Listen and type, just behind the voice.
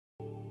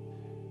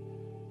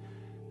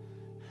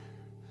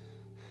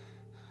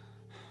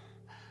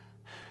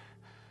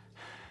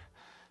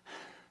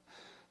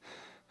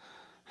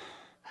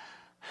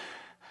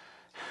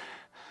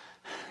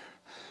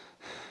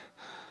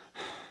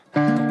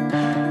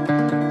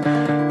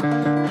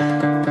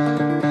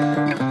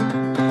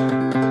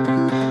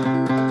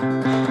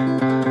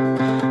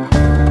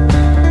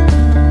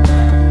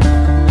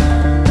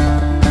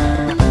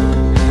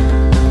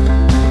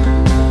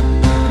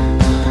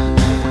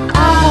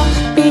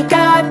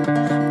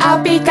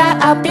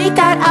I'll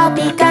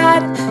be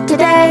God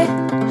today.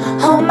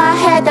 Hold my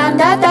head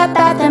under the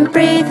bath and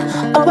breathe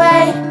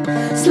away.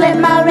 Slit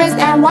my wrist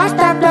and watch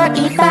that blood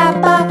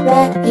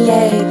evaporate.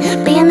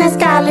 Being this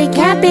godly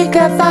can't be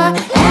good for.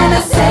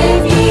 Anna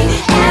save me,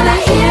 Anna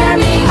hear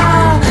me.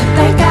 I'll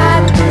play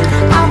God,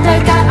 I'll play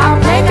God, I'll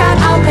play God,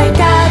 I'll play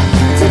God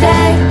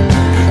today.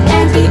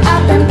 Empty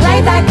up and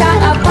play that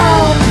God a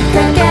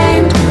poker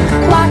game.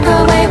 Walk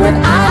away with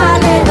our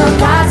little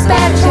God's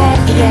bad change.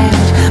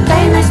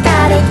 Playing this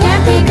God, it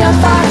can't be good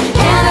for.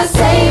 Anna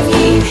save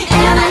me,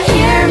 Anna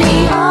hear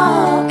me.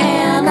 Oh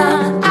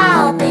Anna,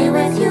 I'll be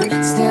with you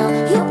still.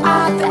 You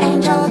are the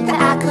angel that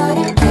I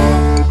couldn't get.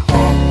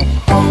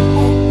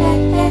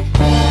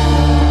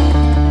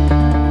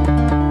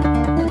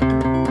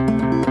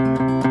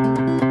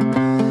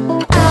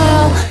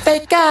 I'll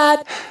fake God,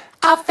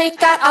 I'll fake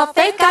God, I'll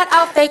fake God,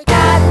 I'll fake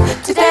God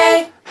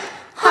today.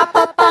 Hop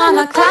up on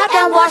a cloud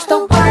and watch the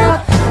world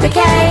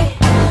decay.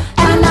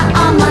 Anna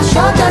on my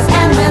shoulders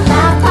and we'll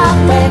laugh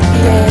away.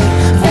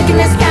 Faking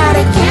this God,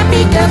 it can't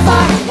be good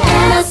for.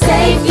 Anna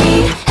save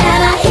me,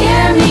 Anna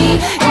hear me.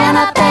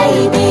 Anna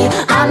baby,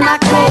 I'm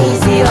not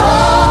crazy.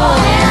 Oh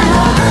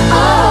Anna,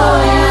 oh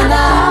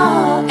Anna,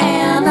 oh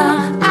Anna,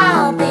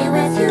 I'll be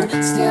with you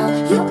still.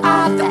 You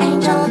are the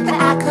angel that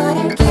I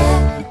couldn't get.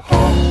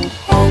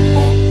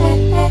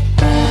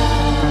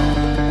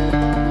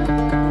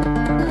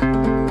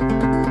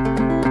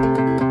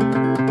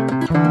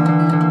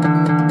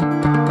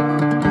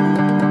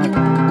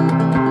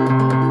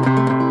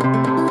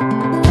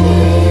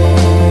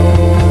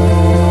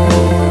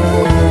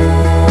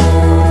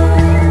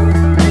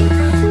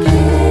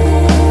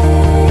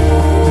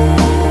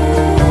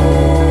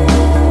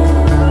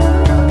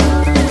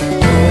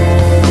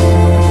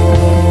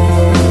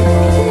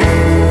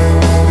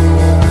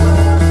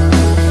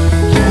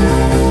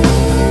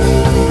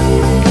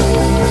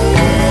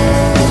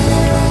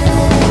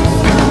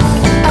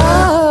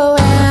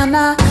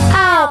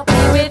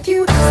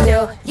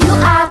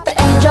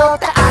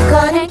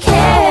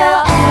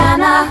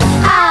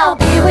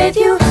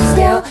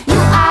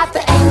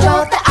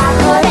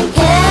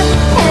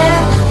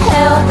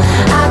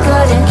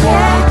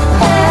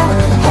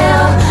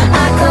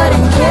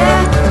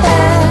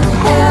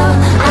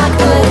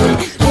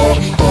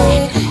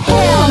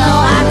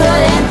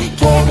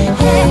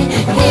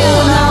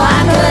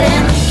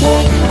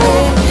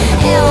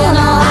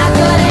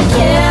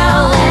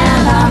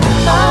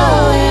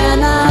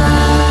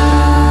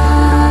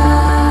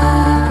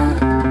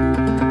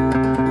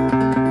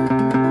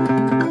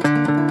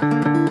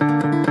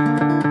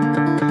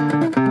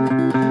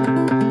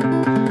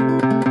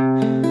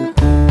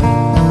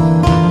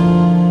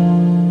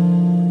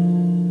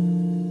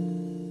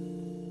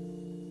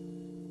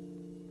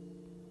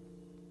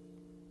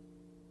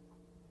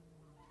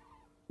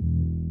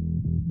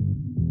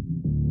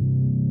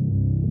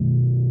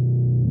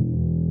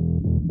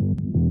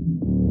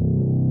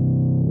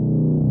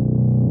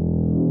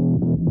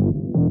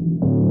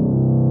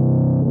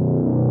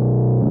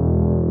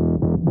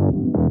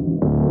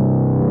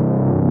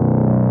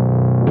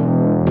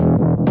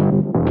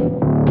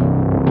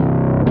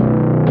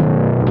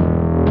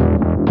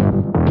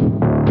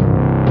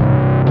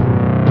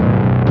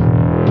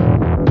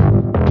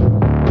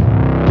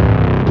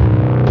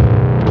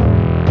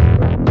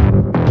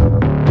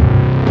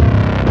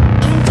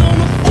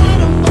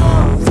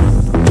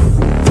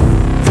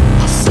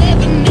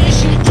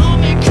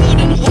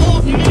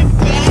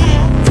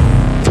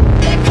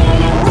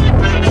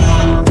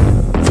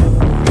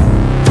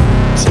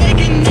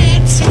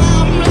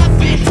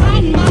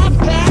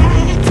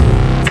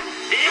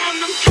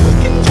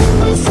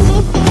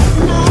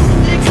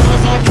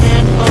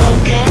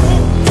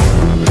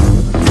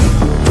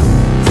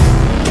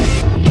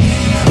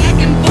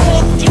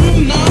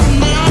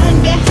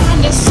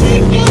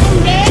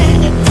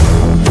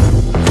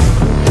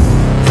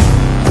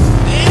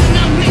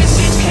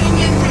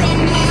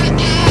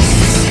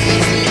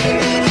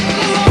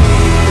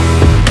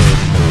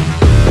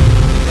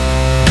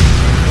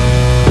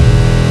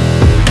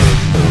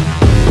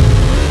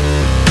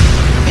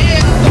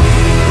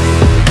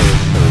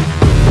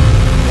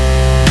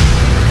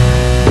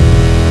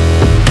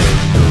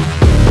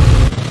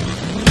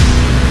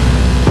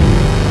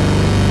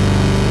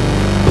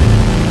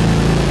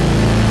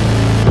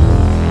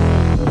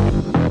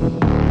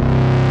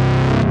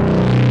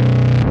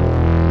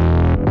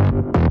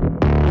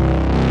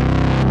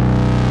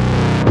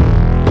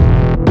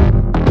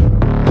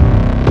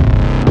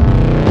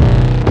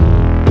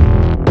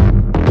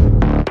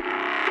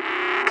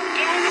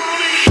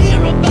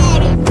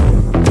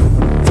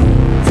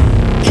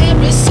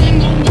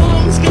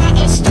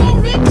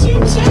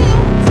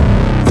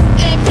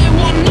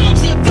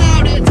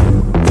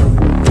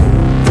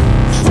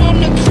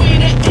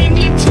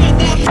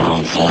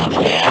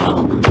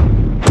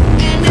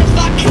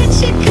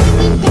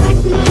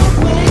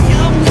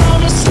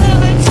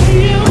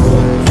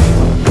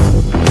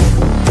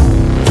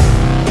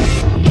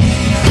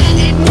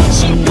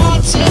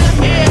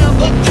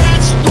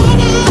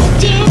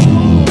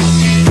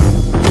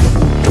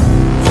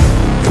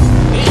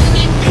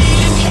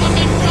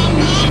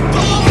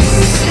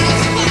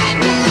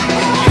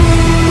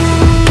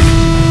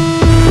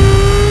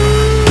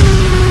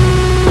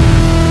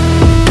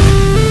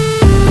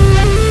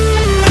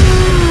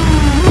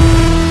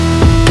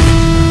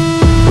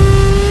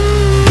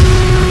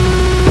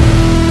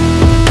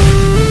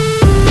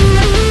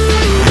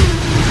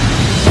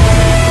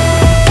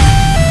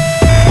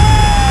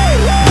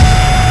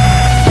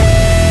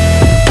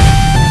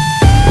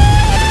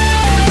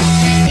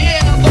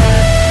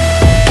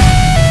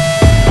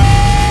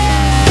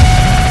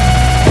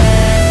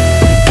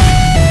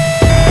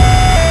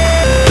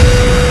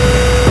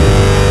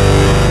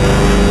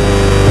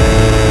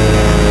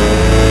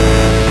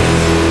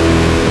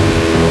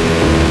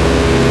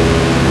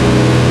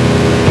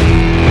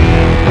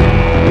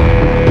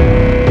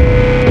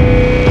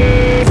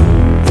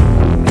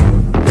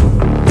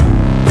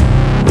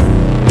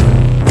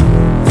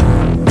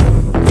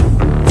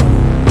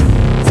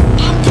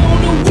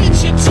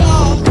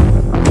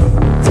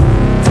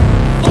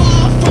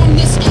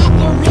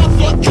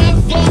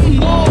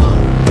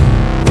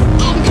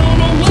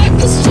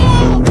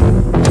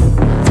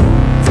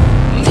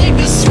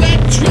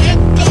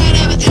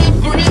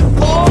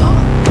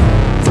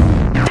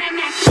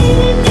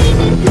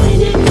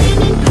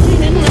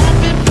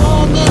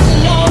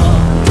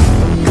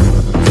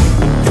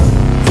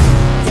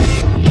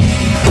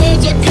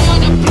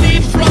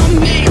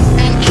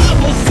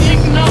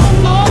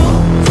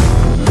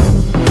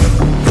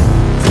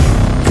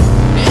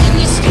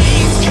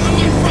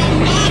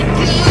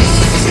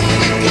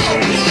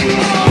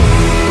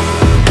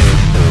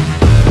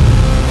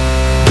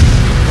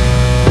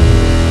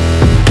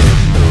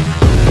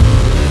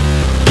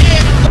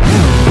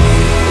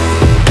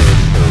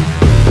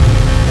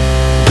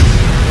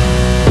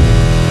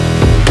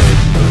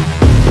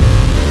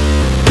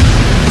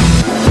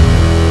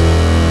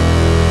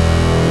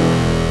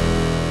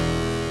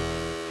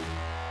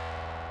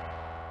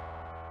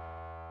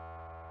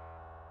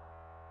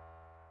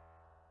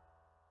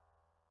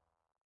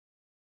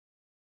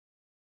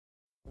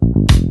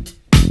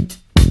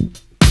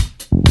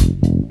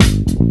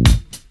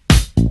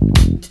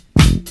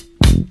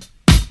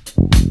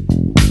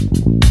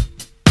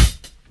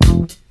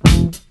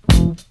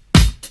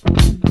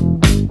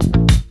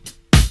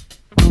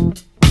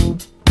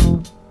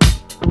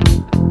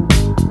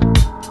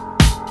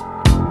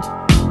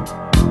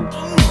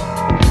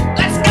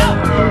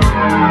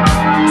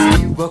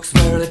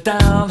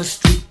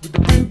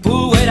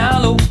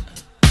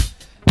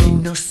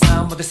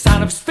 sound with the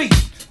sound of his feet.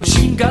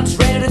 Machine guns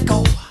ready to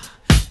go.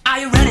 Are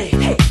you ready?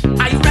 Hey,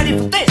 are you ready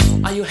for this?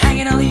 Are you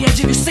hanging on the edge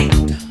of your seat?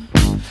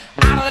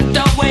 Out of the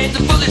doorway, the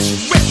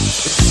bullets rip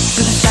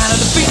to the sound of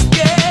the beat.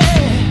 Yeah.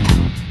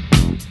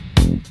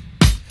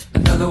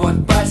 Another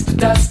one bites the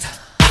dust.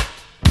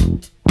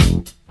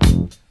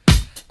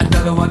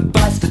 Another one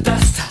bites the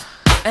dust.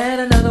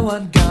 And another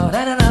one gone.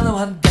 And another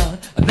one gone.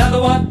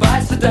 Another one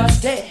bites the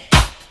dust. Hey,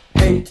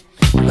 hey,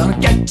 we're gonna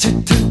get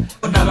you too.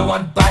 Another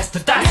one bites the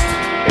dust.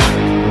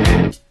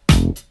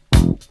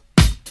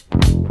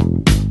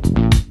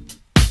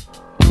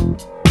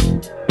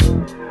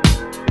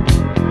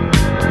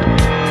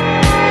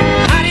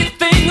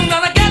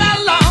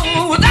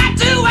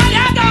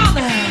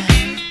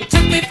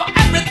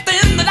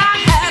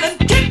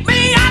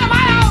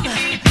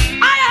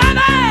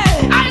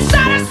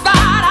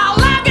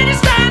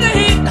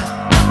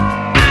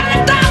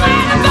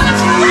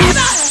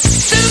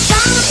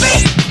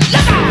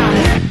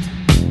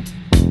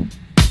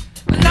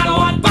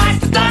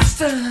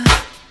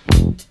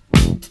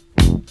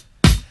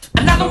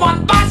 Another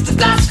one bites the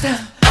dust.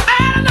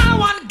 And another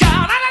one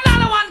gone. And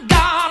another one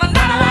gone.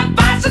 Another one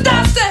bites the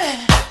dust.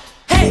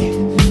 Hey,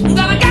 I'm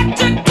gonna get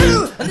you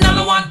too.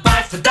 Another one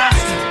bites the dust.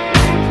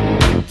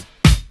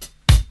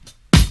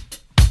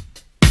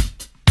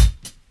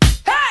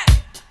 Hey!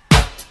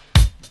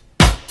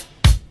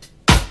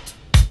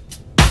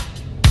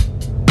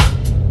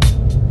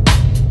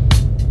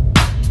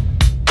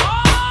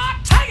 Oh,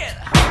 take it!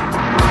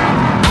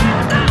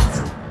 Dust!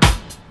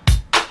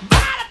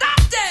 Bite the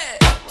dust!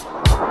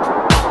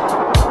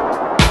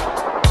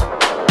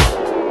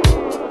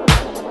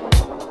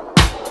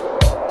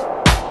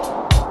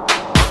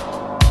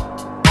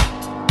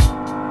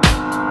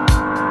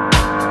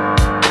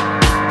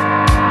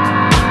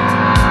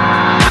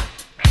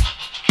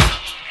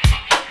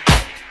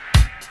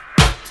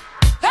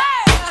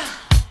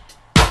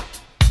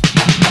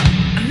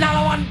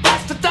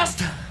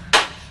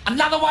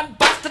 Another one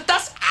bites the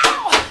dust.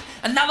 Ow!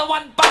 Another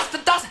one bites the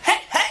dust.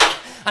 Hey, hey!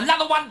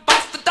 Another one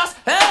bites the dust.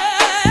 Hey!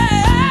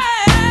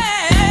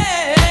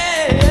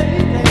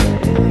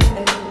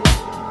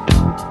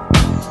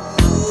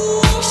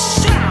 Ooh,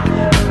 shit!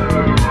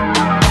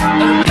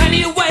 There are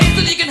plenty of ways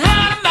that you can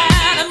hurt a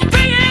man and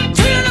bring him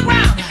to the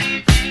ground.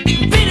 You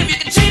can beat him, you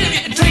can cheat him,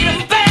 you can treat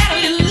him bad, or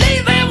you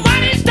leave him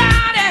when he's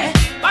down.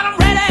 But I'm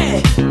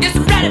ready, yes,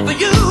 I'm ready for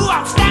you.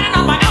 I'm standing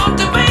on my own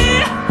two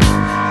feet.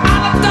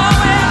 Out the door.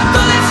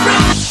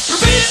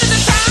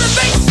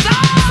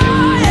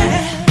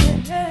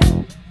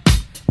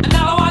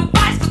 Another one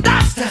bites the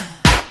dust.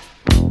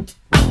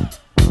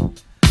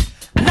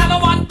 Another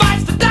one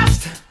bites the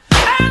dust.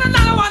 And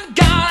another one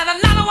gone. And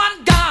another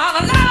one gone.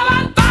 Another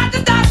one bites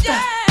the dust.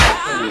 Yeah.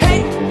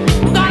 Hey,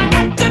 I'm gonna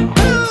get you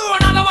too.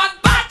 Another one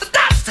bites the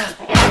dust.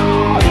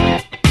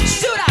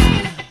 Shoot out.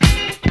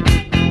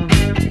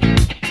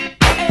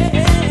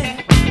 Hey.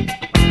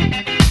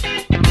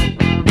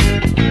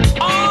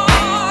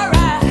 All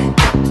right.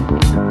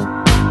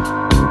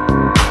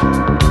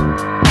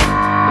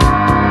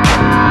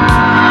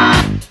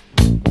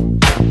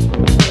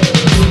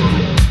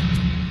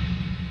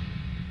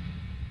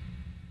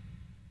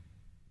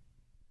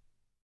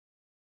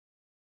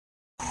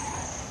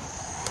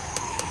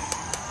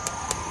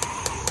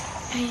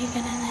 Are you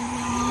gonna let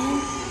me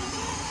in?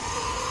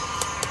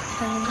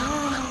 Hello?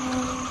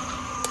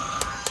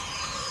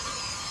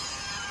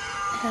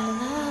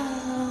 Hello?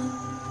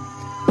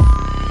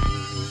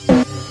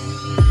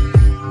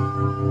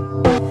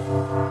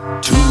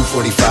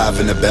 2:45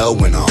 and the bell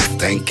went off,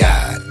 thank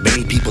God.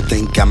 Many people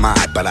think I'm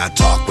odd, but I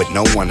talk with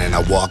no one and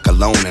I walk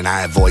alone and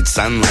I avoid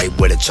sunlight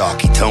with a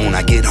chalky tone.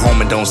 I get home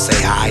and don't say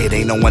hi, it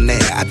ain't no one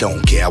there. I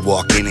don't care, I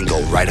walk in and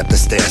go right up the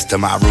stairs to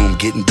my room,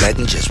 get in bed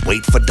and just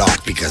wait for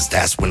dark, because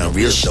that's when a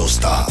real show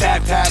starts.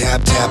 Tap, tap,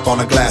 tap, tap on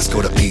a glass,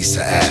 go to piece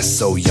of ass.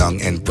 So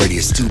young and pretty,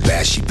 it's too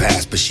bad she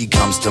passed, but she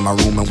comes to my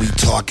room and we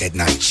talk at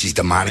night. She's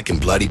demonic and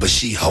bloody, but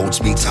she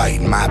holds me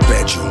tight in my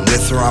bedroom.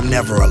 With her I'm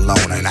never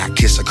alone, and I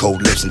kiss her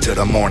cold lips until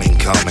the morning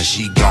come and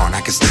she gone.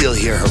 I can still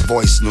hear her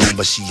voice loom,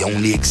 but she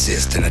only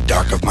exists in the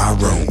dark of my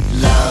room.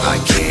 Love, I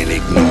can't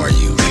ignore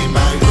you. In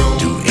my room,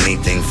 do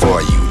anything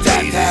for you,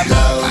 baby.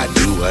 Love, I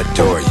do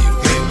adore you.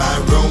 In my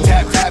room,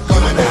 tap tap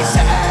on my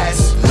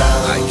ass.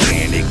 Love, I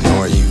can't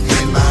ignore you.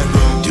 In my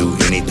room,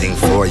 do anything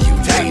for you,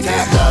 baby.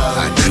 Love,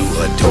 I do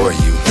adore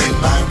you. In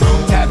my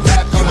room, tap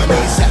tap on my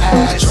ass.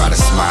 I try to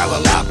smile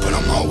a lot, but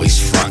I'm always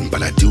frontin'.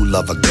 But I do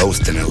love a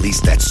ghost, and at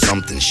least that's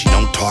something. She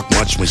don't talk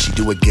much, when she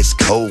do it gets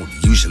cold.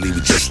 Usually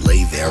we just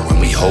lay there when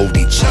we hold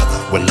each other.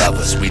 We're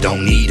lovers, we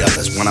don't need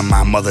others. One of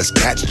my mother's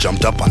cats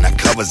jumped up on the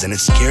covers and it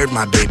scared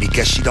my baby.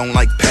 Guess she don't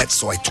like pets,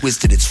 so I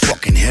twisted its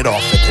fucking head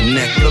off at the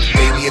neck. Look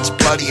baby, it's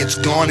bloody, it's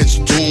gone, it's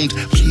doomed.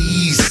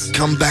 Please,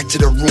 come back to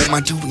the room,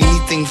 I'd do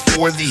anything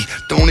for thee.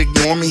 Don't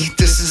ignore me,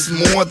 this is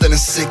more than a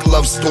sick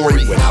love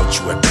story. Without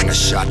you I'd bring a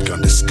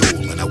shotgun to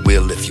school, and I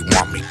will if you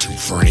want me to.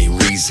 For any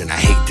reason, I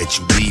hate that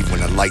you leave when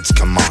the lights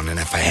come on, and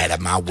if I had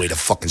it my way, the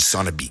fucking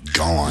sun would be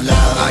gone.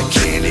 Love, I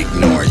can't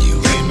ignore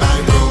you. In my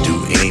room,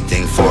 do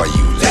anything for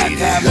you,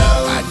 lady.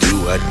 Love, I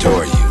do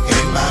adore you.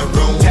 In my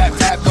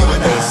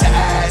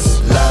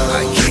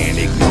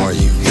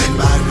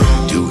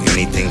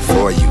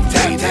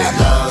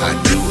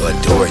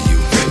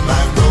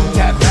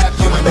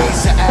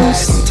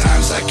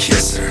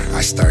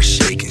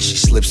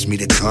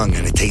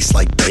and it tastes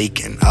like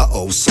bacon.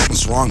 Uh-oh,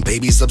 something's wrong,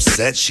 baby's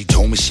upset. She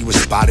told me she was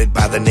spotted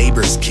by the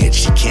neighbor's kid.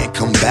 She can't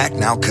come back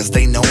now cause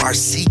they know our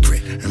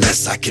secret,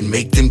 unless I can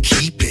make them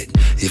keep it.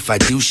 If I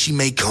do, she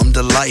may come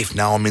to life.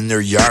 Now I'm in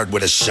their yard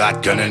with a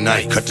shotgun and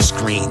knife. Cut the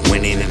screen,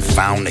 went in and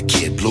found the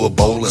kid. Blew a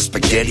bowl of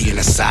spaghetti in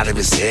the side of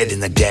his head,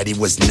 and the daddy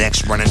was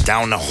next, running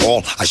down the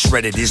hall. I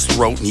shredded his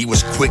throat and he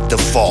was quick to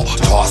fall.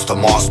 Tossed a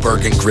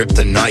Mossberg and gripped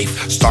the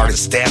knife. Started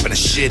stabbing the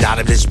shit out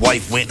of his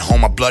wife. Went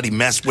home a bloody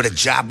mess with a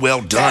job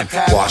well done.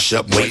 Wash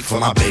up, wait for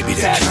my baby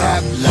to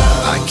come.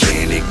 I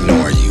can't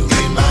ignore you.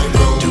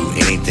 Do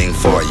anything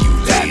for you,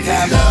 lady.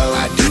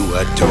 I do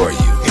adore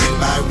you. In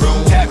my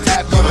room, tap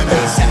tap, you and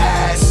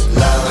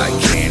I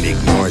can't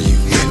ignore you.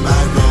 In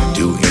my room,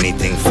 do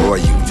anything for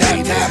you,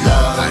 lady.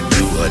 I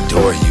do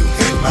adore you.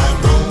 In my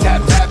room,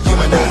 tap tap, you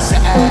and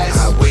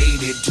I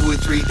waited 2 or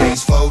 3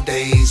 days, 4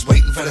 days,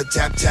 waiting for the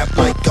tap tap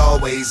like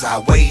always. I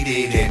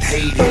waited and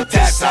hated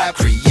this. I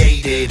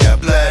created a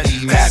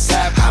bloody mess.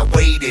 I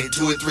waited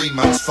 2 or 3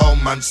 months, 4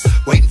 months,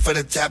 waiting for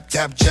the tap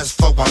tap just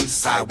for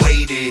once. I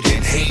waited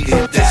and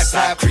hated this.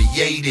 I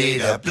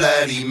created a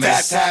bloody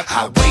mess.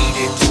 I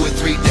waited 2 or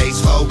 3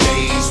 days, 4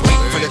 days,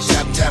 waiting for the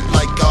tap tap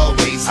like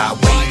always. I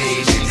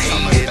waited and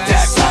hated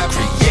this. I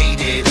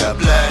created a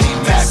bloody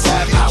mess. I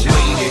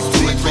waited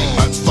 2 or 3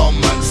 months, 4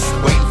 months,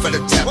 waiting for the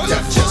tap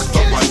tap just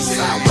for once.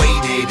 I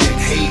waited and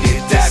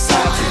hated this. I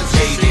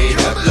created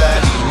a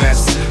bloody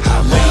mess. I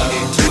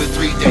waited 2 or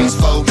 3 days,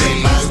 4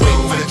 days,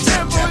 waiting for the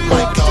tap tap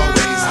like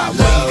always. I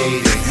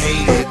waited and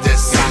hated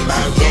this. I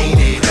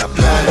created a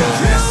bloody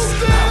mess.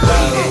 I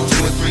waited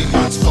 2 or 3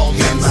 months, 4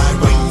 months,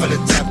 waiting for the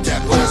tap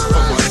tap just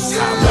for once.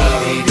 I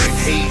waited and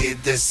hated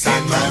this. I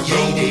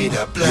created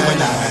a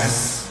bloody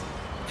mess.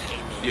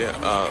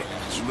 Yeah,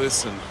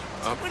 listen,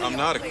 I'm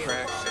not a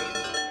crack fan.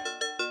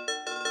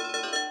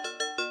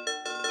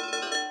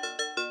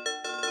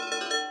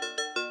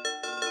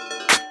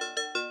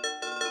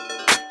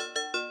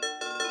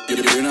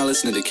 You're not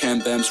listening to Cam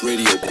Bam's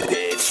radio,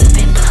 bitch.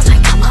 Sipping blood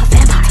like I'm a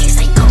vampire. He's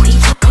like, go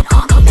eat your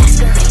go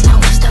masquerade. Now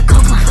what's the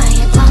coke line?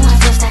 Playing blood like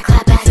this, that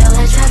clap back. Feel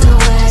it's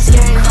everywhere.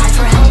 Scary cry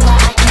for help,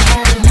 but I can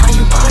hear it. Now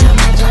you part of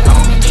my blood.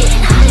 Omen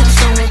getting high on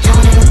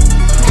serotonin.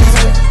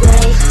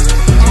 Masquerade,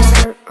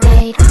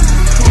 masquerade,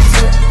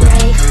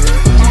 masquerade,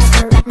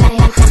 masquerade,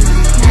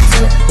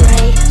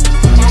 masquerade,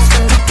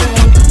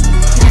 masquerade,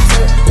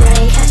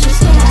 masquerade. Catch your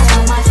skin out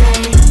on my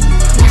fade.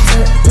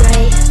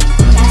 Masquerade,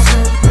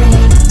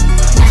 masquerade.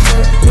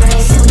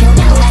 So you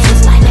know that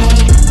is my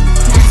name.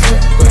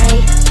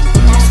 Masquerade,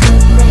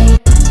 masquerade,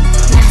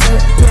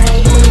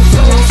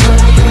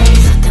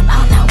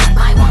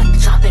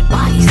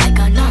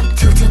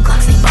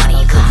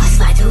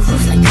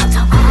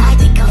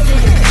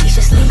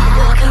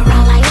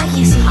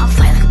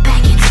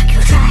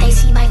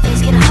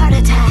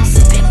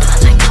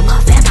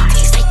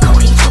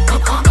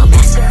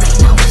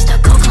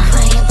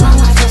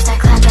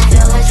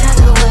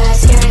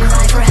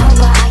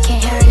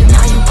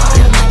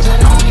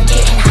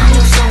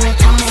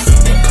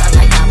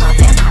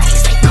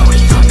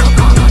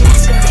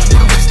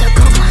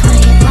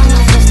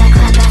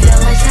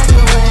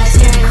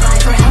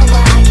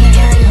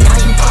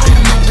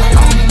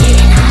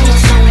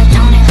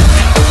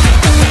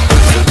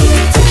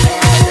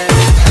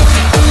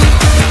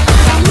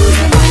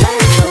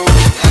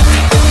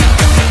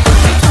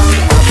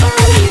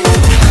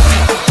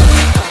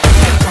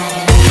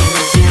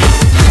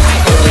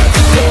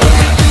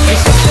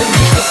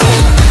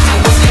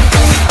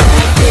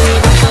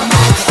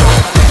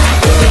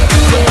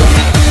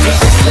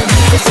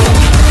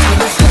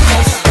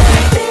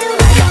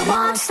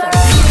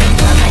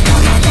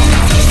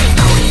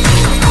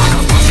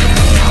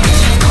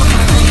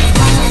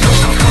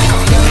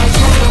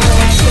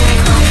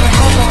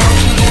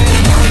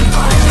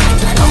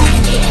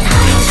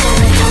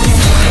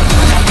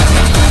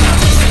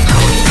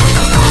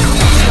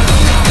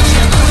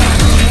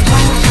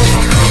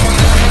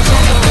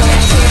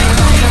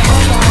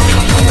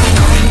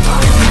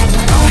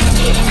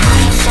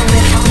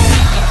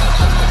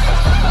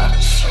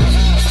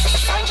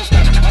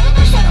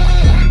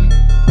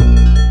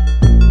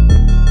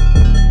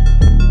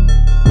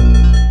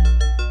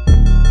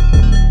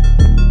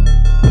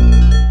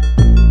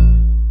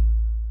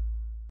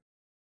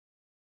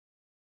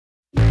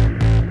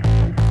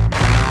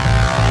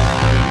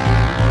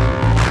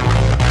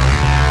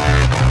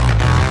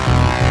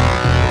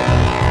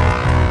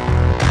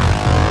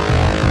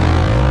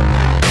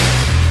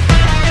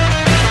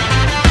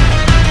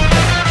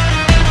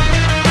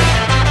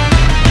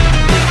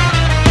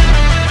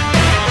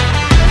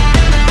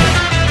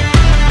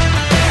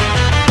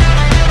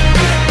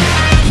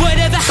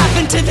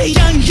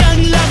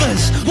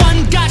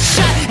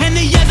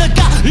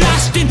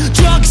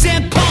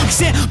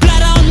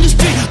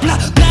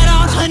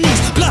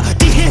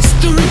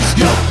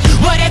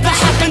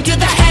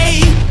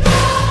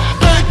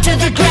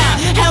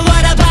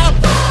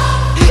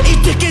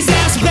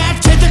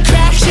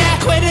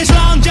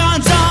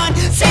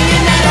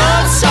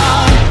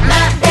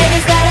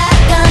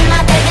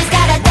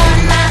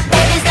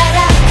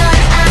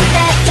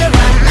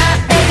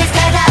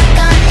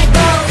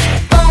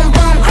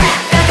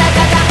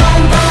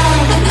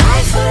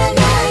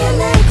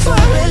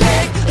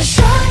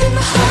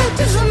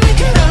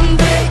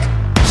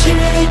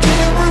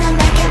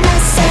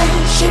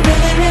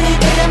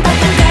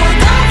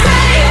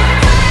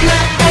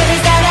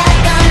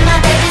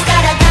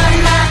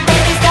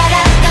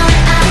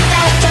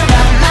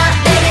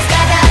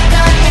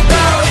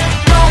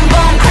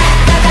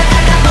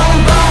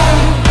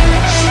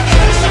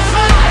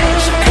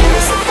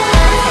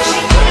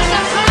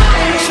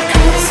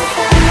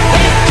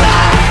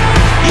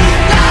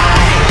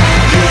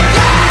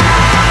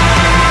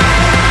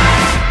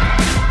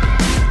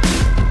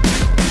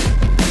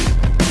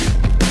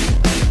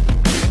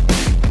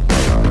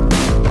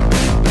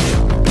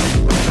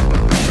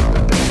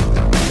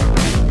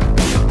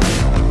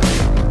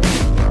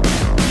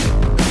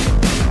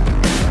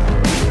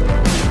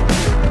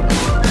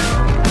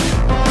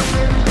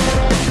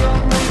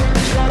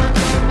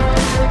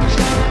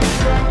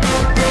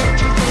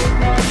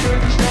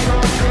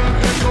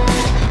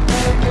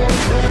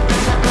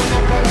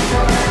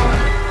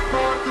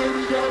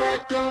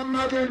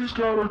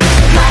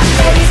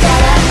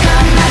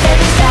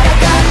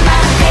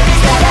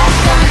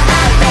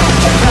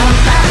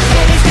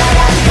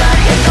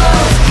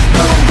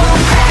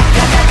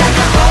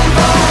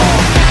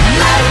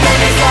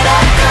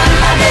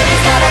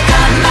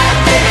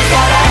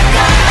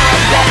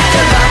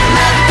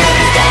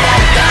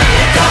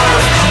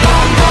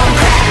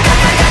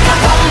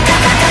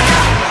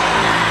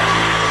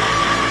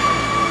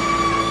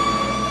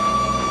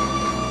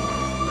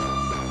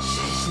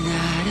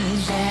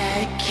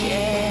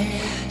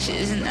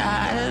 She's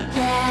not a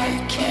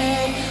bad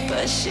kid,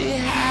 but she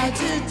had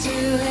to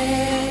do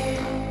it.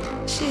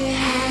 She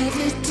had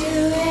to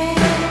do it.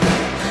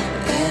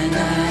 They're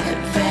not a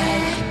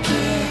bad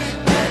kid,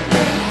 but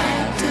they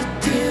had to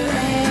do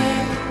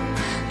it.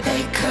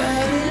 They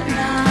couldn't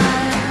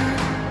not.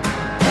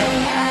 They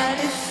had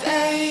to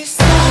face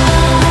it.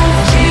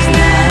 She's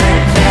not a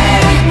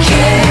bad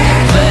kid,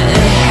 but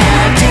they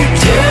had to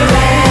do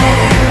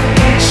it.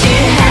 She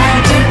had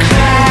to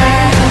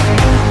cry.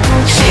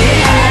 She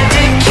had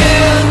to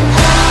kill.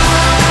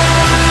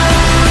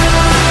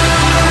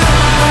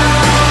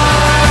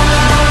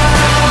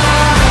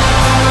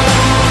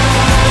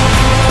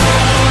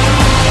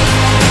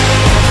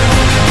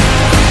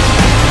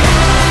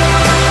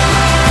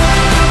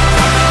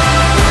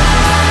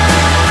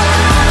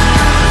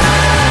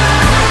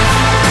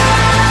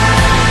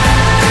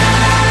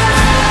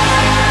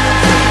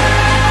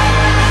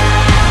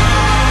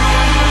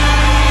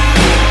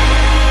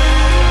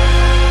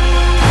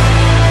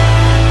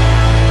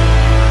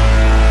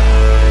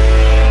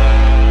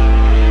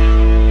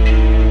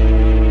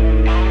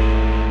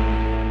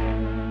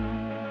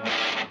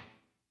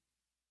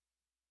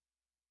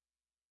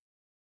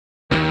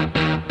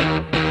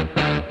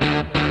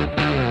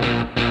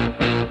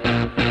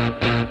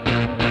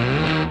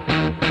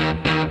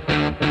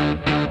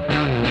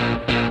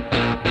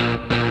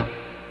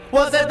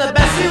 Was it the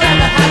best you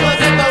ever had?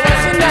 Was it the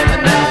worst you never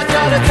know? I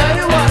gotta tell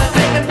you what I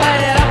think and play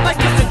it up like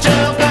it's a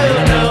joke.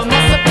 No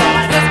more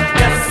surprises.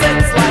 Yes,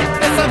 it's like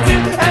this. I'll do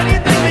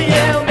anything for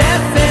you.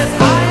 This is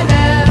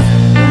highness.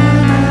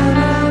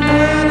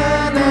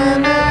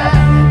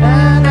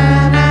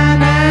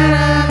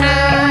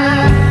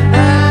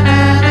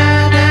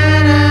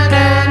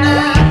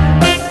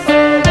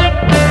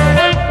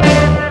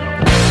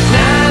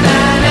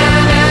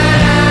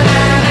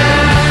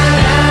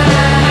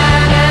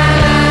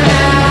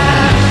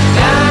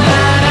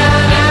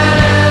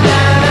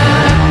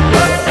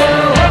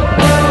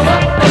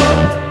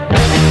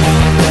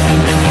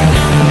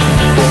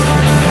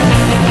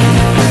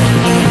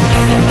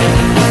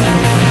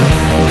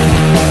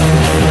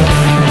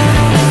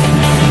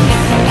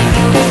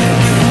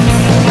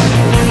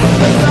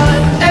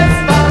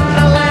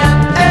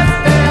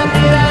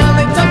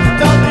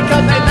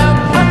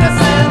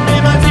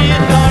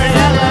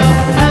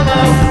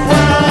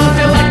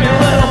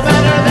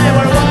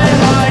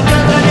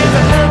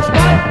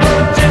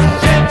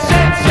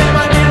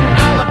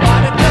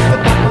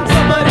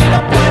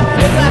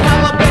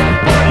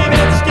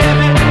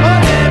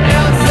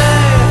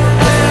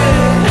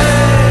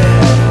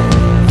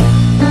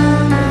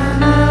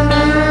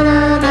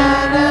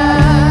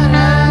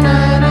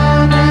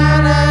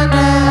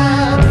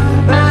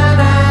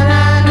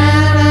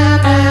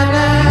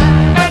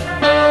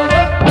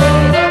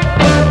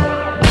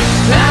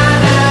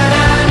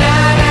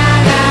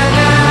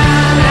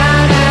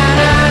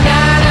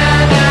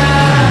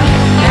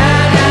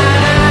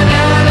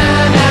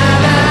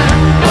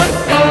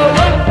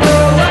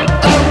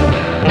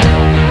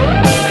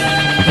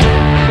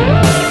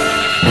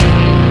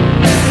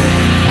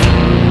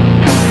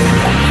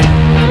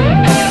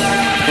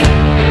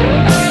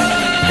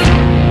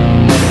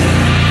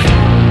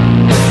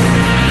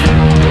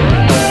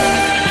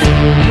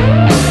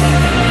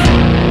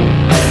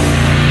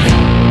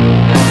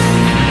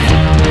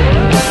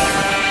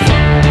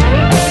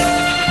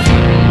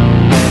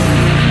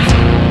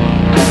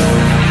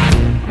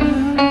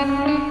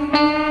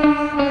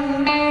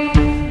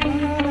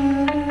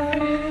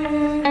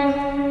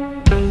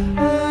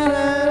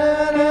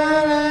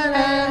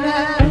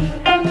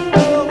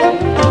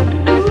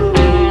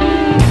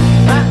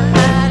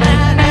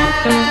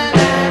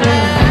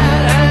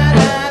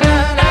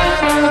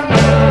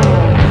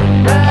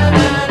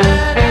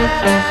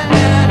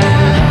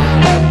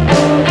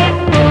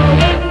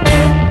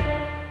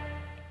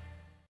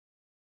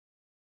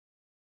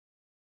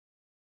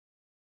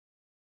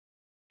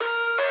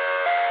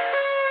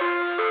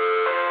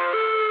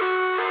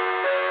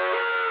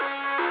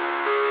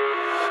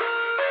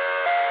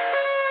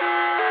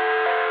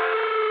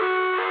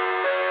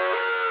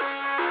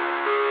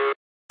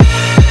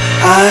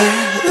 I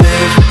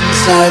live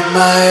inside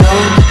my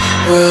own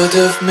world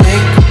of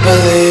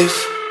make-believe.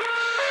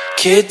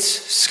 Kids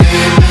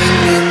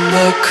screaming in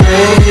the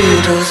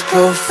cradles,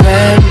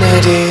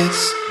 profanities.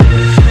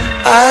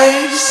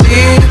 I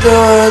see the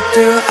world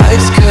through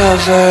eyes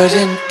covered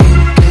in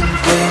ink and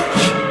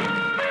bleach.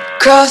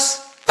 Cross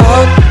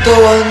out the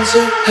ones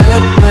who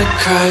heard my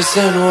cries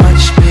and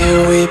watched me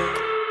weep.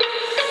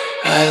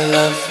 I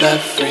love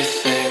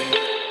everything.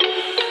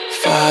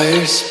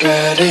 Fire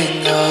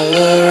spreading all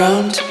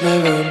around my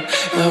room.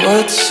 My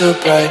world's so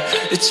bright,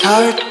 it's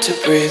hard to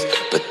breathe,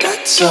 but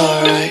that's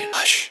alright.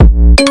 Hush.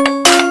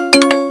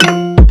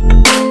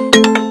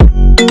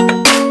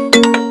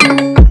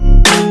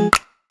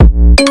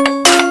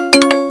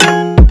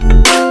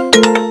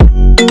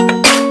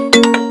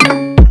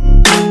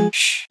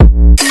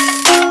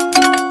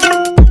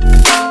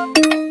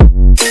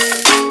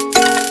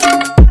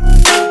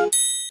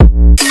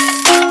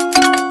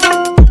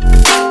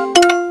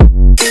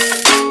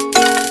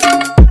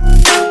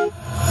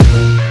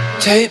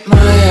 Tape my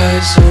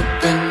eyes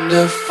open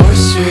to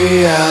force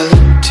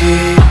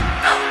reality.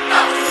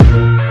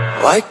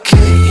 Why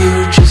can't you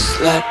just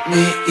let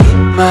me eat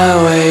my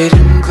weight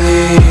in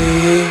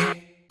glee?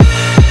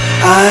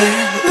 I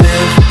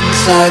live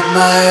inside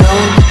my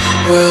own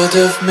world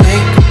of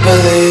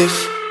make-believe.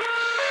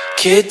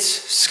 Kids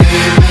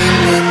screaming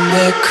in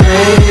their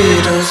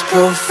cradles,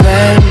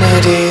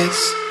 profanities.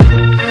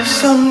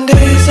 Some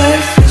days I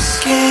feel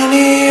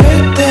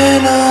skinnier than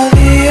all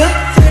the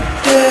other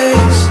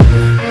days.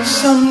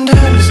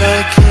 Sometimes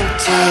I can't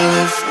tell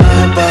if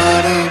my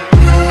body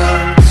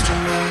belongs to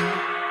me.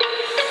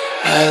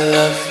 I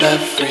love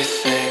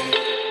everything.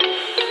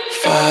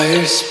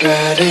 Fire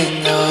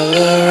spreading all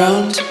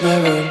around my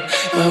room.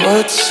 My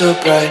world's so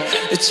bright,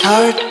 it's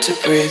hard to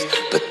breathe,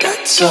 but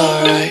that's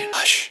alright.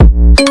 Hush.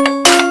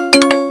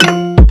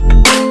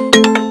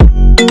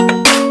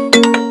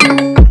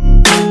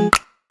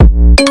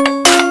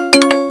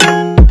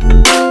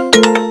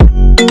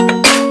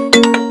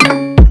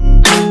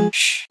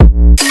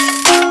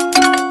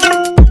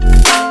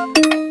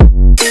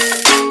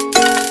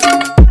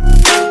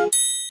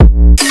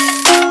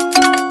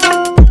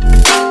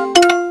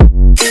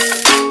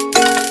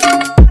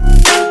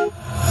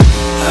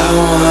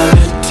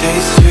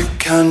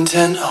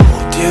 Content,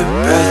 hold your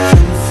breath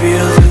and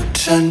feel the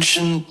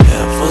tension.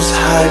 Devils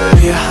hide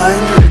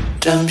behind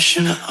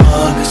redemption.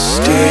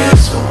 Honesty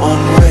is a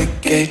one-way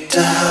gate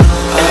to hell.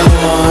 I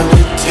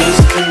wanna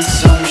taste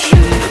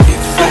consumption.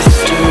 Breathe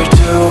faster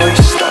to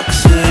waste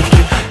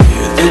oxygen.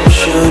 Hear the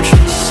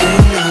children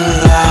sing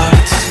aloud.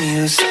 It's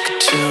music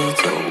till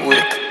the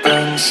wick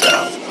burns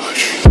out.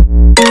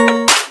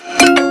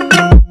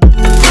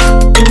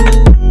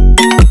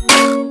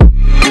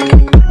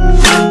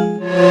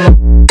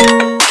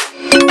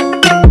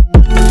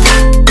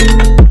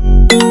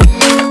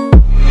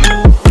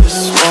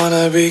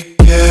 Be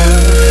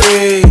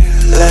carefree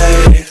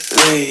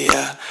lately,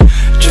 yeah.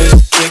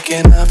 Just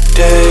kicking up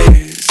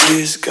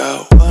daisies.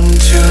 Got one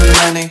too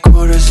many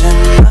quarters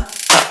in my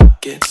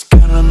pockets.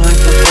 Count 'em like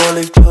the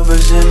 4-leaf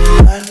clovers in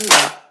my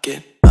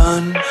locket.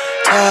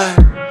 Untied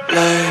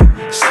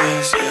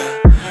laces, yeah.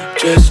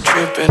 Just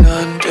tripping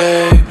on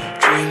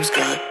daydreams.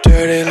 Got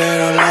dirty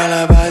little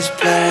lullabies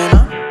playing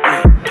on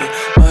repeat.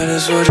 Might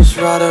as well just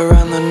ride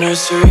around the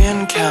nursery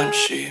and count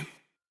sheep.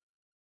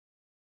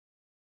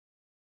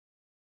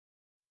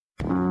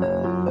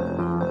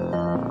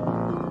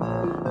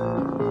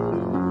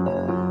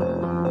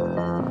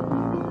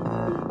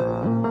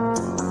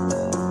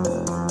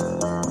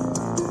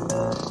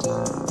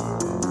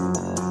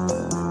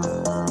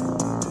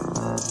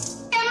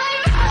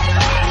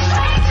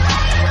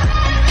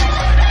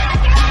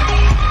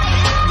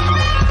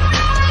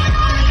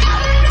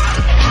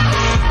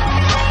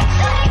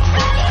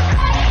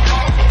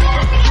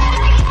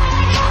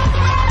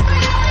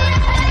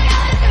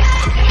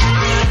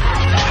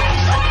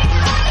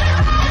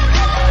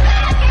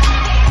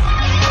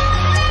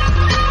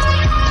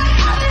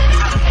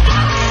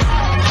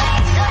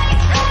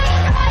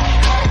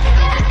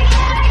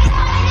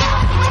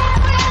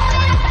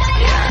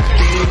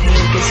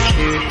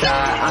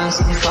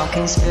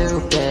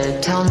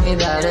 Stupid, tell me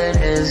that it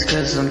is,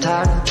 cause I'm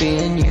tired of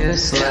being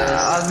useless.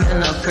 Yeah, I've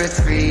been up for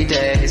 3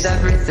 days,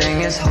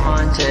 everything is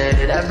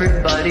haunted.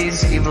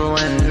 Everybody's evil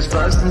and there's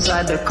bugs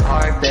inside the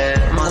carpet.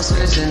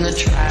 Monsters in the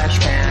trash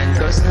can,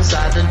 ghosts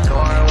inside the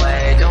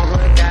doorway. Don't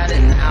look at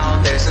it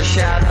now, there's a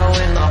shadow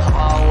in the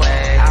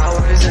hallway.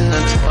 Hours in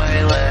the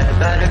toilet,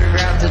 better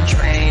grab the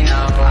drain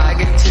out. I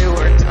get too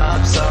worked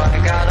up, so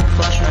I gotta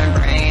flush my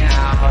brain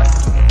out.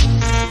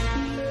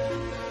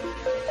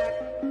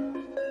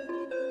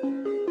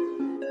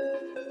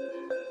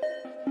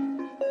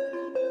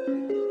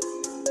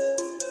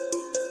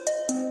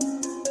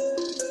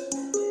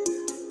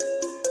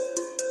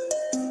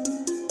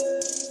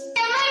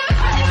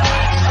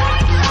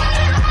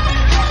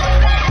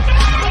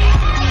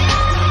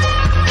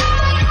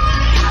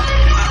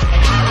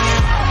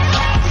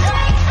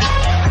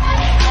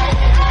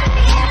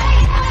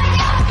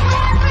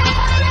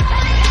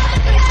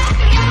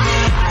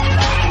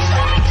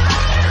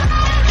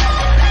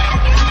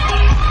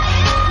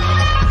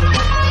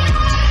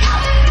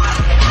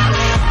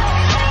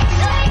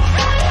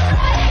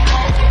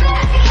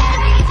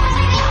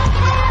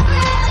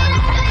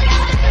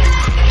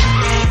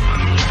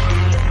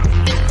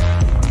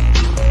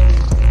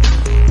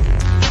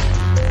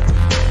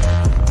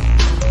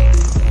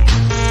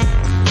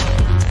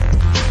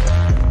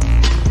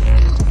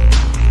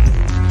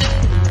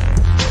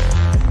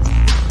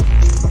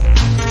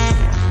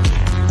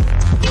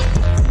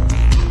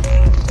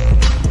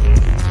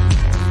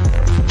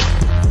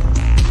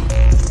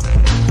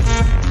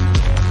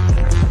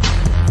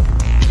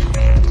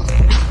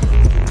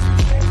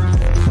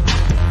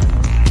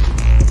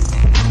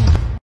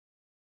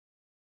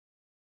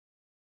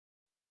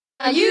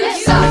 You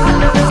suck.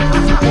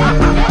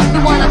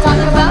 You wanna talk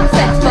about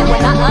sex, but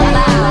we're not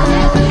allowed.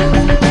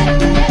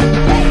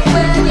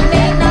 Well, you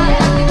may not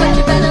like me, but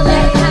you better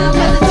let it out,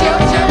 'cause it's your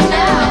turn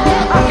now.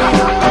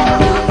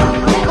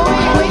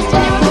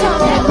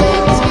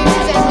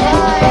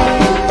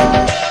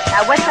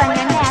 Now what's on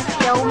your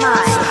nasty old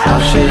mind? So how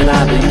should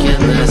I begin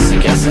this? I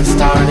guess it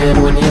started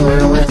when you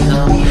were with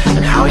him,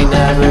 and how he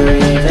never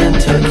even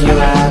took you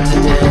out to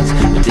dance.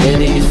 But did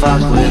he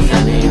fuck with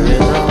any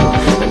rhythm?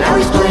 And now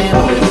he's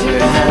playing with your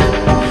head.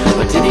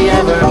 But did he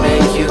ever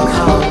make you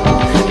come?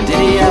 And did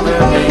he ever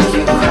make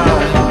you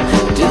cry?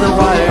 Do the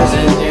wires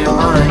in your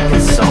mind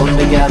get sewn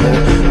together,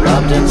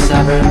 rubbed and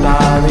severed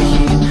by the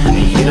heat? And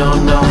you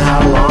don't know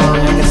how long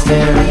I can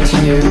stare into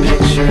your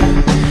picture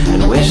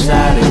and wish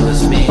that it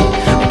was me.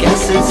 I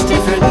guess it's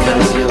different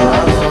 'cause you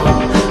love him,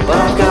 but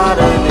I've got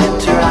an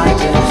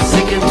interactive,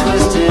 sick and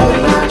twisted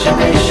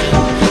imagination,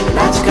 and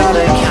that's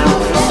gotta count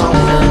for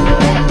something.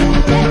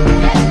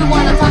 You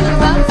wanna talk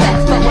about sex,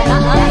 but we're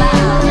not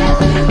allowed.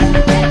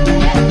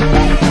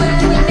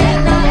 Well, you may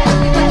not like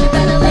me, but you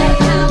better let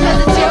it out, 'cause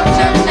it's your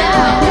turn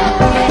now.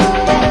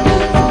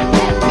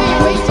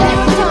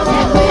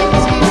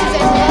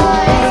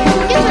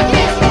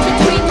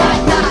 Between my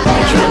thighs.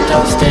 I dreamt I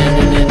was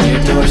standing in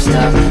your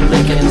doorstep,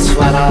 licking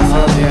sweat off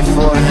of your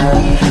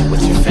forehead,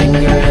 with your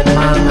finger in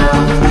my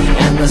mouth,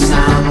 and the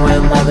sound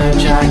when leather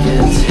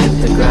jackets hit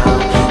the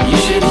ground. You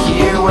should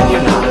hear when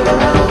you're not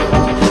around,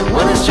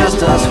 when it's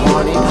just us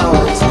horny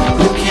poets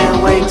who can't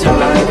wait to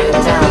write it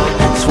down.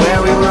 Swear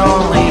we were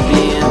only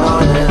being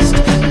honest.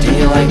 Do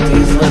you like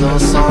these little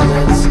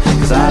sonnets?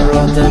 'Cause I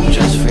wrote them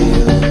just for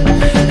you.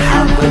 And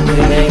how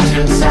quickly they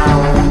turn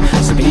sour,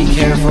 so be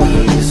careful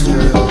who you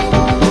screw.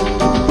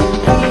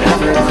 And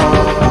never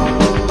call.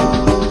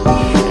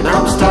 And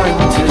I'm starting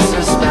to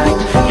suspect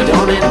you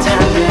don't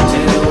intend to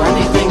do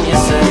anything you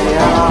say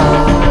at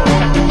all.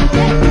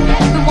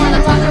 You wanna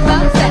talk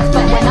about sex,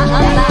 but we're not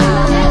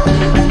allowed.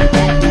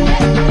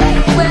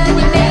 Well,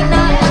 you may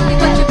not like me,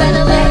 but you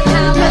better let it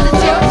out, 'cause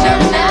it's your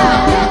turn now.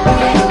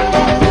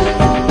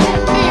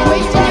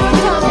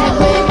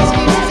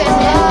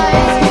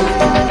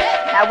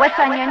 Now what's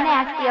on your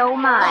nasty old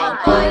mind?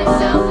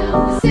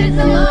 Sitting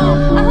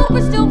alone. I hope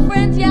we're still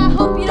friends, yeah, I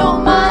hope you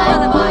don't mind.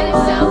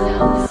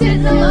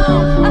 Sitting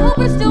alone. I hope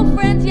we're still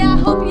friends, yeah, I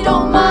hope you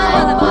don't mind.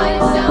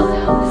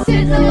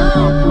 Sitting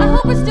alone. I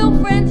hope we're still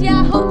friends, yeah,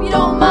 I hope you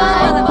don't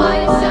mind.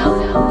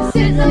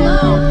 Sitting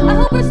alone. I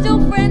hope we're still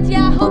friends,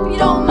 yeah, I hope you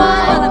don't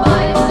mind.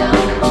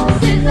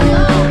 Sitting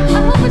alone. I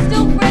hope we're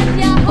still friends,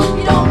 yeah, I hope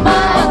you don't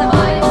mind.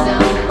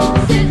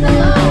 Sitting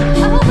alone.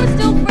 I hope we're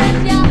still friends,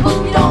 yeah, I hope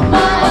you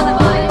don't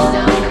mind.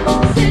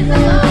 Sitting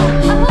alone.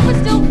 I hope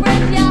we're still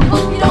friends, yeah, I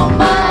hope you don't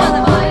mind.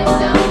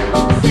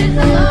 Sitting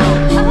alone.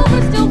 I hope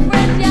we're still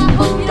friends, yeah, I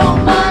hope you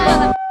don't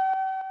mind.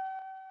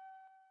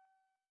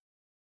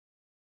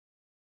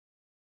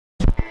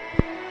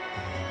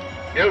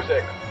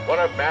 Music, one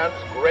of man's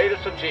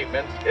greatest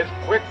achievements, is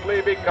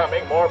quickly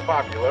becoming more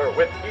popular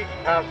with each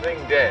passing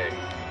day.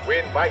 We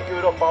invite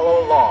you to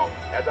follow along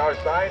as our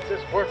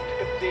scientists work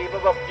to conceive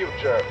of a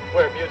future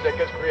where music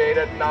is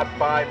created not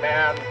by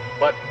man,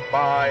 but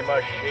by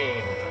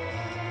machine.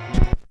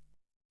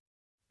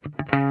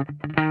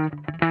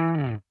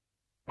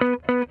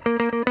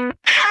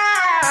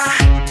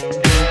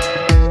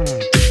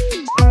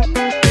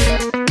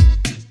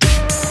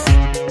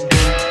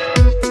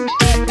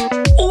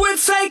 We're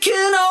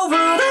taking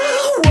over the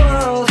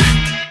world,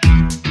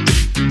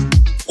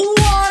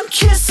 one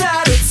kiss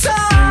at a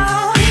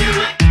time,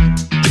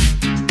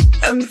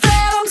 and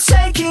then I'm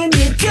taking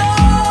your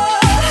goal,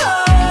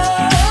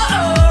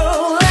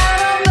 and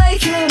I'm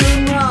making it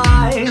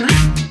mine.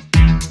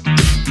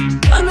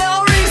 No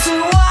reason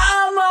why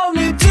I'm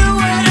only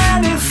doing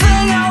anything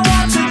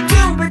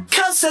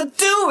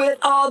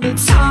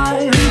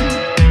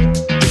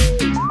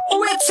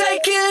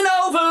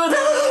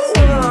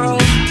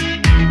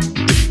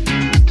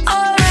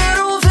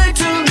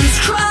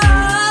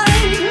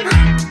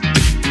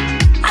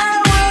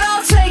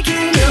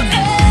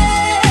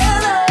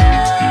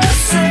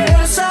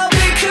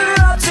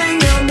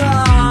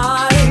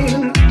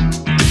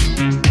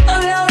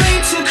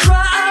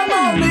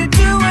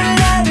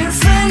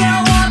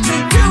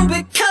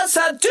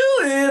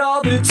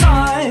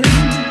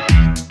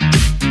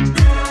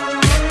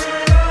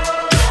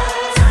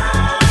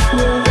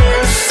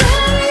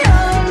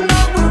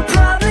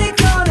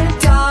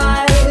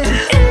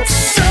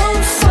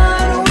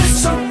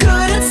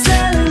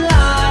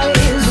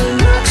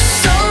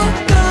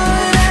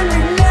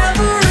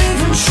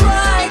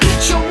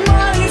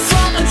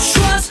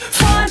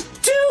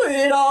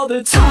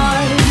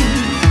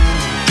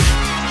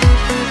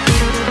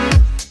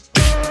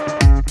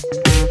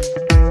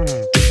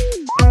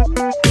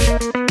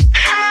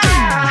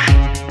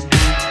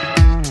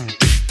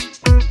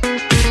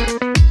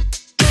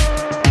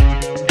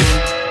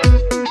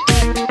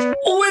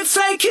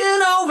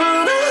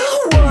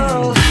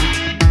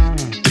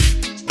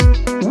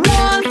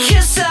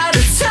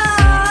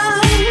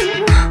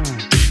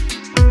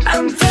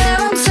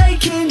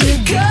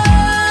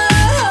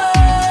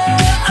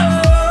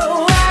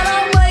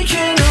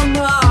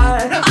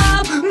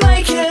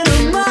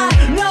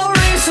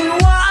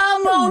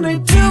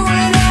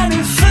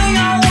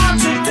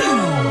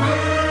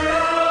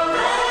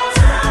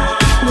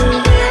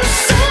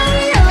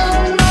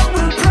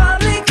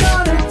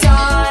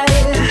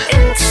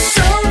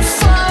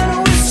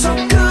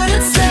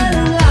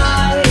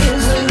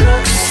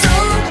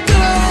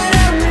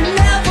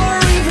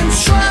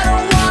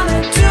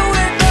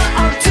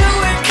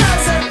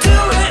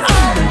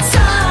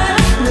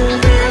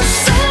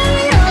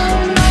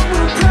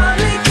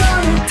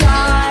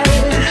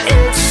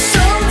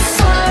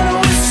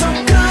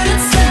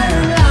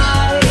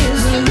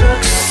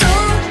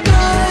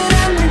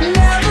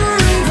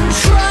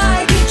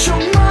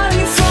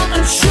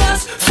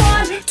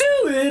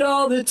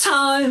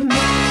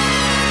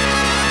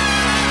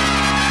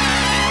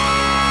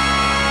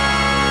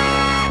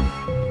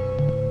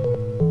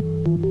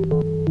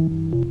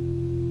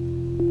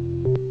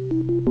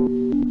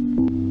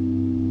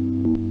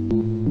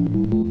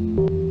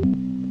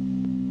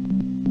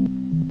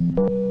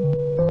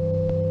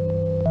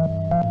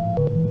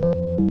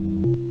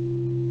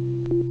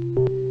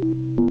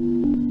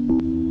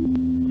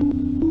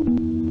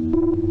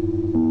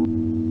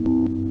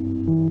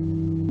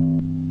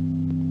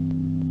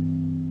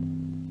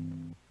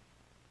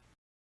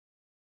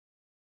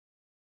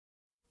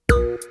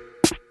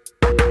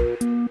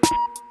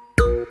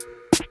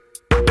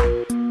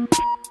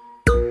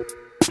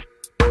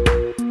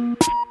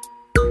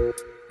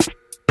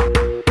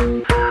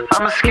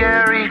I'm a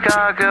scary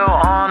gargoyle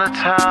on a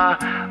tower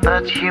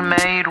that you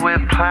made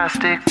with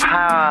plastic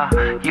power.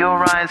 Your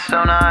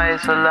rhinestone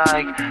eyes are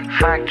like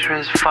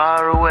factories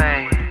far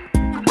away,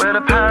 where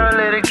the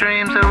paralytic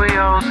dreams that we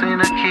all seem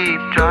to keep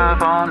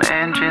drive on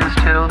engines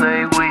till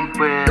they weep.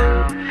 With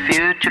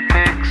future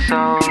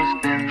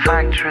pixels in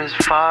factories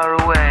far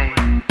away.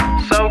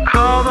 So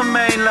call the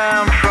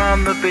mainland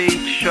from the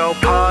beach. Your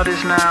part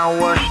is now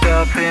washed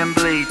up in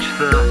bleach.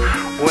 The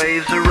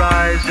waves are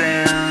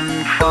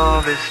rising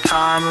for this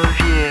time of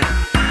year,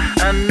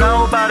 and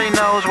nobody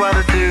knows what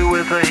to do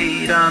with the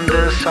heat.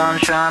 Under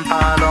sunshine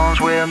pylons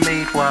we'll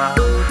meet while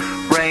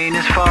rain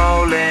is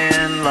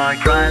falling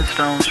like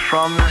rhinestones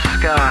from the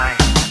sky.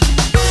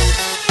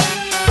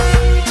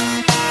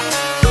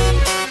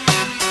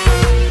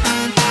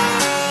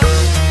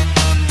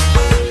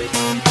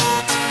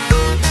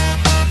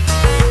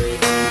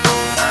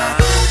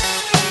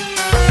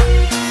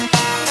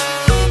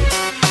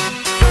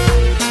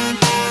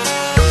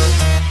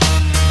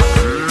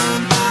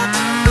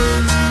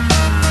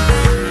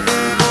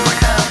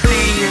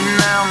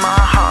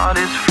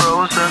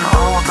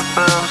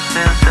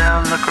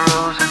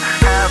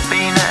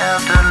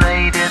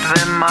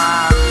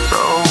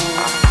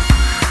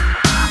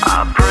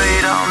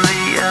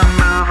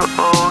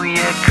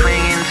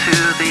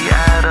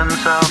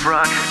 Of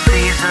rock,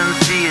 seasons,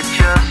 the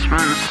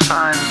adjustments,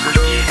 signs of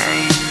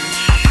change.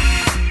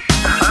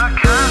 I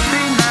can't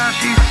see now,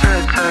 she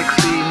said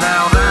taxi.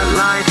 Now that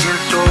light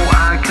is all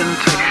I can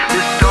take.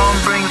 This storm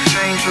brings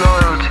strange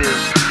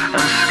loyalties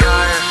and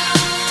skies.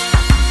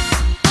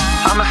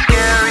 I'm a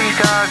scary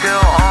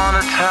gargoyle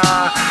on a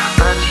tower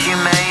that you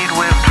made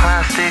with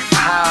plastic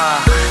power.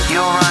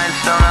 Your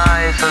rhinestone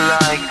eyes are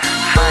like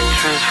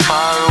factories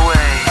far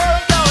away.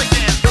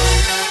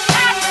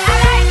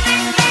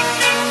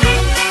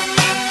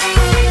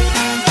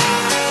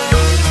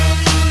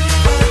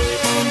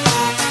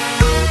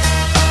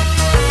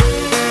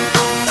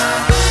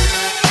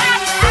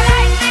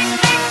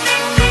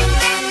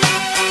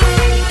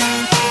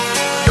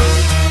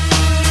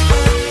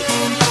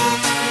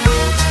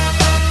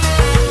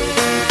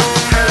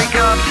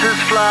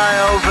 Fly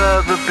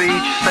over the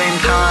beach, same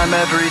time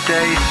every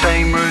day,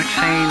 same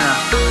routine. A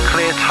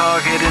clear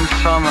target in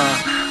summer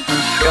when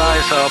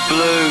skies are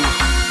blue.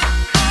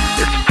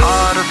 It's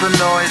part of the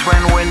noise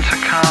when winter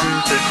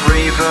comes. It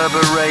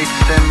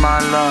reverberates in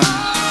my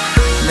lungs.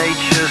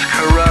 Nature's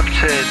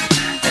corrupted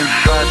in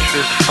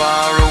factories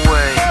far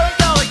away.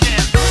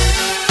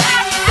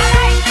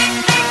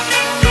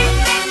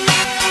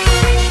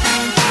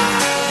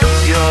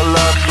 Your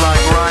love's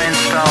like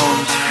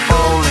rhinestones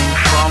falling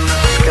from the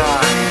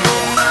sky.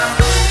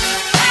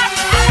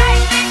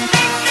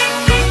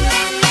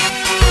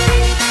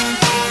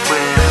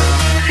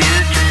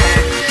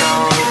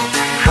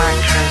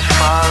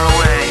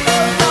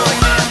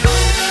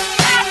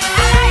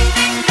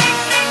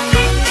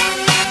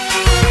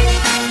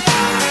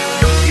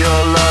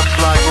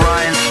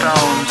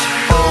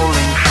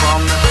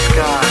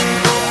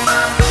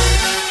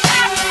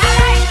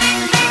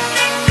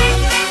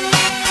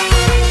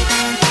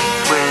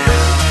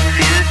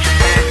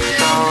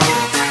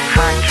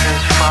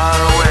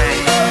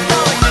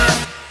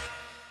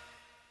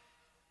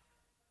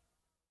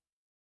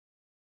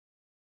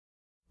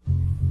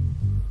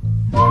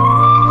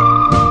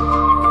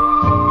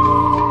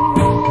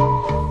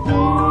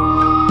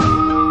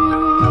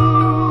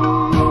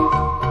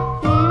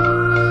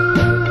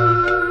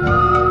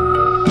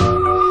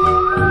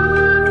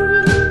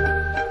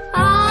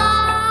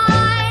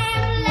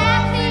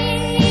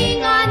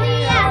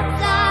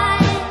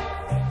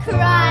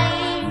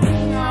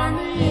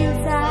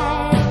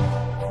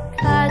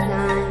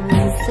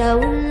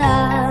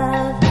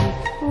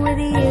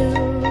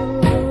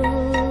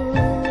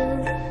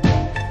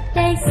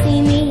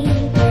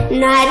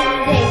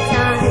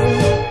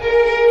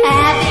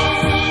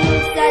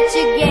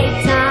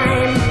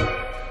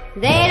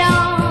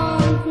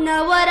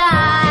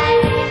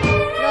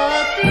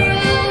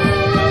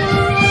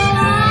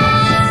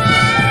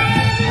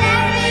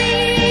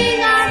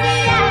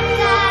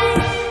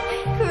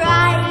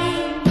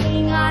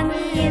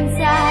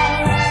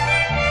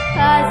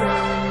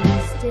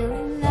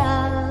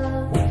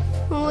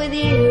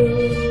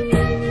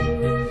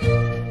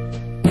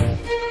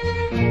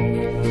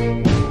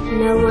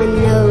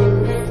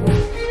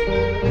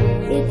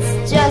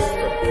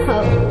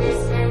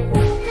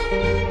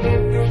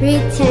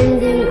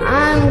 Pretending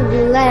I'm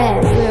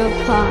glad we're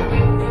apart.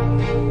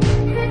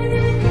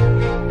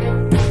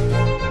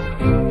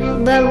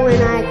 But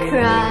when I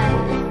cry,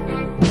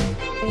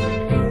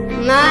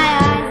 my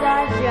eyes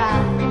are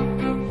dry.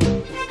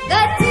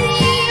 The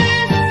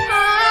tears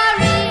are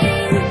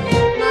in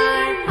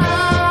my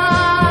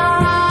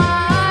heart.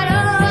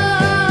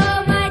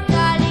 Oh, my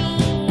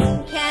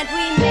darling, can't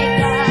we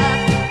make up?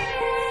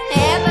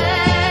 Ever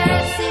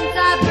since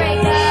our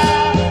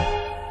breakup,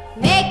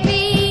 make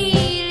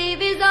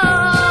believe is all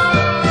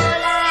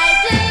I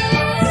do.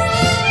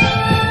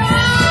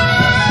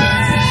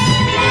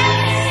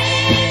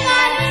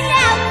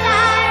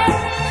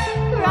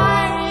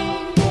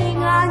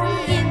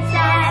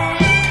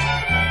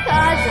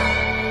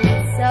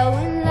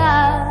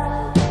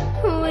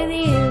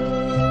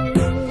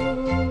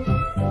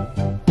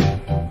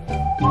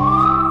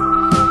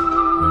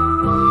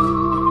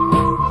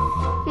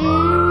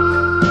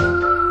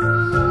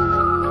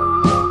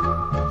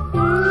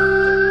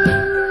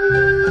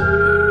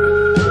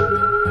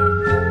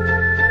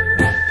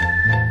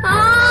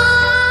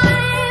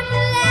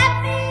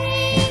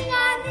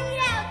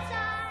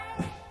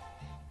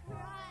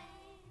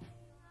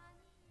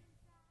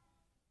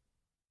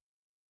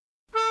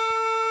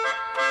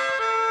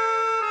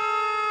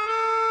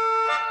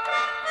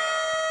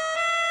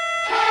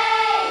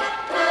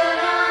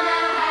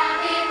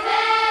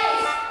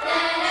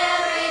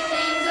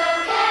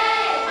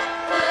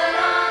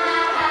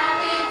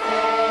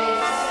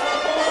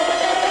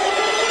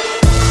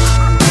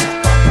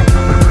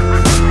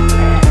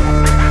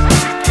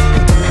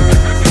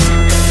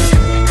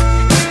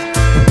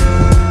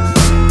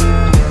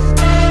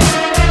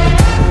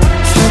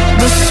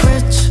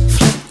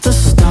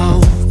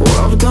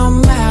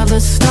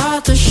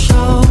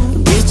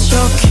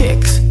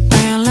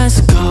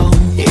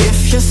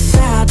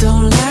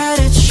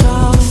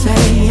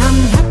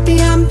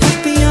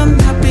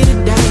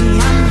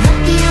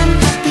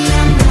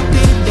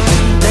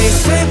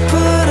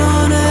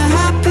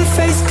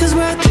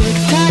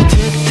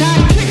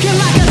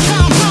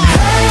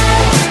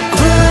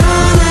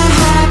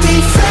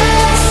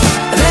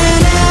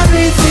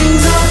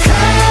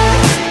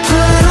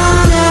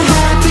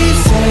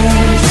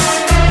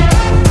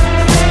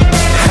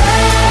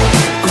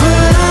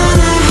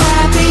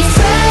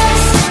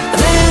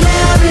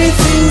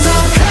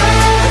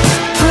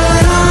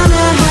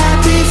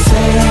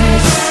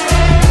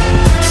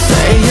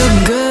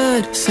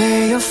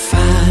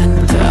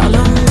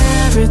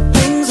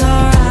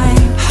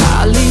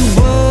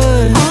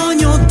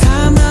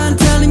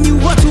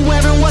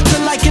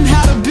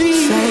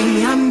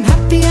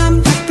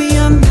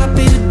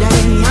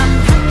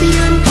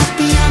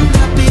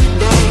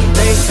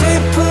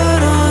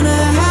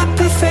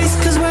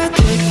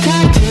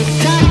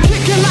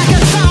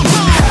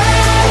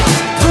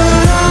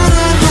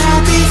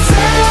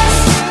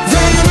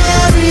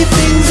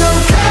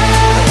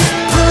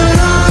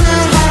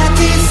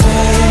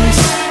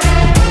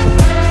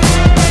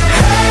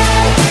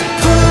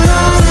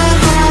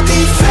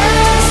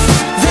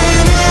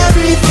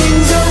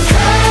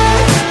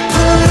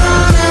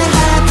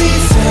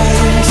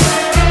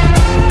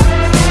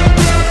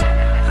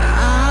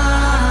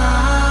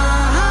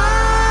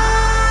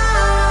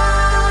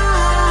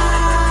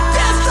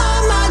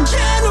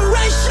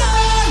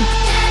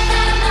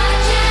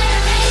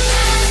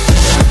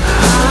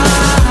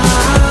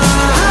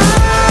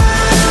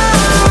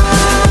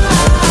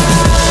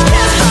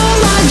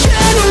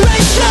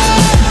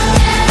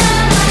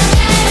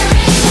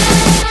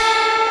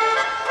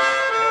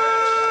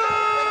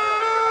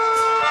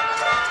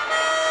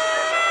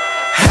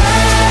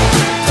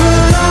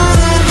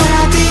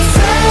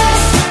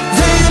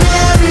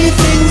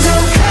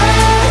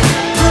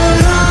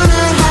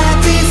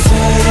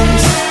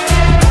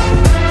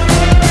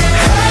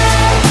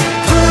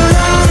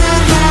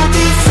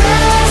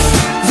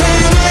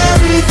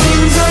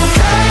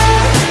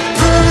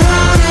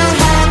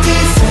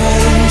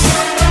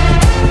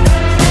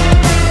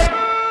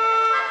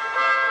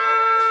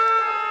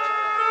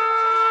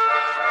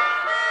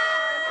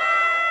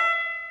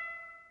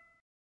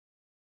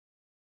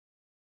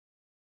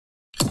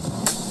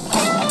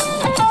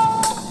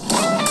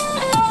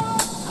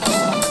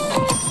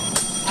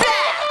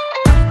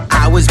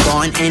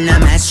 born in a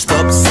messed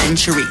up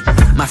century.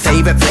 My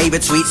favorite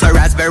flavored sweets are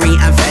raspberry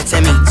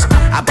amphetamines.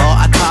 I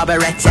bought a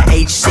carburetor at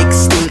age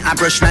 16. I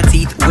brushed my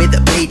teeth with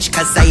bleach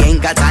cause I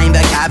ain't got time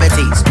for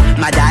cavities.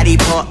 My daddy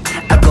put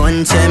a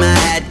gun to my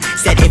head,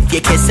 said if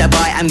you kiss a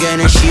boy I'm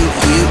gonna shoot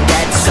you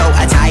dead. So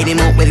I tied him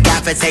up with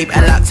gaffer tape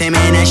and locked him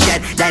in a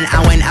shed. Then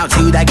I went out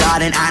to the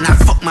garden and I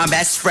fucked my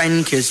best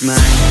friend cause my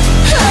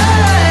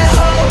high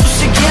hopes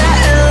are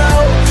getting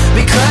low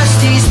because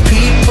these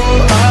people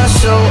are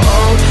so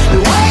old.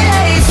 The way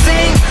they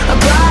think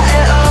about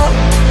it all,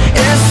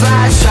 if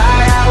I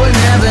tried I would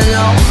never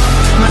know.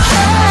 My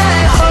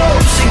high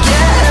hopes are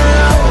getting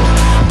low,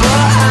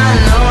 but I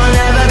know I'll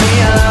never be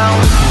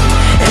alone.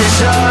 It's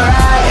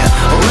alright,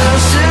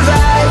 we'll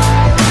survive,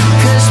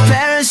 cause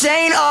parents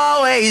ain't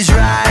always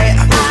right.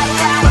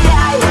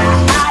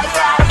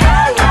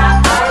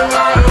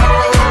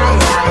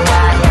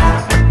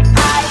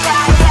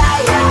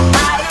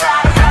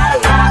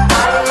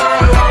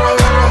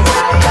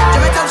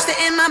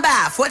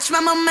 Watch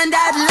my mom and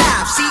dad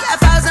laugh. See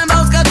 1,000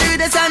 volts go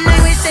through the sun. I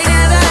wish they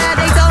never had.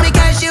 They told me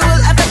casual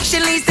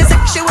affection leads to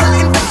sexual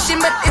infection,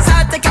 but it's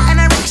hard to get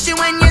an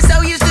erection when you're so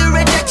used to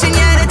rejection.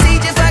 Yeah, the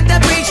teacher fucked the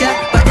preacher,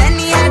 but then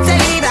he had to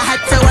leave. I had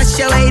to wash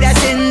away the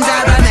sins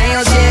of a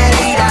male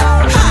cheerleader.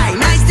 Hi,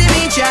 nice to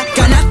meet ya.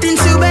 Got nothing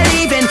to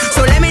believe in,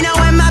 so let me know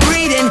when my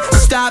breathing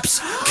stops.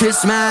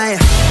 Cause my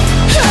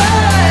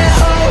high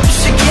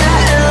hopes are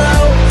getting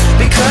low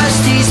because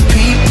these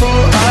people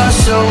are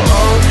so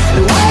old.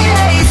 The way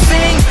they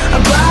think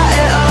about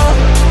it all,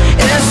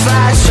 if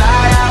I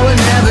tried I would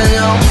never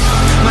know.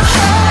 My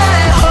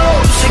high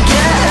hopes are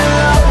getting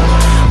low,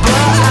 but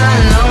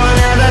I know I'll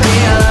never be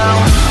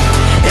alone.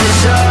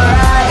 It's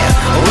alright,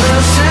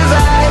 we'll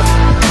survive,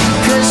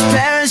 cause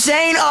parents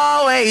ain't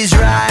always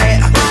right.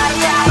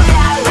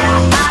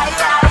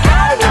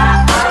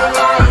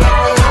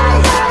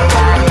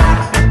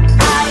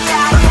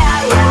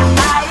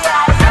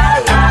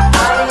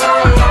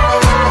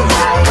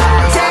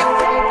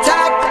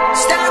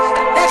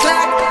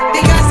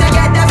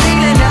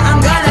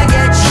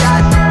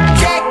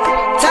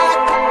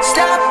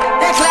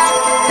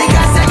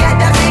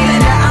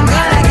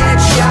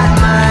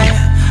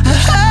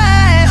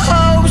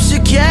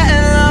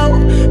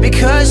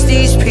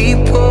 These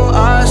people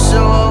are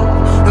so old.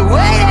 The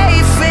way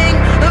they think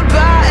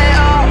about it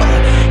all,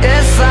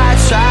 if I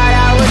tried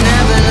I would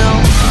never know.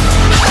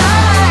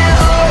 High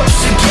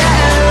hopes are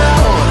getting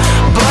low,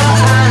 but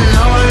I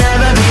know I'll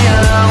never be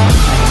alone.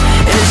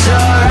 It's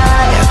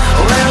alright,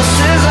 we'll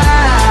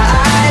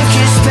survive,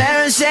 cause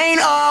parents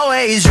ain't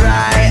always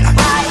right.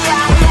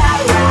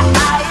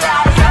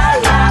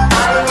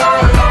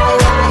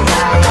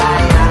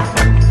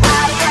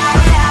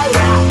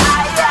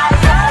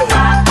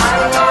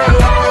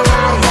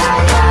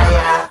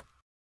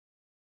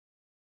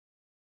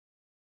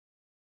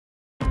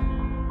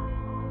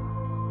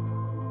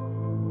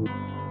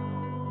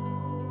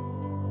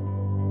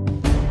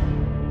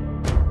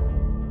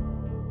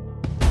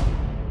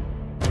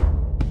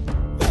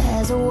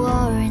 There's a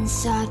war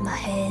inside my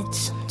head.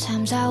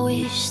 Sometimes I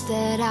wish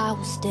that I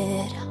was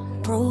dead.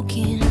 I'm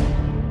broken.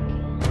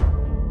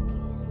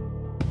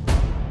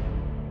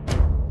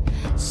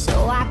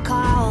 So I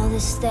called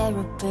this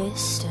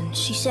therapist and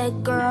she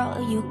said, girl,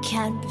 you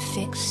can't be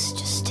fixed,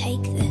 just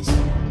take this.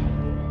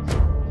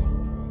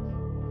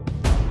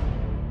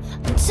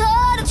 I'm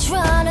tired of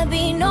trying to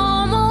be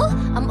normal.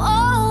 I'm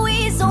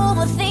always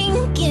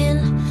overthinking.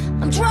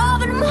 I'm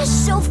driving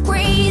myself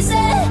crazy.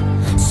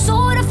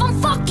 Sort of, I'm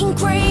fucking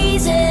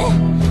crazy.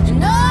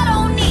 And I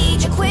don't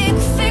need your quick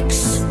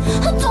fix.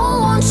 I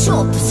don't want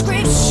your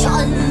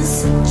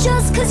prescriptions.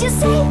 Just cause you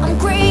say I'm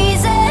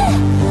crazy.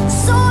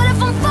 Sort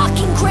of, I'm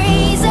fucking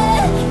crazy.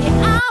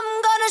 Yeah, I'm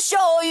gonna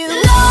show you.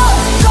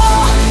 Loco,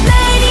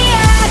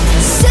 maniac,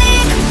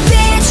 sick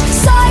bitch,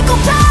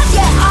 psychopath.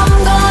 Yeah, I'm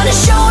gonna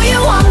show you.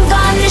 I'm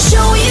gonna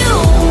show you.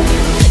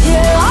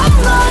 Yeah, I'm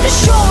gonna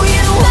show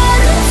you.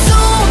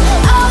 Mental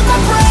out my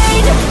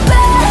brain,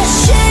 bad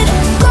shit,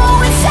 go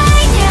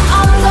insane. Yeah,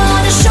 I'm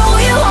gonna show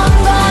you. I'm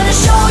gonna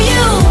show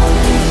you.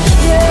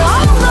 Yeah,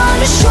 I'm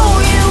gonna show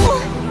you.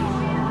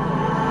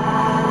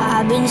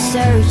 I've been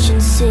searching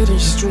city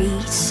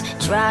streets,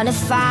 trying to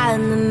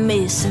find the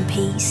missing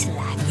piece,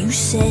 like you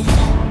said.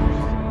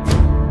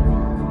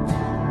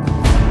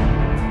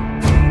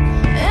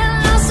 And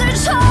I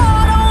searched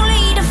hard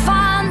only to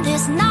find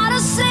there's not a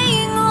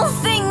single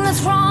thing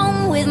that's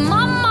wrong with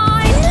my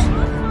mind.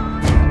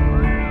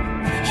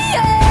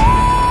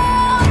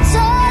 Yeah, I'm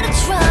tired of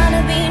trying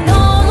to be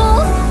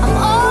normal. I'm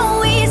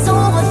always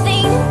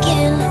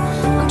overthinking.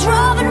 I'm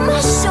driving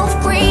myself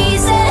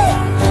crazy.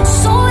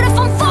 Sort of,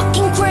 I'm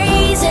fucking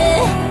crazy.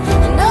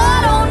 And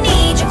I don't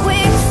need your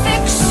quick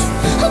fix.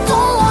 I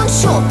don't want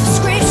your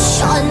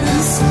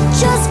prescriptions.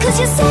 Just cause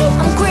you say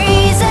I'm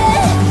crazy.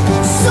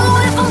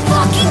 Sort of, I'm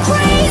fucking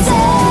crazy.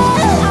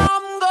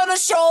 I'm gonna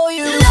show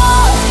you.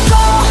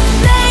 Loco,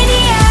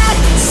 maniac,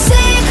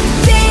 sick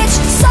bitch,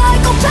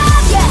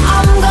 psychopath. Yeah,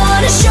 I'm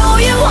gonna show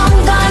you. I'm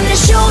gonna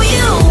show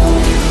you.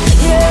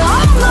 Yeah,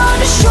 I'm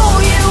gonna show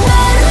you.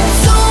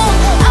 Mental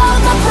out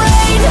my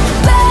brain,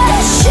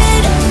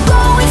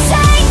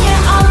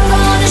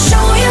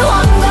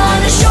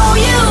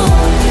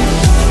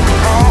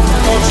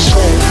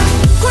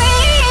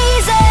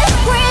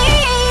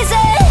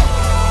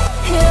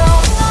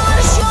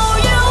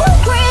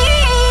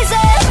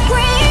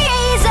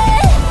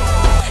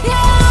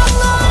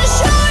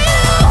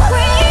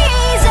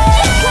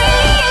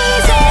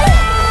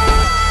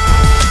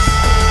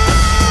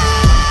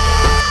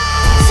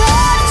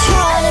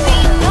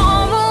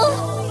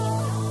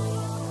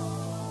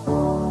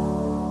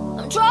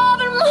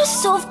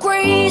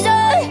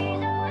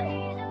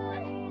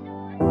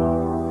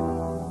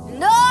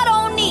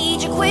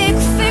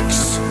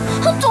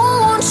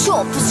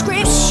 your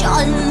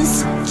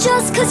prescriptions.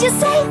 Just cause you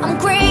say I'm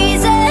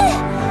crazy,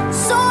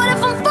 sort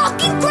of I'm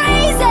fucking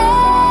crazy.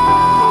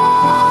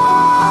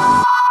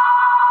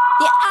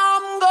 Yeah,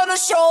 I'm gonna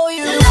show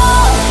you.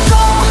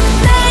 Loco,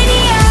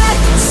 maniac,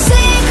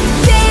 sick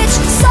bitch,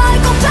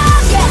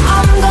 psychopath. Yeah,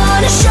 I'm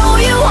gonna show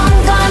you, I'm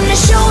gonna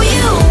show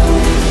you.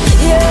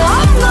 Yeah,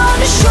 I'm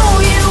gonna show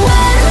you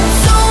when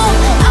so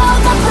out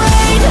my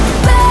brain,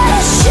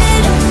 bad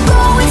shit,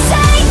 go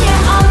insane.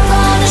 Yeah, I'm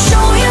gonna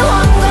show you,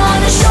 I'm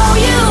gonna show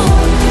you.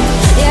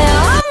 Yeah,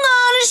 I'm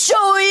gonna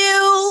show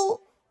you.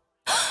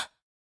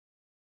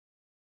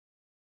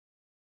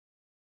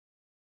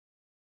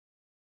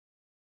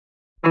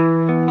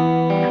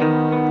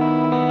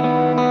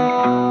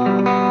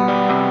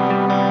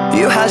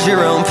 You had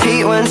your own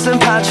Pete, Wentz, and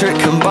Patrick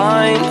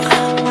combined,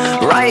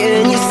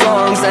 writing your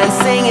songs and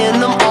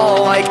singing them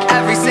all like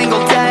every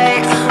single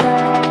day.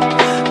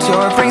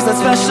 Sure brings that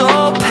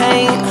special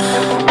pain.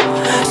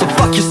 So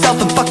fuck yourself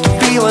and fuck your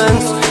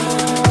feelings.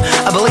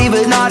 I believe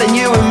it not in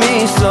you and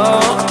me, so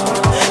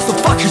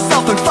fuck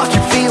yourself and fuck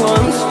your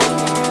feelings.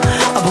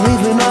 I believe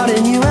it not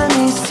in you and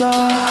me, so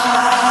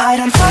I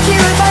don't fuck you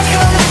if I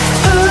could.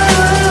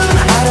 Ooh,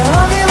 I don't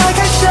love you like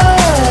I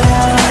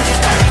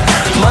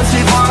should. Months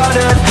before I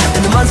did,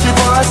 and the months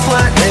before I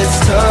split, it's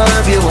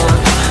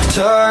turbulent,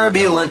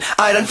 turbulent.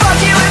 I done fuck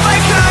you if I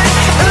could.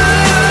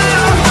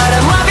 Ooh, I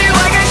don't love you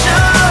like I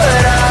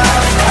should.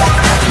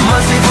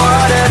 Months before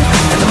I did,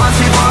 and the months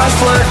before I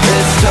split,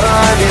 it's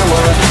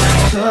turbulent,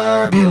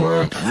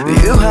 turbulent.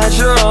 You had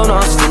your own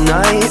Austin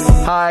night.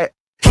 Hi.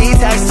 He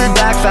texted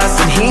back fast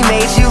and he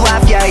made you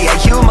laugh. Yeah,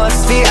 you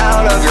must be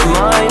out of your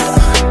mind.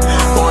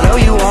 Well, no,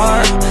 you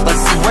are.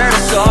 Let's see where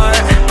to start.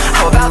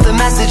 How about the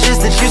messages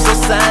that you still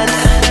send?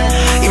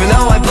 Even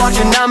though I blocked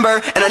your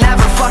number and I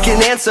never fucking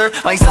answer,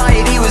 my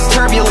anxiety was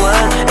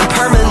turbulent and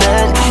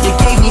permanent. You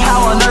gave me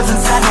hell on earth and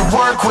said to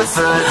work with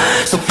it.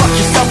 So fuck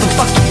yourself and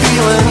fuck your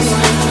feelings.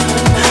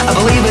 I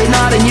believe it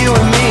not in you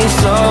and me,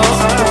 so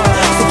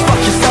fuck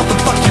yourself and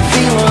fuck your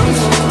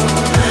feelings.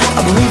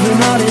 I believe it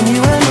not in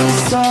you and me,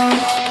 so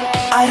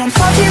I don't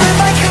fuck you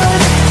if I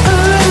could.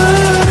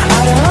 Ooh,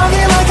 I don't love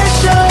you like I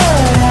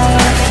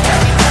should.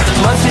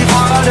 Months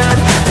before I did,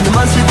 and the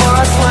months before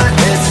I split,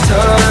 it's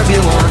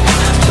turbulent,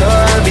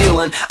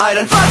 turbulent. I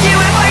done fuck you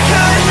if I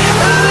could.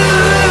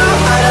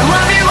 Ooh, I don't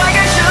love you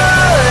like I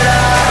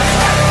should.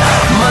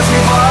 Months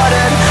before I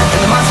did,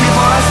 and the months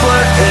before I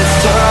split, it's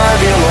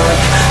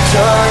turbulent,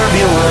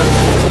 turbulent.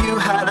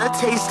 You had a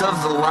taste of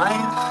the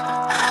life,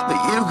 but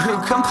you grew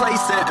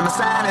complacent and the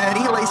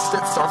sanity laced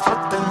itself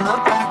up in the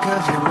back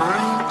of your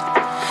mind,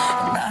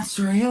 and that's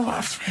where you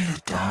left me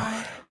to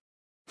die.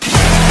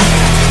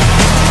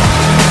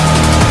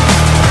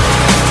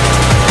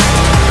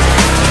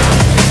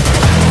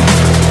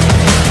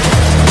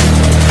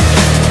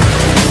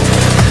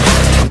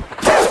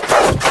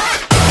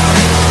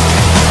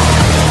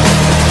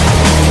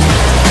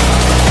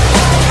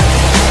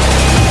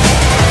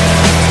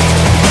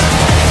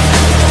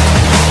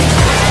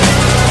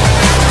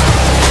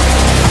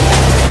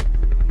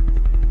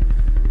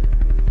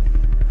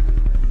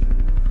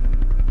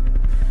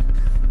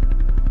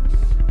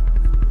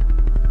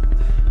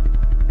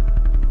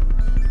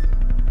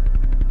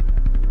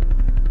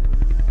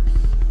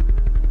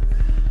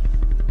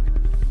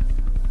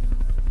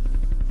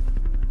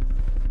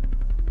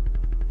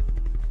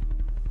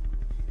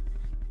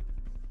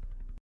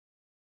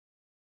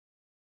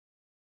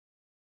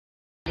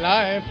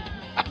 Live.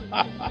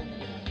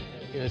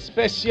 Il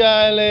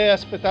speciale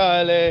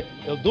speciale,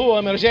 il duo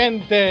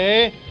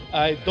emergente.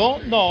 I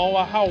don't know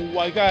how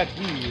I got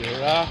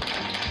here.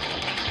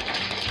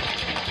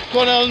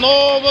 Con il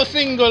nuovo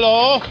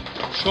singolo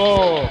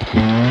Show.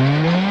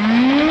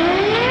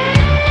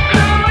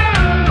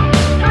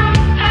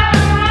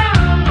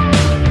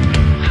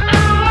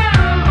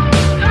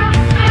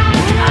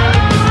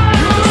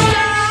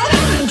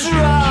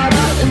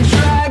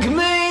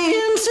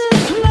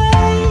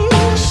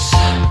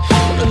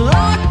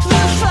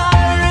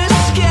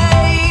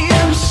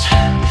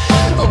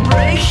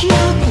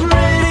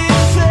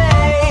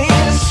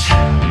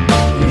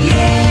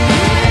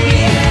 Yeah,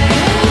 yeah.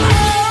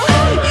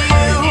 Oh,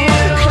 you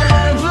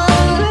clever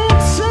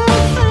little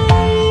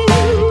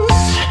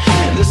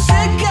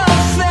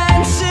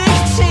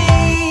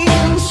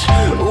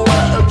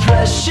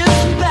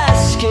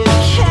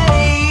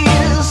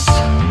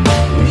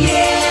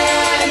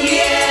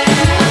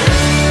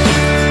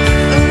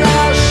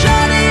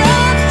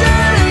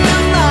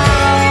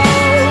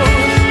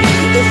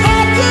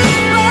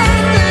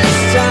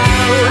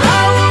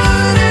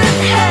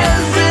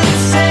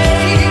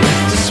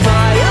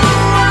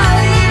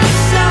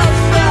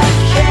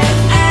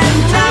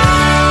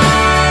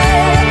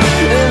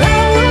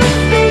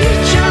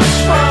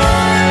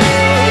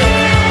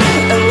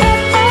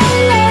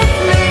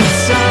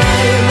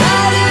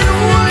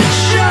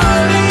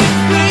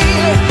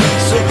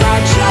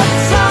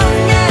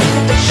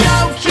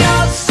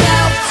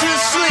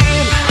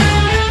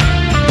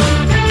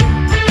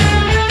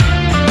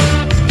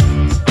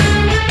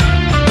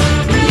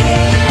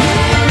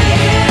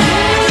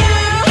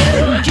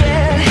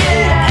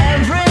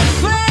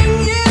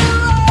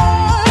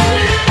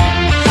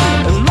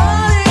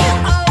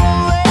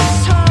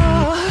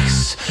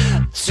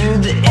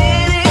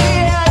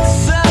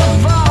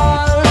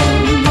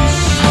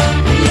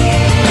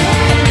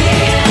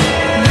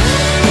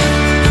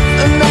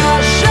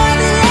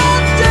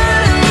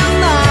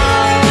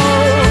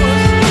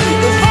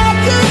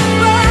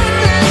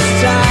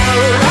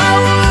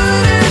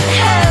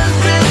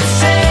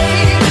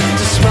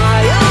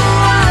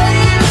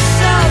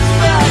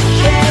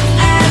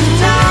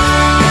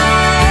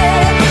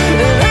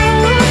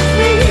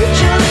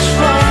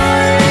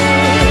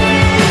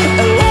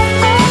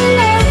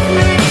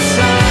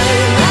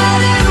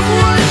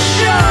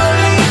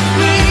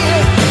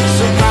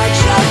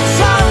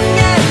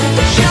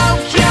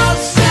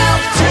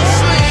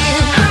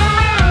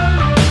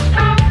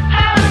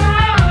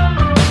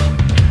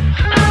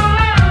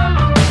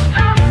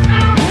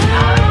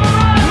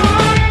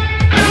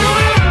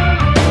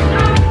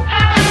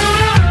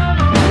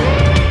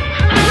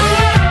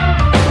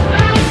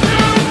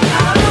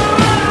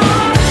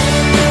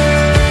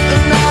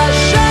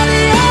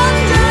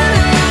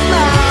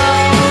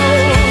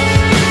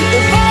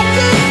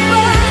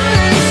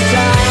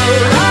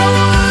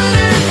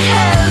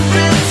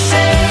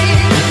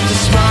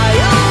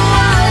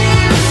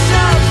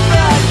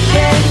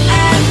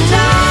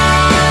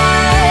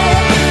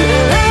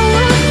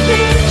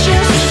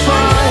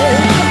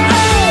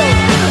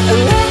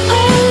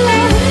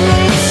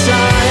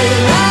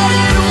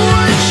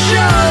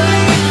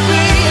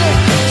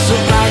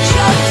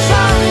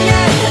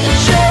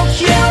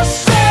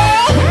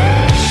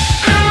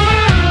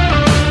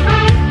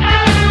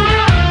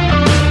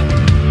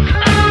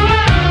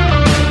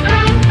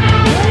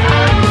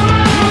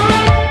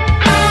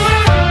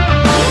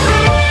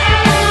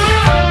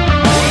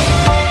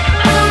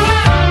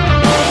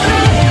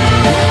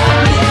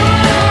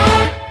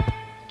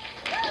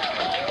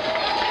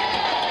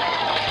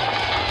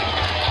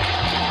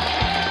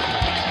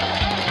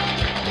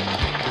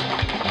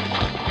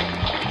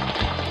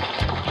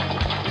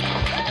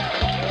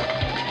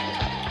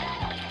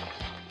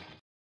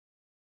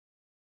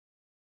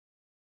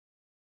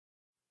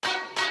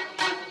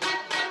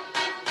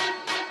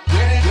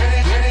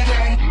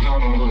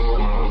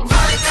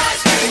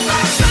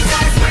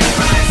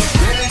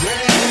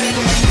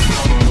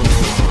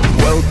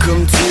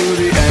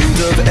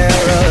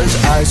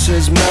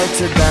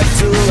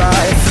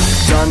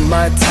done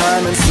my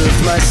time and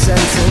served my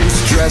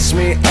sentence. Dress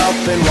me up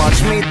and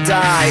watch me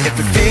die. If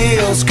it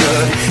feels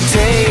good,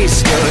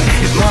 tastes good,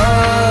 it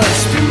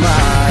must be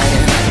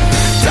mine.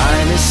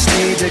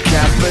 Dynasty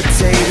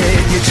decapitated,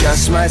 you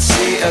just might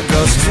see a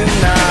ghost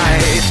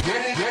tonight.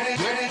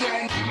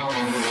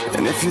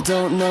 And if you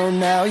don't know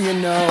now, you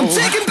know. I'm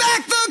taking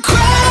back the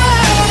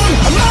crown.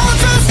 I'm all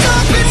dressed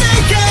up and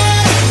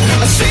naked.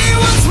 I see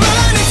what's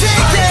mine and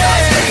take it.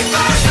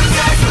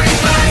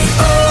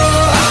 Oh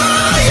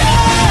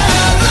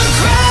yeah, the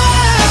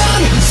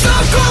crown. So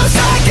close I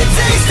can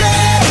taste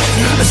it.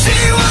 I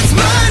see what's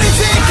mine and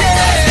take it.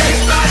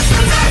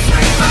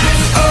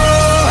 Oh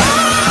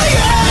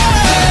yeah.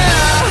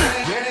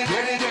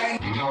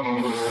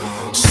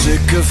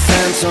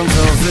 Sycophants on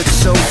velvet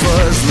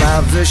sofas,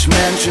 lavish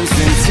mansions,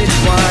 vintage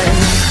wine.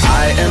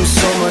 I am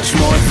so much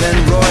more than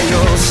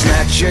royal.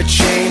 Snatch your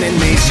chain and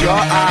maze your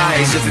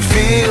eyes. If it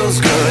feels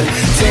good,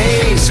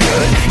 tastes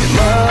good, it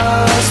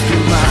must be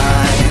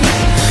mine.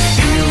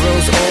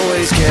 Heroes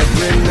always get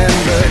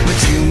remembered, but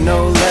you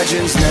know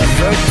legends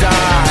never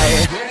die.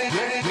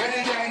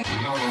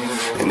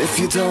 And if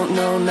you don't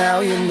know now,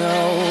 you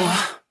know.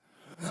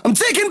 I'm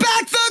taking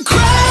back the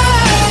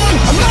crown.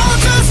 I'm all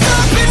dressed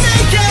up and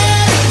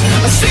naked.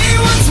 I see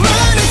what's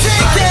mine and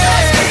take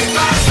it.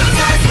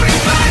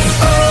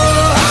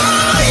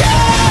 Oh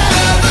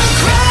yeah, the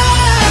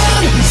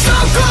crown. So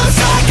close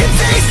I can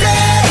taste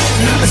it.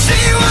 I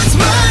see what's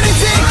mine and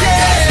take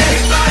it.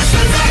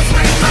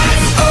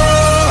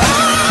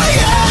 Oh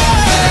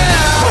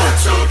yeah.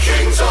 Mortal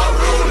kings are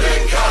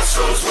ruling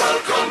castles.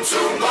 Welcome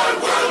to my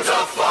world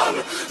of fun.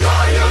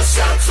 Liars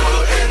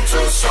settle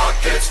into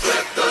sockets.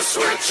 Flip the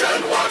switch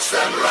and watch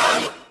them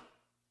run.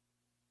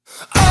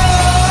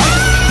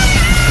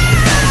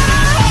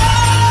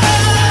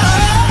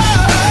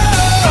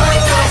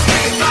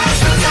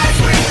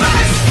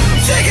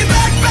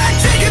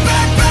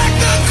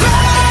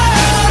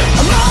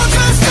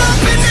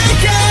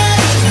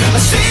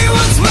 See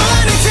what's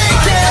mine and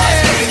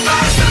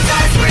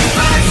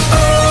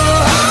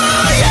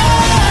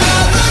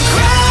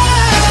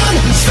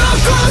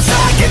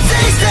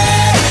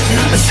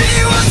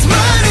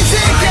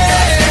take it.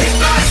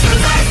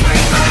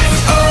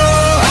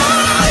 Oh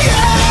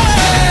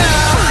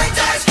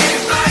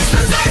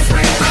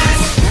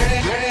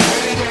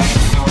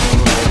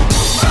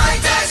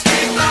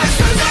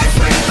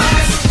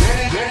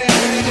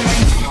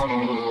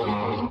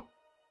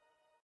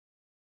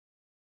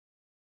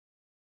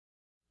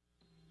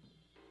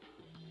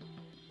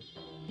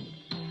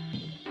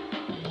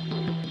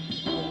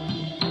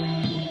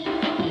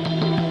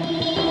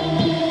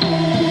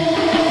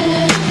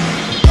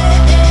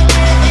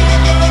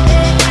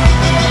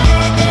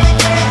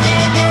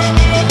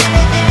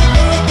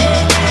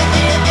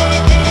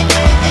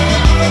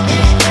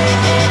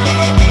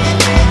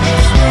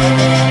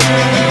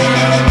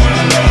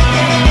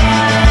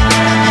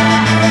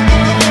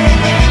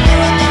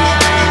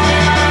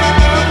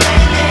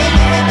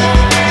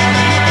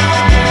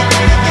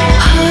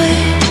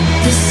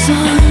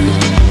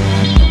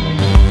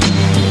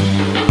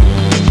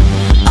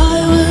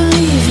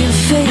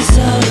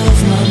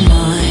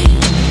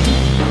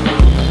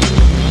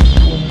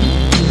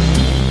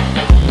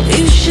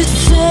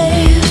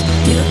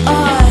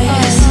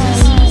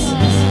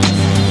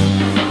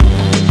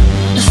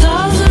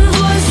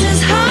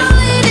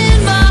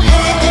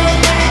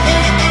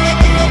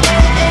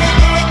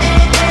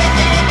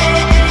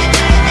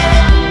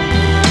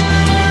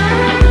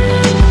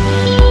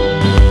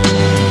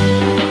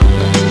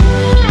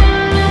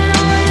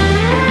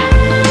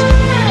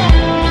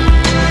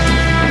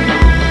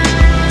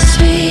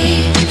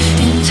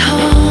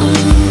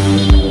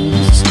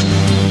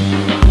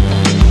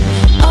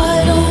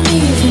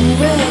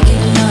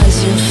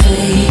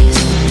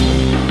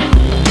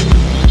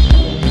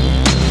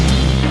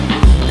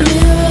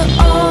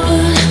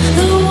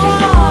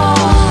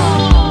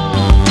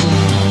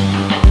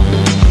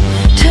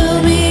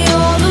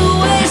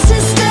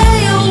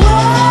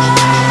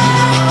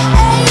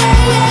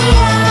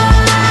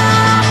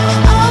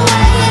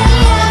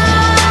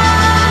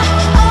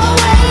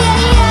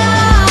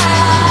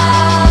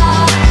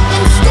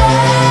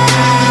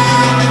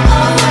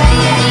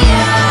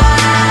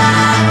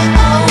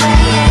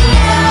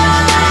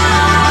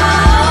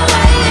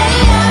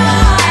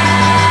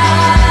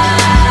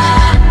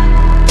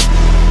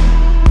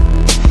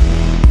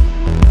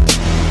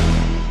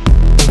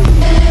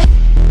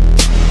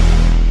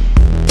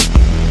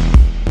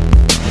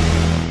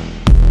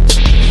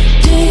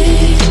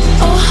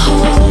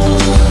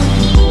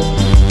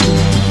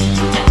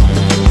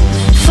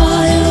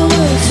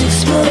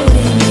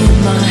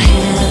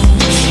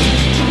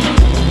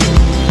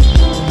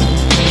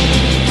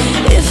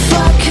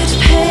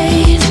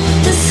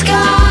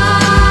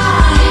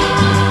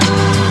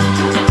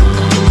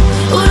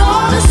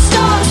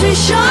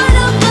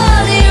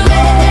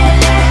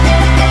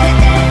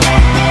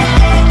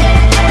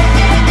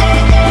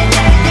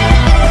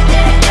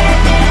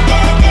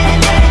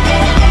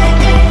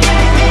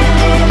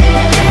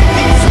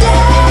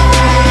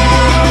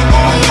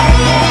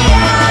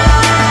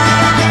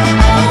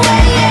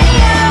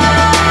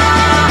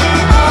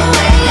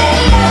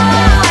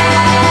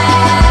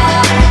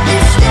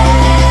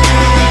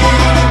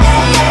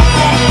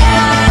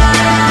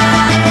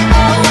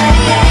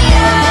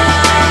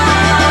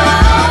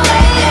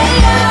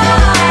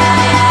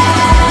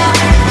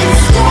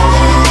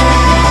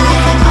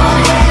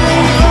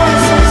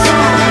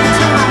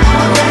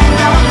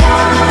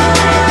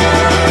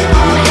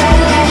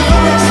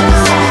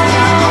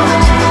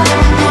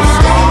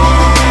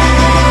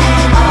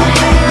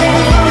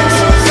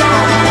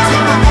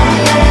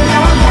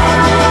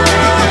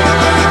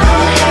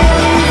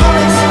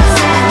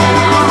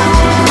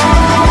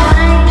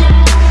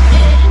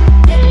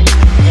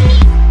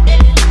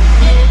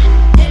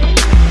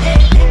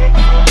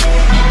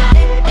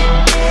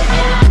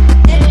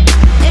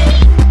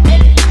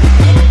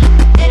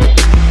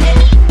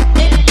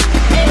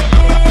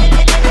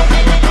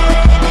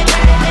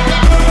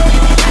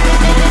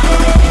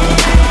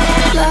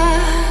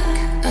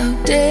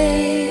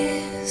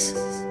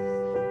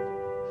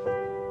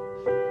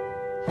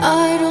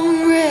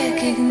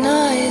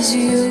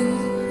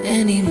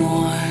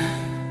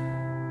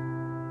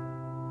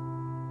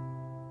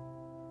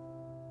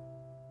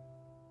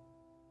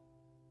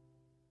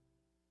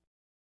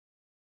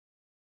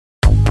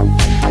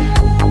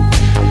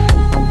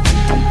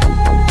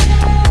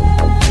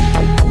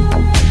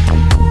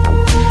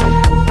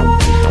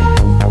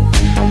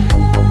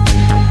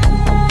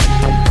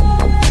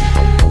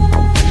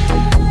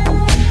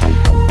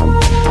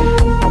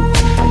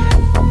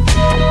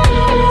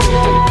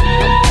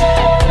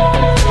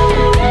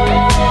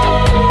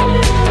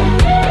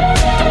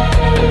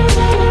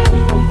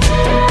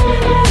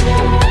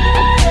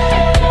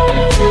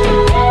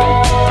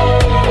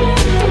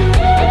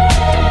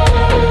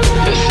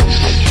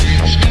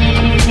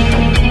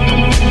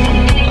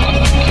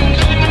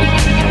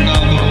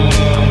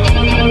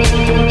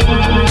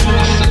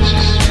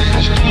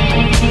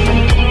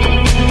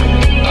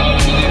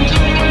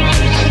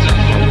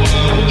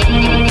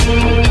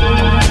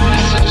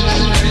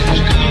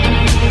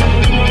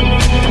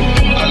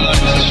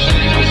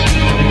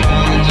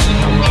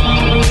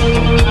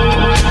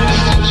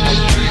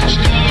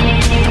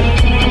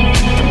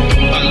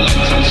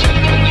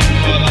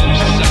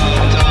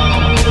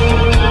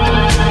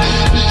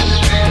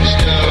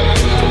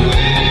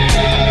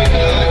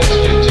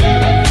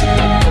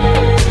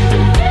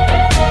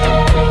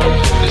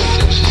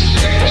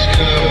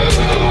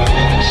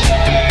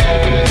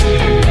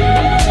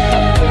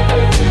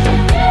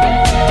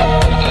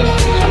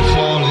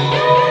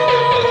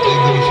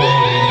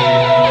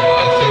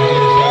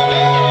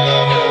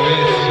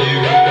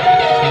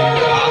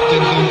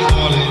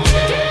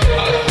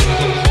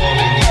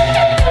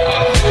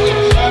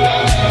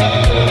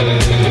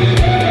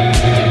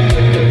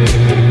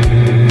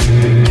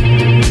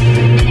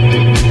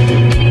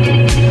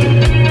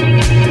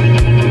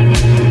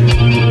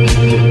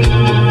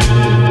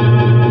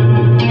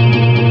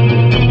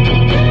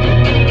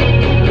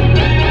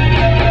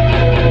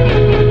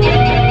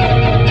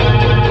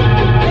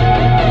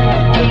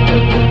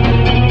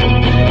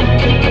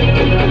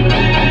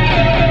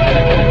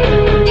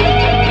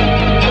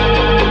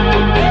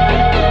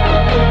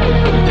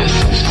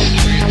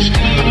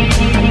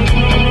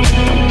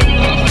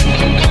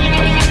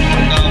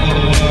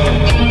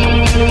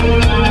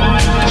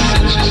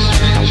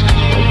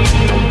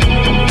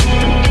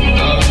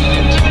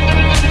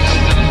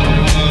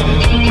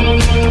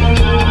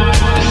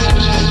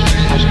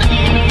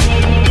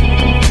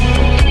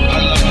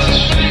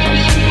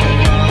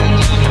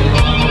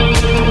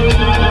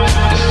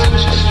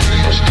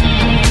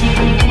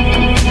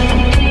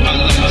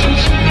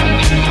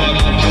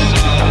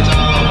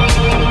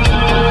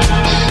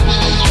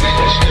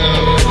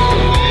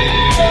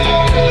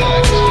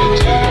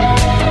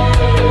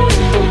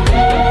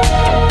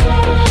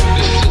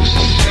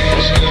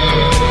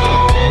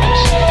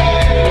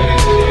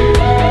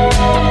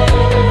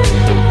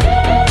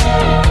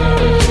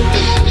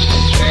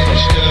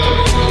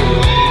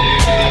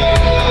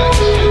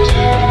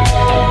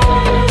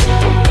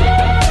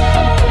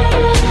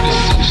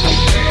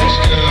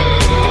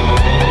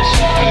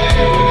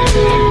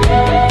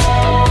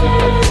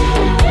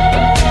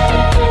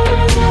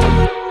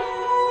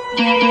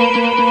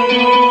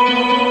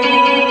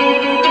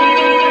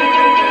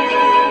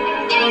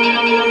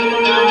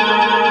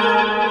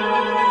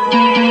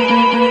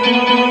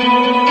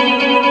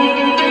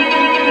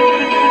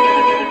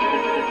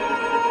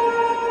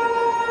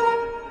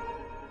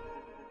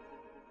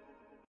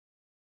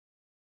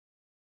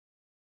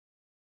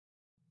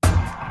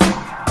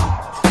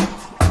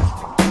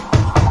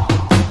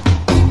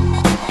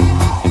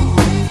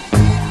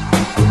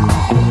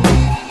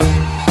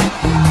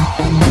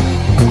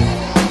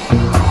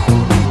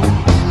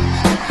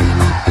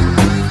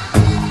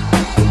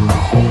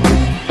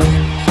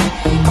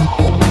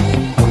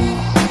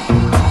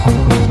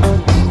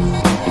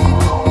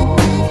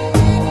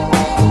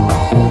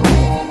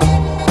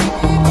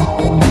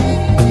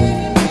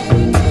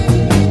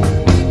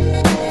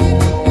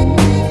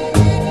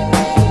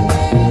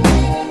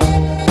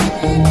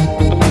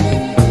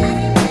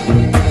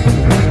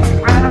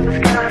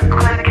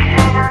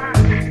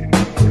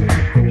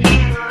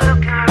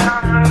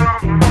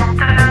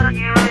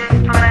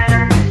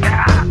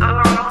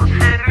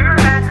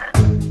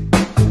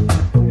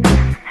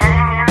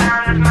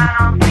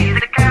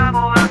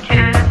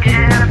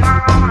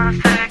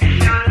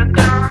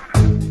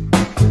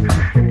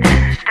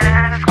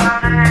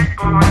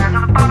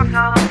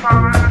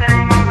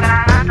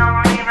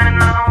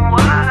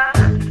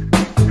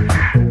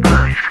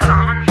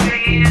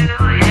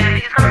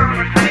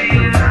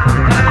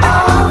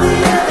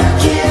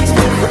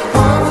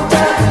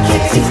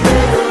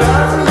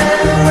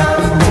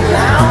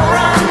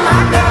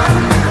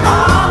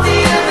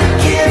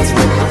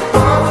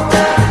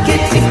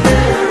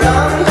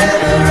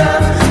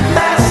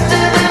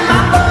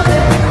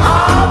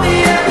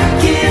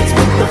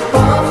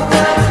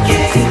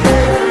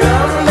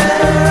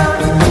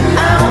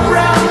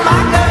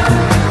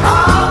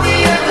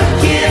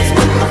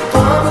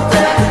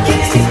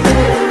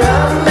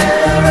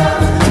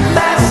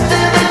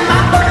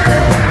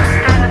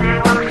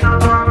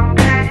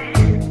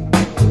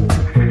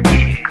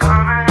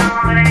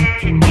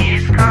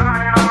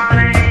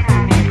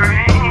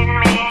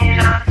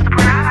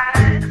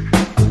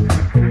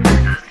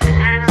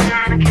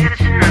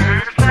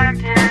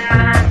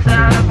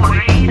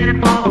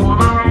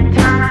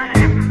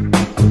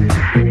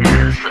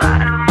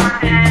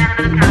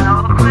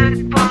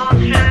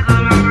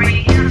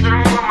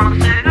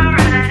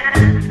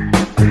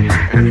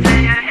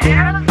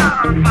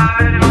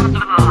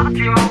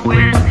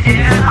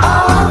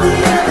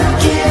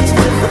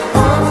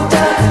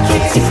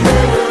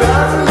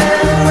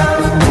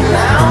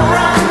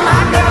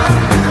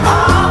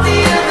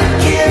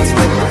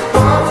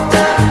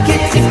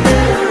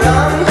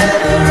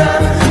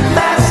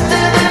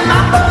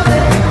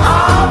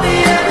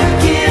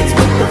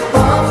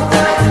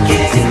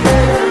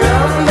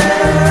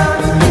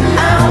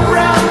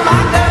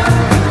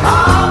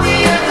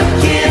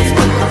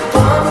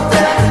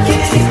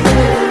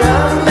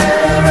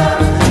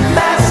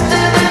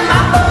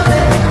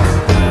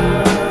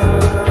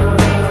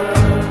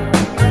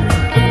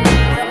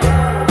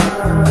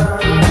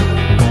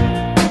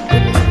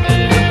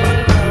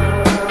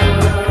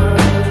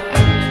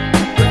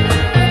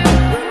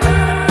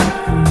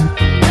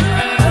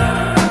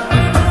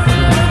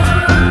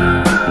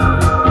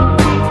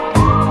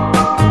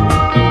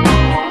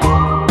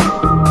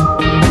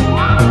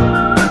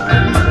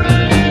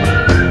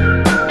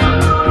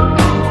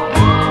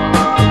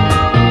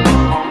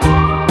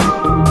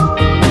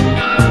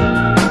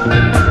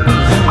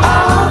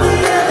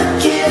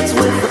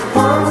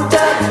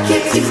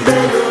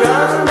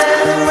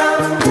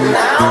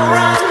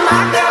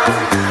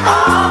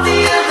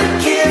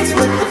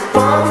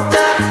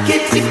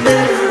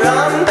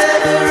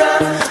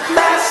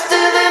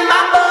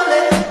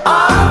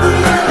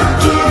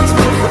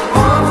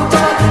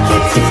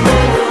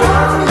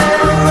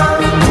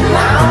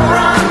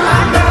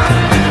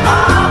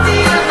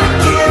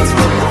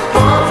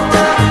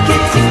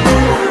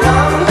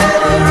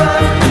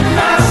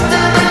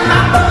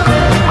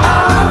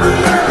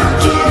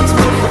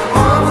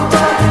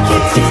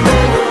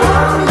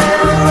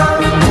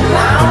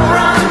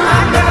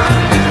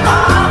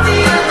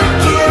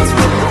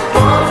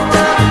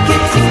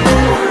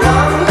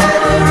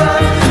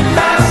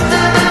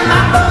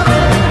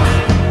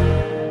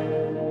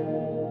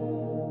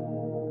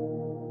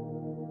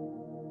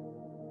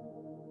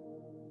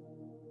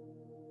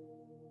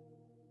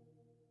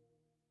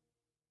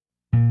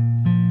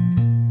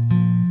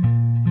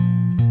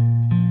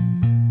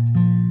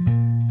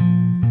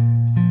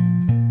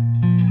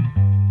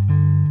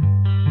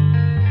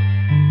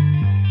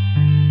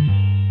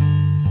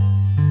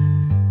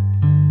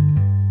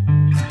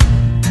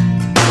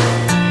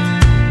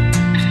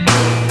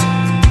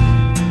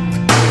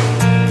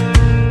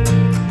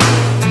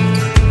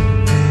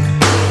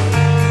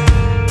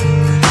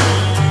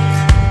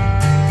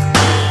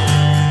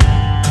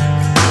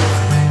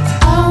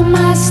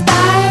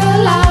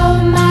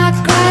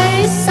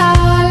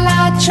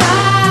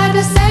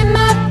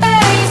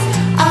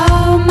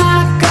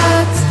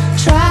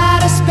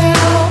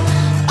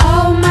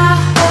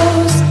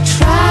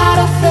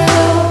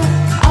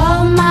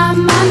My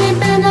money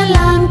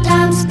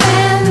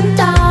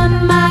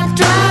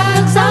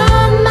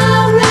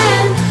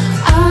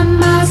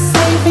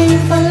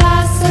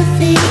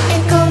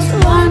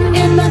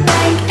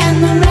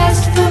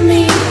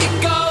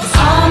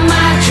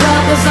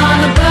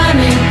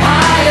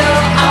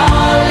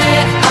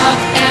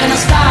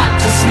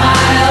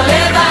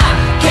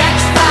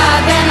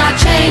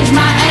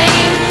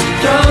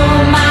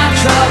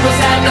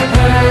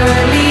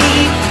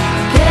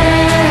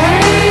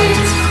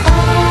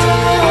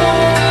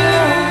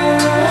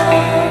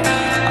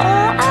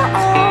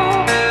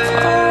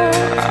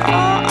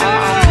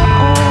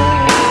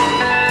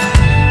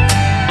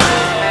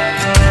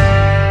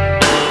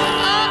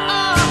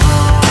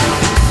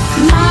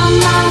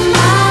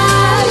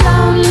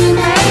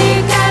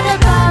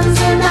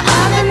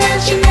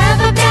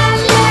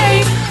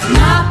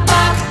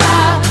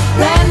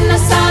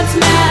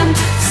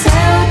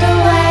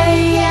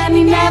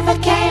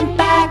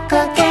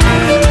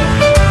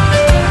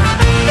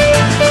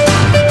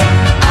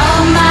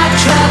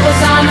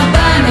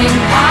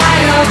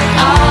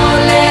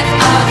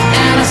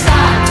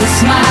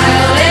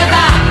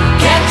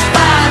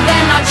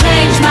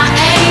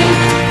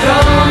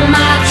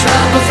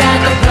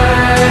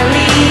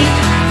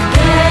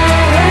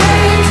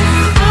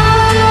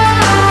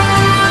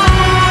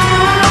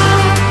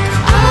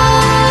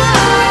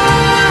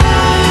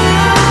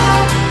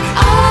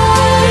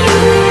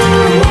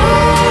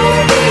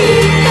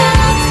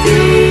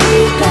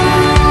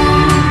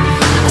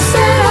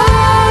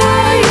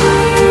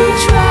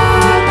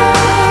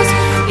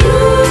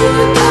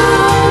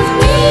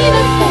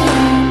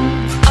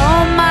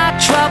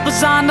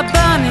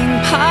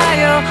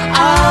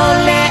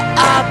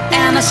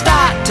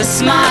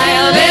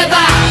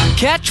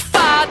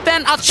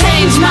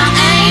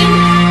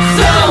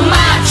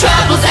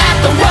troubles at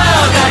the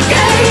world I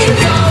gave.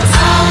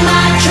 All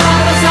my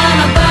troubles on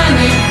a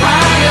burning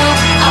pile,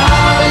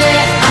 all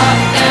lit up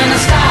and I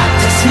start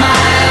to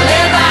smile.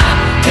 If I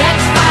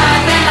catch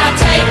fire, then I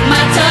take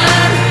my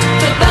turn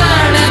to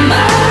burn and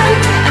burn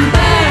and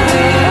burn.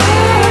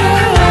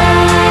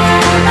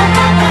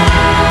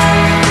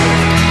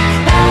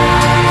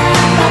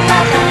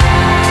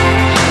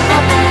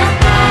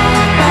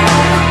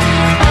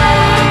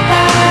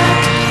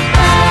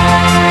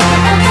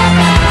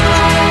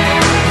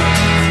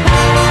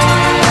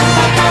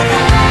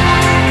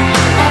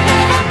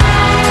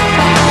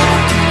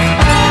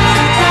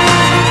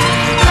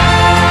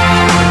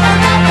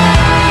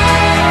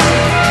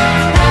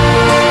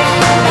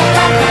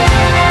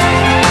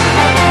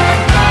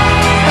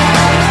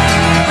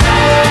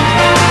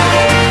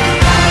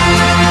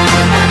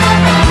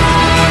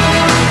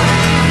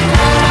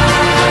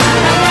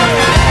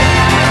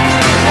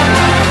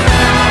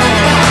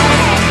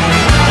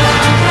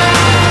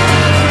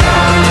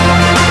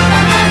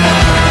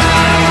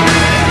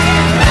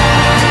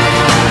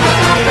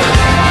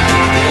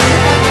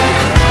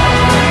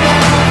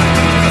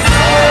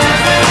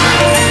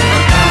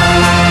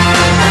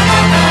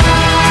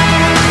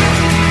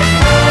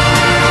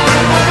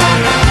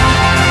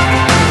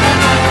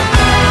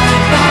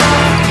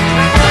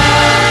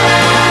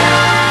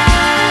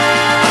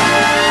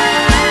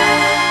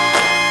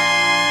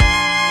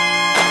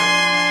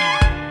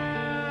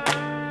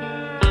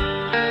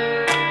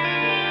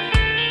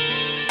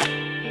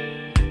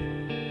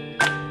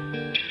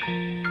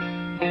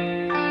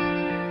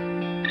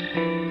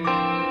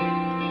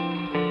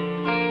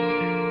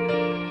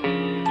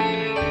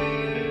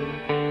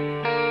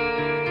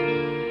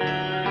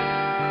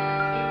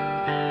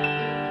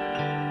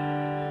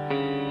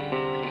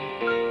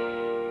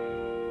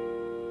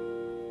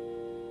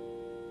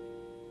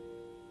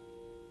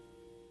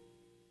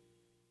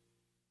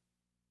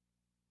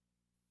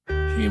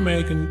 She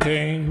may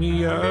contain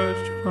the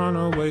urge to run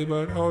away,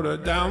 but hold her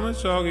down with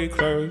soggy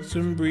clothes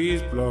and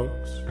breeze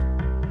blocks.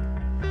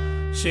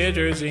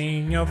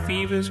 Cetirizine, your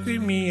fever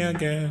scream me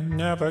again.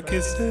 Never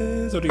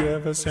kisses, or do you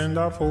ever send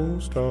a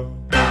full stop?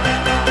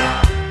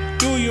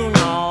 Do you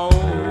know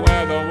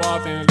where the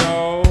wild things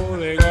go?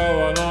 They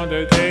go along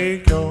to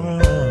take your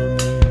honey.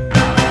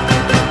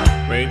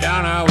 Way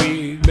down how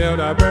we build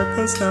our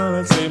breakfast now.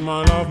 Let's say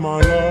my love,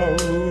 love,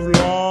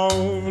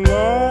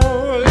 love.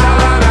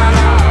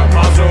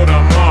 Muscle to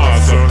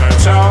muscle and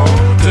toe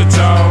to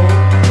toe.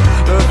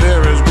 The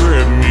fear has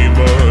gripped me,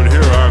 but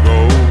here I go.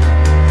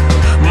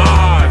 My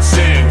heart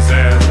sings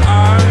as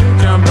I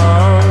jump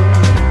up.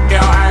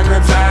 Your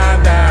ankles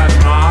and that's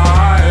my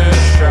heart is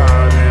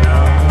shutting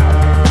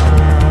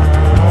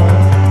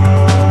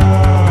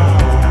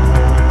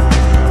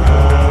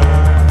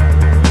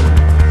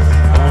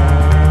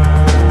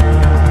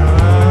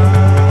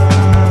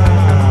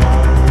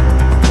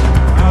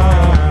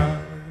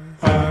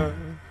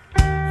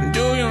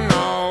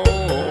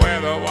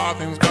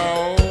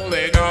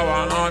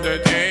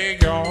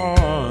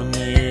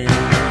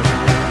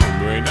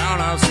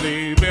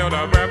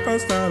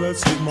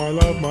my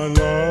love,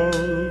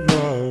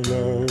 love,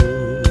 love.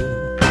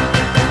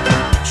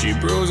 She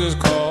bruises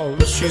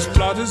calls, she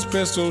splutters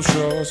pistol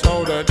shots.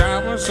 Hold her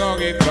down with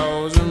soggy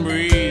clothes and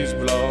breeze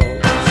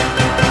blows.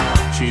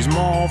 She's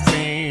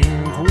morphine,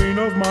 queen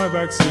of my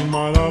vaccine.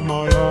 My love,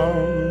 love,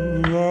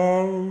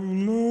 love.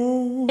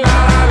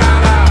 La la la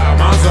la,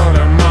 muscle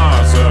to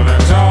muscle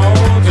and toe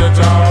to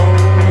toe.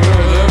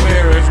 The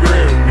fear has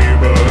gripped me,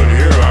 but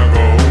here I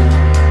go.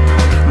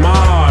 My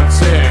heart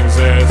sings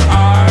as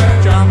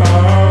I jump up.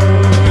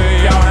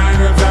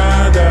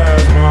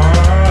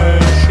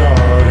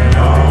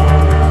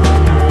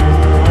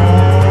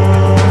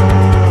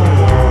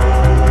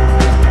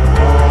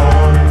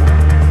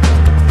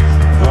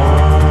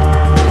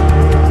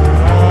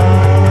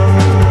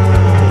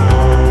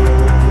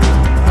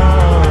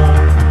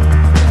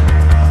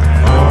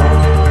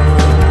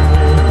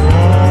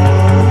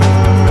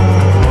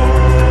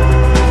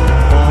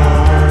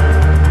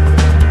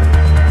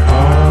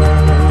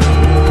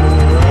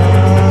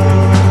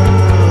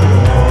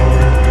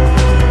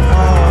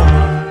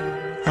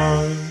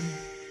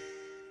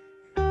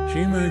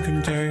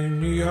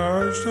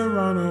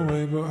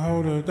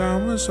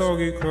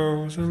 Soggy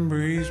clothes and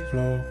breeze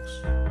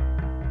blocks.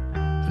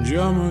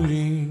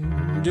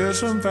 Germaline,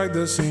 disinfect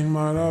the scene.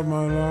 My love,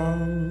 love,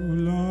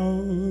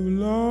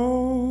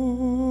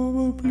 love.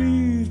 But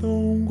please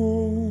don't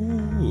go.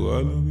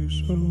 I love you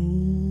so,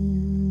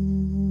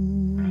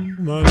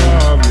 my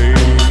lovely.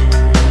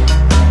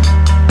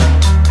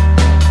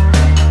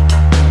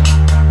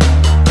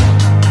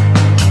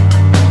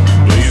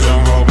 Please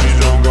don't go, please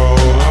don't go.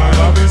 I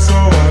love you so,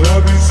 I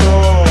love you so.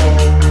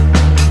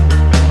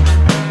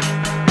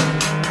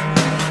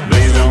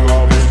 Please don't go,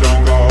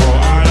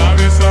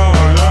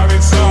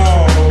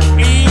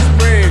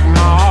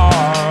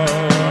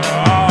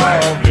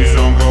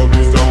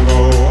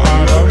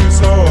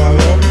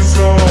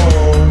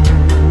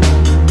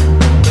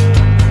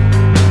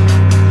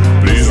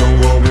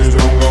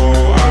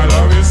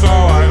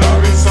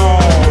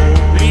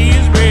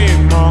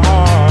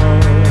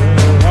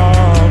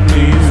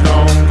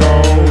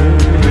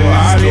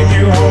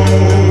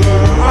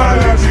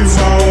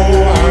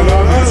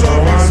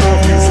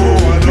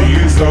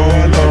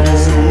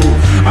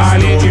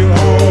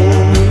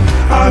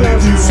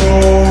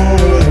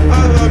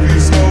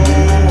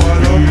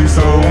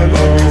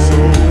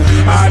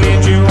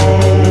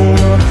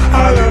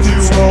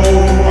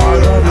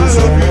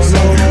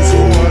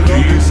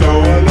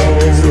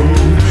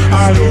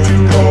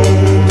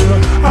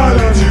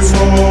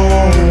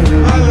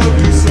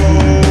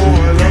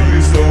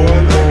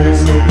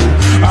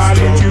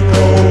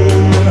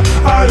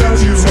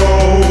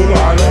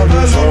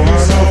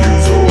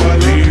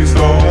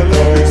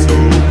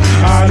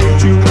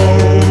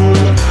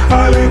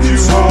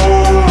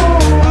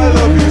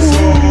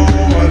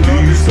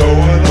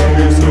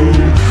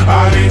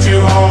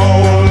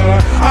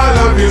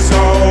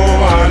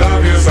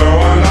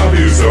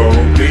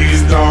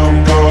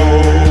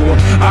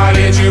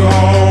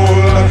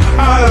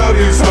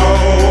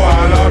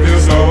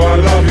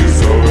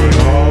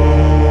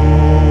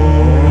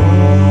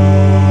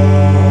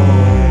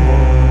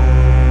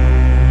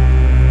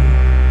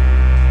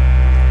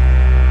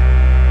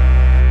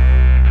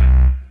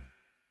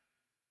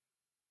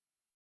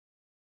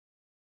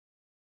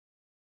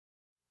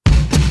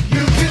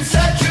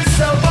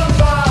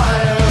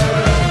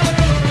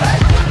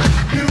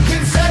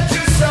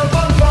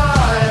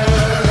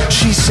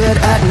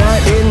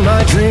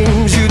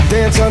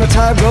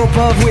 tightrope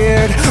of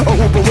weird.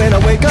 Oh, but when I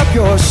wake up,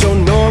 you're so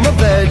normal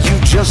that you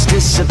just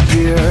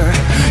disappear.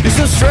 You're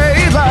so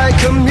straight like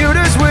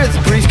commuters with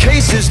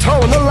briefcases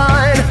towing the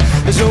line.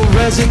 There's no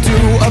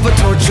residue of a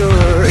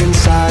torturer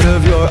inside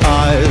of your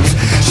eyes.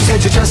 She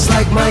said you're just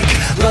like Mike,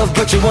 love,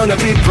 but you wanna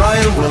be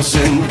Brian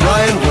Wilson.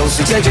 Brian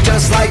Wilson said you're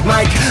just like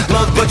Mike,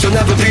 love, but you'll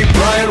never be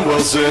Brian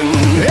Wilson.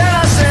 And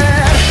I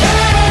said,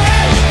 hey,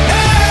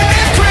 hey,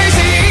 if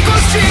crazy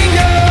equals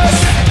genius,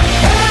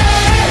 hey,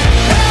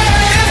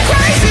 hey, if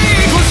crazy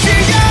equals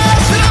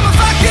genius, then I'm a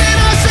fucking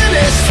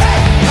arsonist.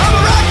 I'm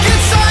a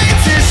rocket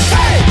scientist.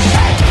 Hey,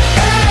 hey,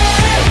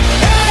 hey,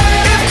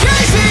 hey, if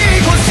crazy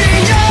equals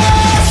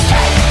genius,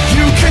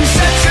 you can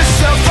set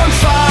yourself on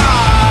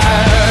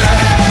fire,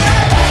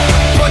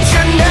 but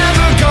you're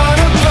never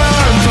gonna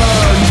burn,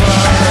 burn,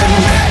 burn.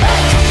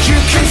 You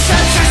can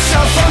set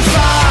yourself on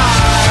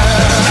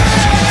fire,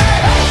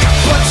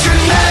 but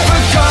you're never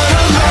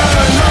gonna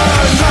learn,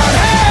 learn, learn.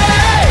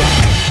 Hey!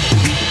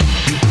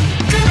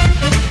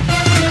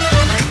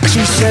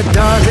 She said,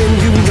 darling,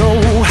 you know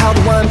how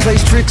the wine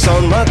plays tricks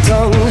on my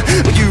tongue,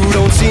 but you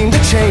don't seem to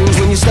change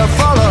when you stuff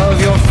all of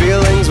your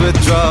feelings with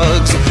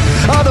drugs.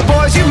 Other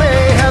boys you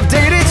may have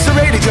dated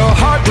serrated your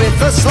heart with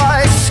a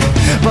slice,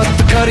 but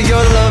the cut of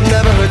your love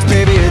never hurts,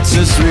 baby, it's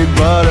a sweet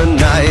butter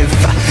knife.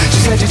 She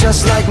said you're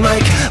just like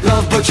Mike,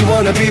 love, but you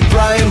wanna be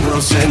Brian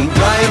Wilson.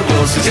 Brian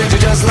Wilson said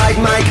you're just like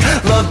Mike,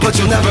 love, but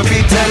you'll never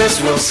be Dennis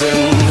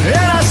Wilson.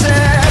 And I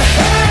said,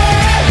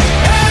 hey,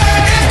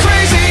 hey, if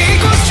crazy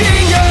equals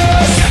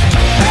genius,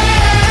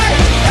 hey,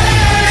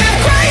 hey, if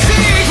crazy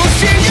equals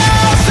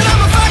genius, then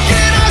I'm a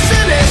fucking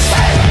arsonist.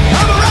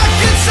 I'm a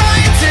rocket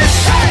scientist.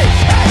 Hey,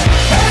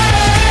 hey,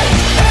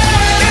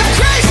 hey, if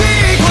crazy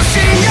equals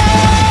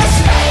genius,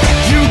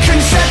 you can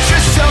set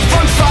yourself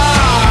on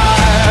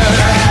fire,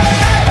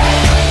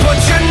 but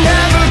you're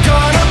never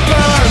gonna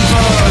burn,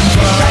 burn,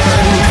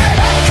 burn.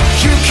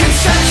 You can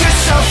set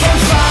yourself on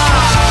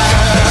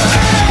fire,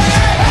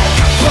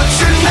 but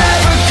you're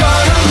never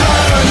gonna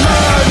learn,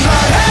 learn,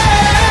 learn.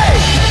 Hey!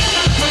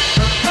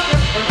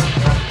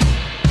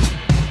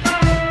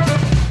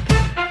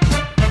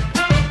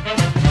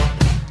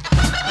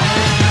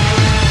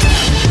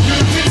 You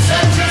can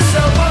set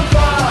yourself on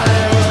fire.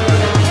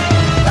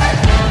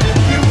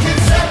 You can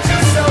set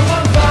yourself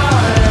on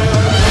fire.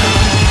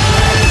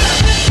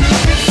 You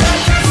can set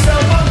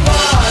yourself on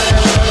fire.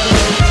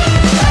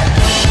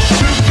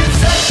 You can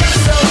set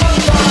yourself on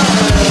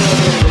fire.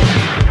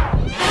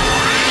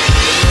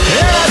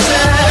 And I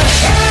said,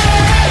 hey,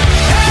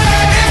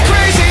 hey, if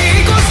crazy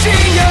equals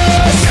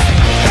genius,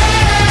 hey,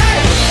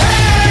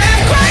 hey, if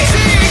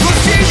crazy equals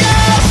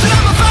genius, then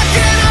I'm a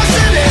fucking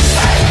arsonist.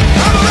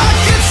 I'm a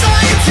rocket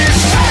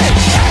scientist. Hey,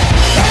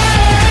 hey,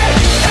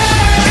 hey,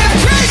 if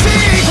crazy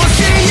equals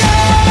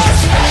genius,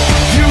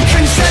 you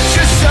can set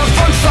yourself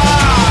on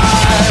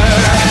fire,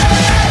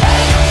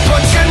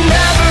 but you're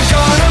never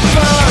gonna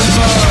burn,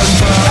 burn,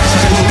 burn.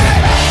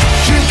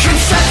 You can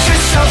set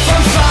yourself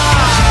on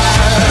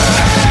fire,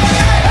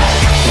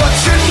 but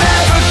you're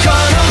never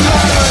gonna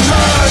learn,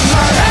 learn,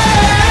 learn.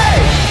 Hey!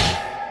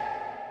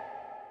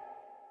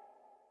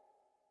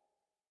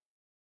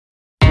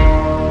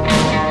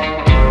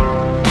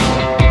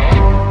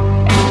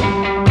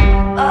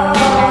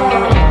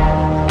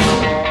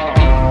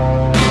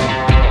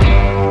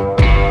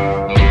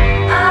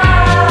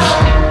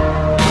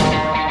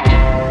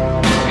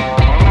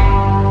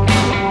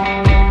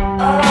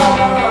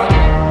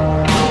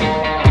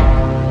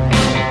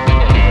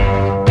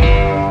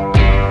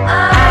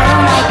 I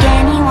don't like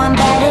anyone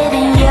better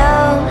than you.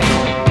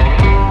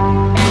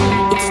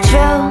 It's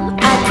true,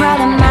 I crawl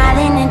a mile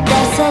in a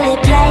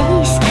desolate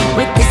place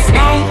with the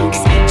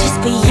snakes just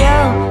for you.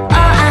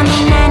 Oh, I'm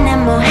an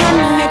animal, hand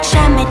me a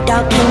trammy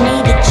dog, give me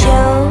the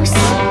juice.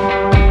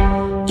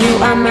 You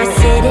are my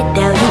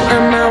citadel, you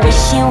are my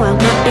wishing well,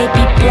 my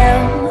baby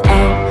blue.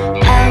 Oh,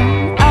 oh,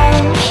 oh.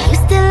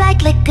 Used to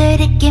like liquor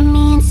to get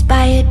me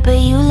inspired, but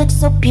you look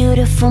so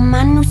beautiful,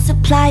 my new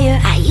supplier.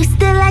 I used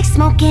to like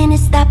smoking to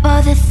stop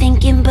all the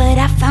thinking, but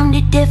I found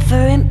a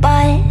different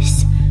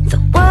buzz. The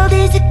world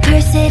is a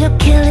curse, it'll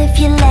kill if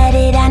you let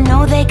it. I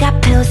know they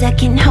got pills that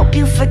can help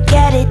you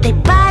forget it. They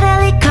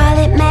bottle it, call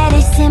it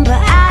medicine,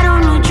 but I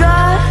don't need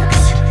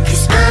drugs,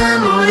 'cause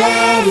I'm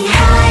already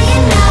high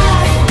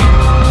enough.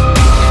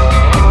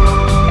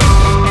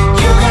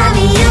 You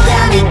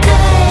got me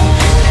good.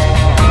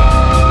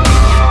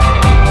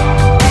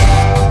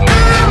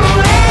 I'm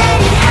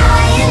already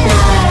high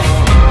enough.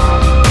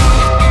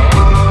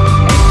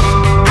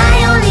 I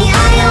only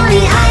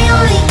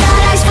got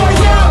eyes for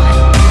you.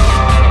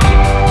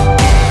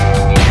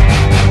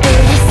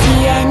 Did you see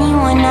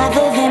anyone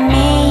other than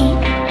me?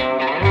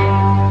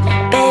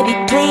 Baby,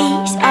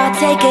 please, I'll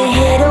take a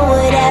hit of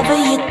whatever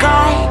you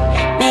got.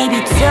 Maybe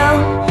two,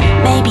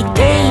 maybe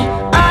three.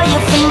 Oh,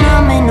 you're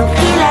phenomenal,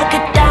 feel like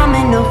a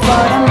domino,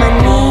 fall to my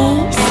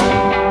knees.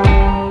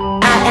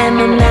 I am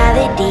a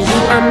melody, you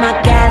are my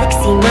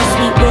galaxy, my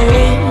sweet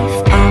relief.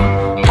 Oh,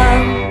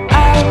 oh,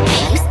 oh.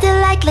 Used to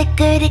like like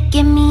liquor to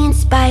get me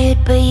inspired,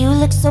 but you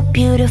look so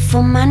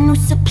beautiful, my new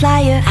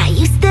supplier. I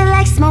used to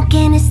like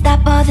smoking and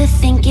stop all the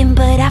thinking,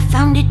 but I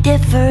found a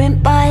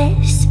different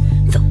buzz.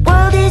 The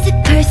world is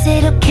a curse,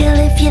 it'll kill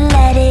if you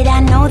let it. I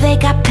know they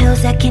got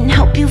pills that can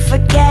help you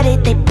forget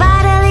it. They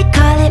bottle it,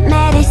 call it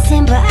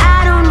medicine, but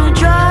I don't need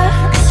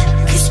drugs,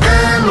 'cause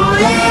I'm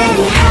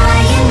already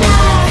high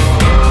enough.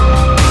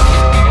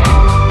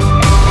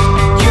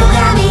 You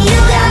got me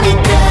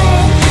good.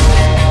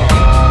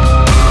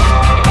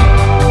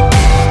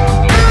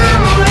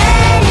 I'm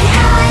already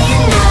high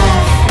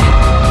enough.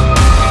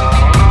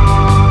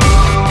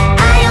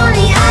 I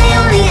only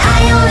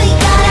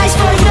got eyes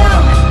for you.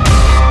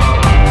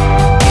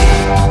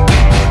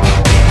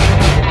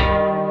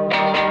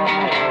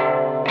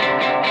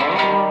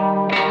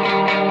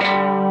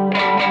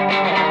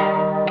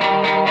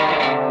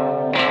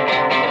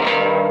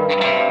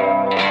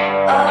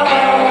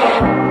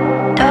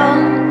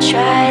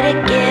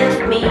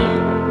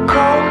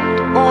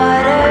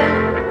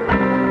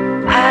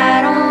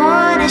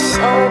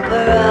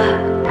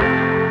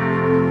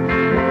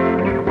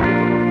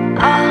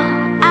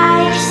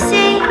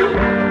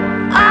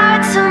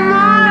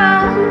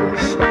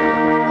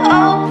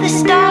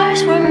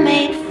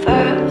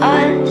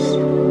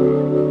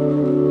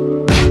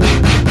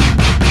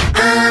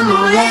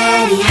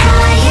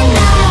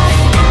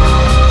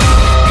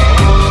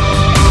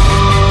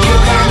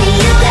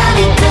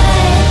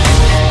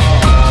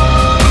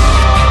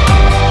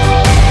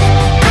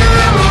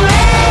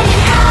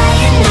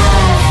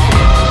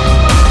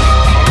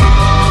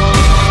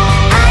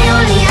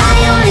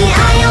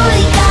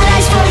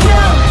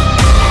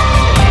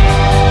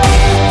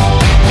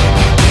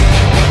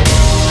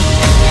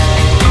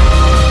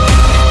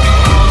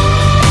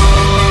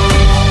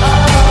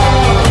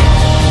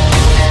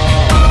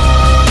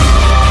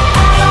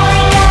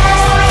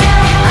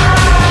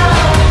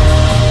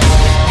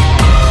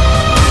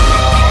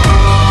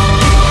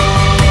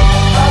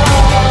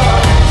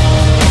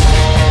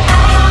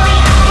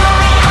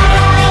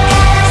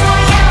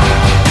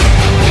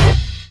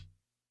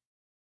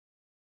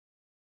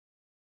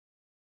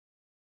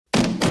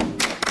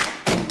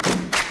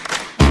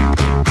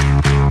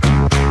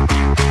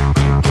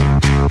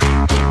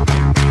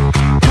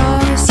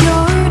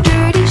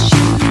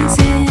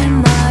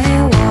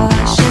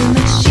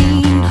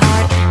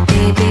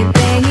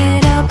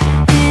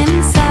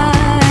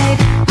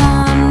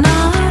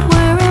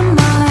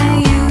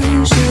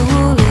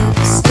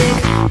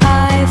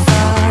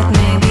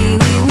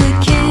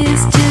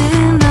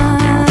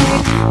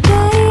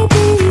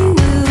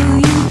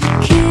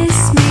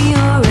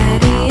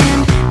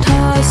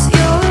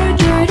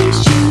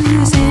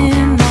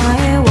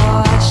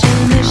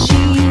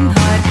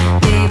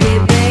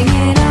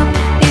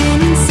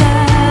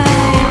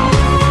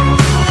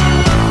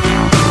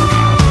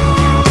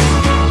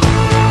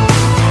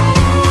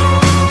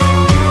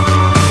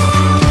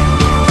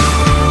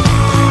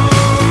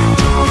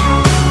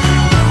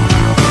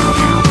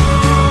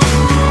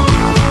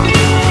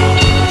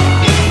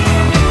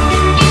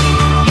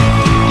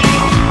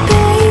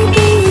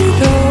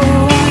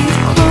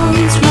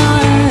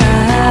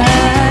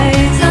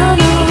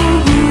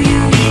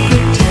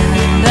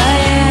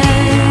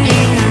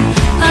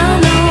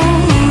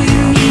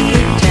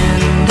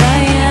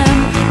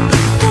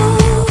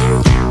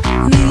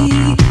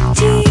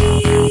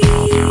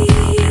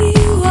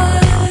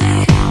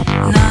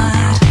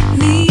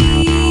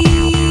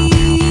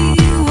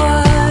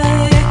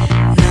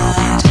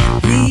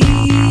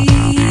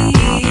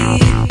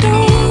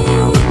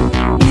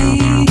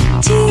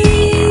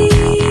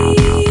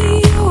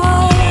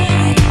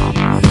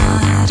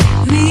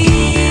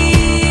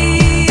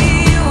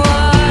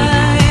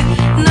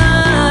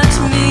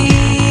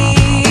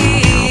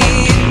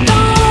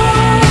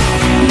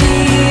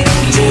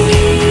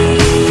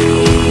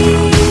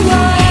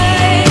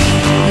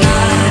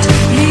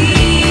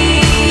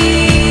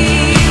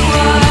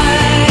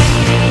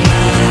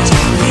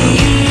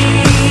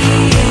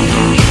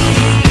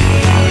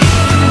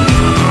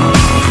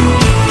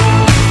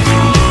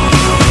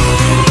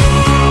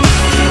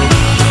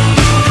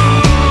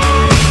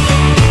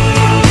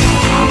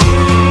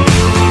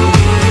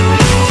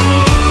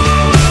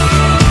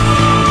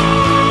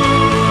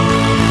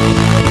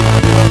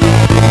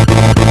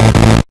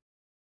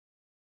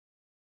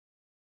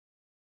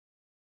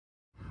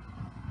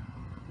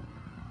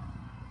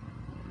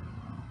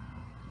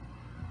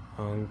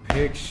 Hung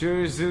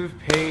pictures of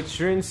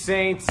patron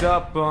saints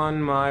up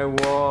on my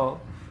wall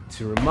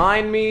to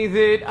remind me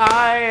that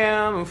I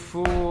am a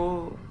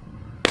fool.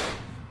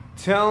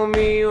 Tell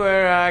me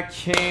where I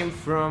came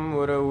from,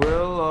 what I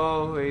will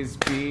always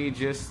be,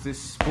 just a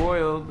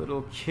spoiled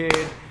little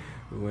kid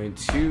who went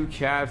to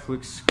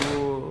Catholic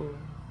school.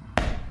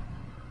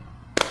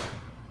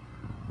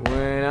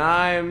 When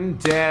I'm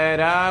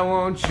dead, I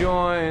won't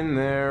join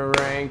their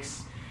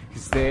ranks,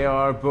 'cause they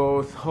are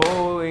both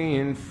holy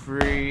and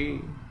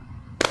free.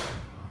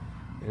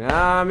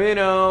 I'm in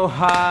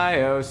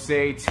Ohio,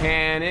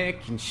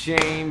 satanic and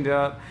chained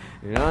up,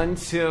 and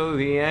until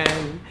the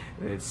end,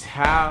 that's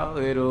how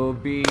it'll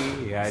be.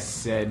 I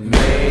said,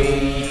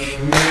 make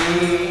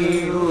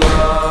me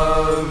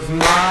love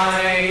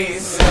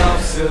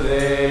myself so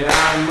that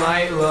I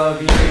might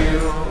love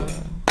you.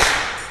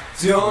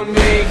 Don't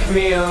make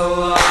me a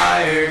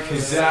liar,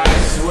 'cause I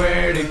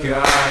swear to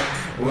God,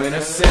 when I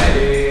said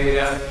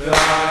it, I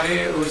thought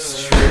it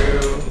was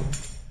true.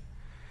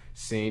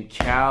 St.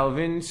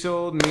 Calvin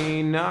told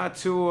me not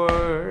to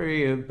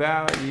worry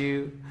about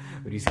you,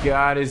 but he's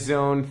got his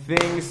own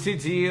things to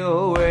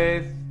deal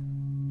with.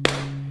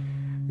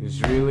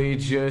 There's really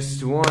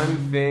just one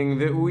thing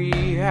that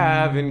we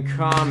have in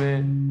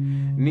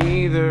common: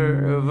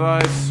 neither of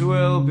us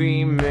will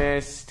be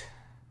missed.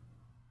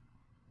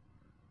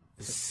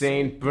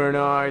 St.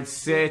 Bernard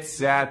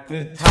sits at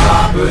the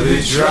top of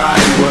the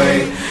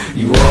driveway.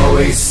 You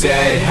always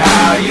said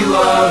how you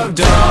love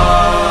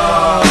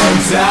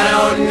dogs. I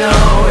don't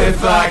know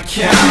if I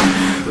count,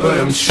 but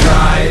I'm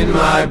trying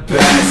my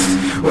best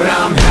when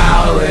I'm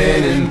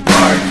howling and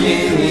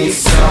barking these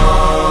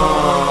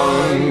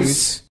songs.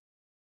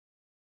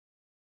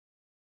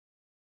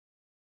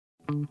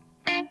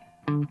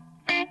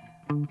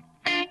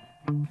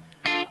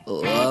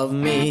 Love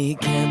me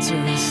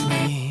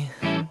cancerously,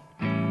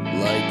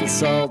 like a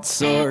salt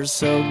sore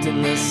soaked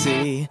in the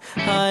sea.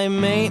 High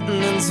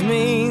maintenance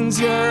means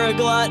you're a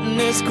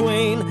gluttonous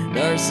queen,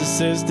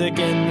 narcissistic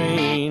and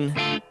mean.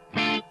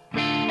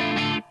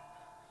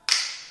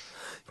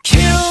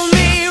 Kill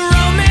me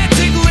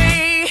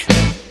romantically,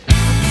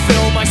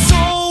 fill my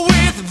soul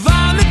with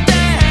vomit,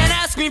 then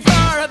ask me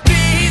for a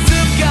piece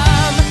of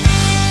gum.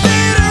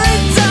 Bitter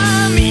and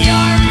dumb,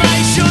 you're my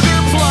sugar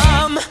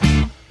plum.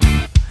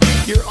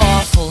 You're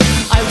awful,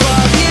 I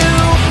love you.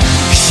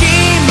 She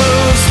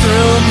moves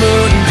through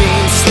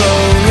moonbeams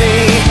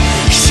slowly.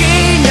 She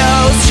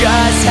knows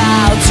just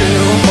how to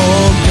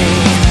hold me,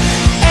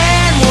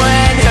 and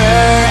when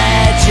her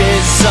edges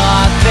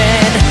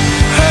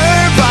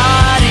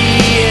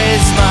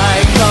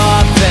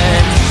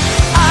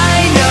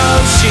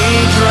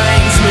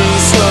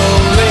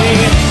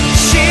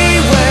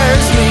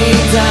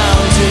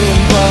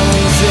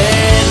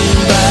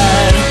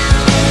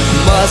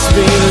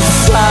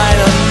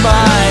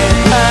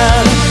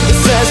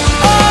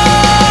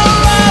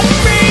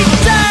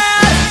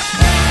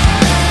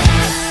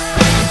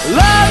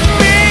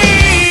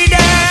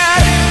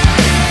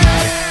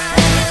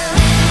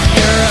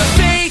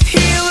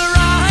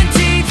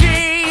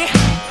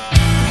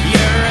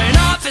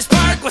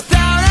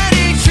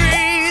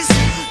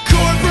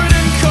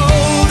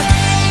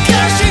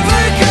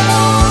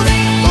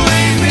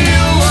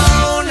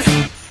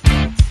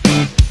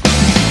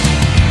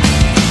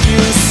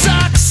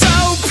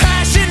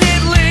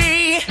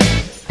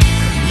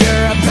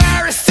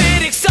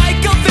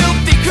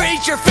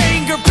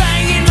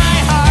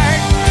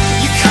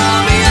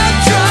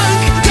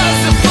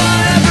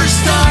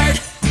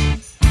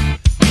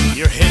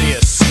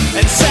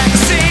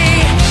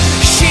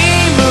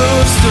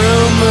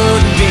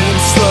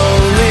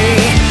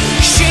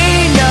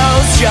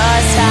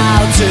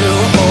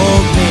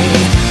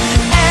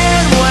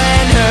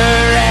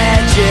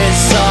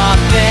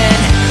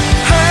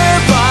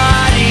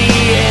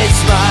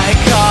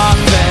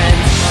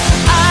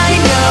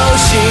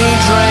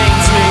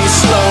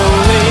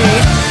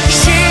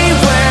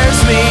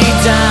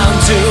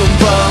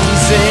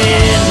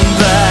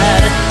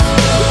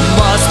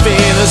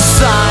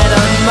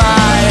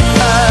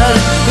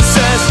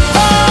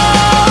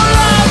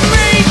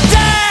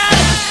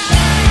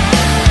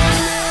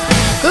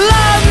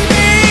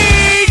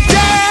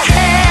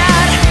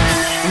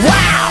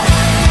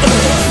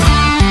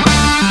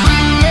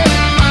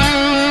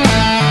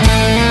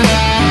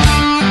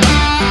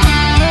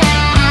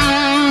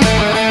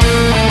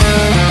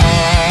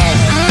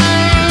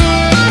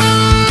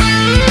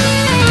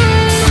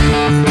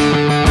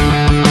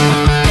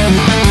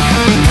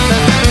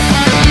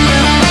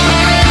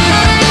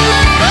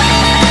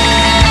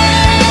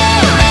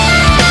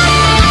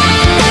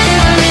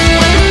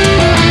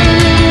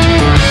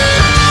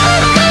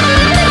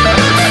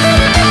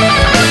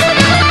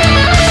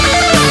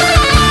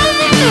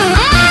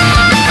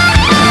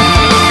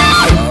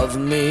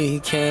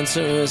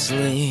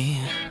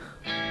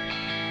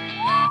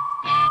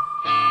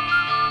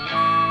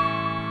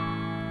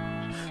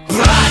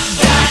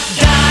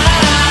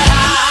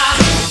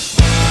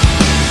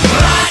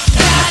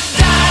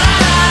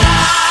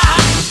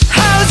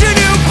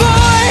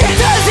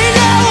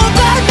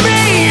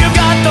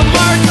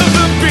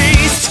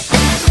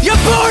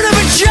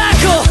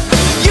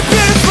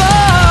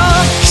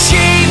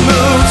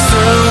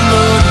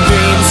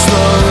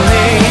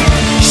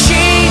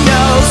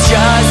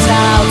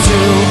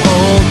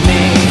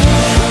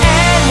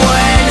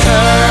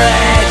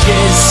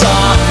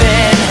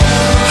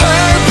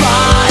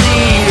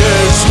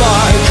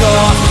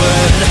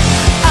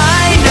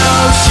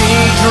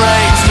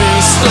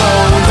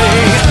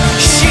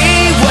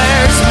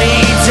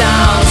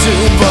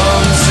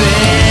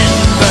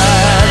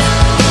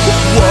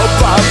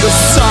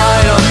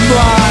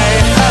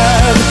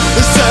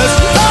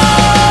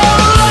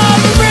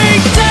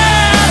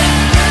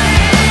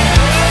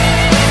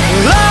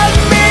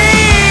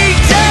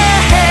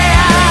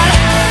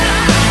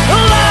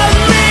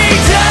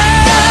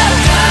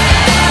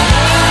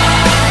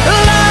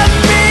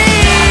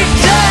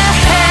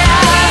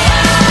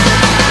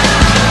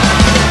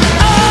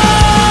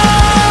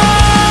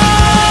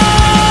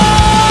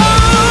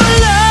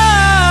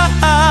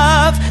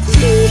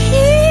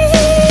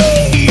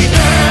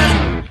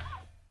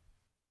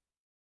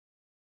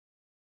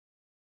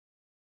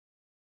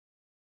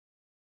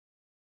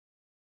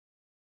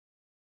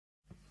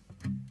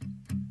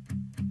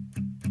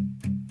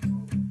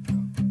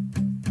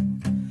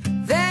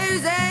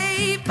There's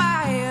a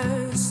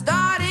fire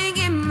starting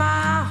in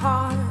my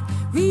heart,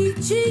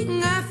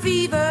 reaching a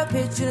fever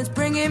pitch and it's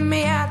bringing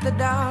me out the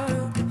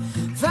dark.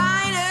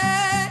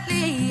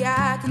 Finally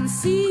I can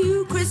see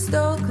you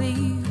crystal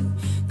clear.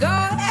 Go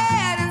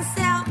ahead and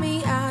sell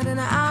me out and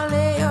I'll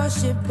lay your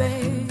ship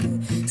bare.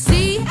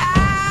 See,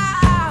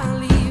 I'll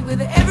leave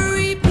with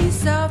every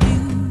piece of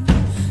you.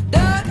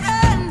 Don't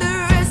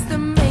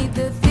underestimate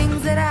the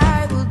things that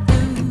I will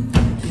do.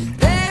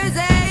 There's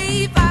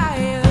a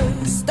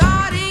fire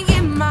starting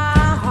in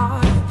my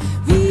heart,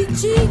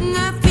 reaching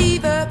a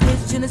fever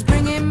pitch and it's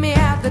bringing me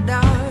out the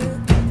dark.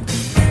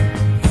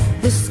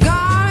 The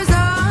scars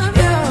of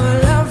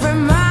your love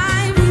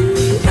remind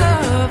me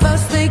of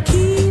us. They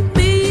keep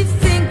me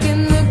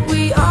thinking that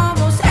we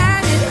almost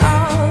had it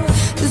all.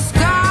 The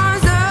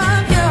scars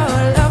of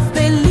your love,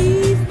 they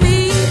leave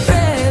me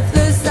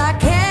breathless. I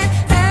can't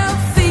help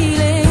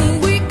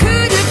feeling we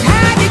could have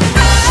had it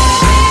all.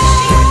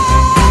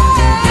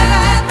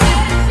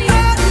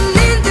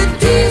 In the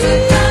deep,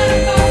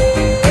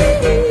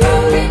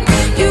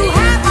 you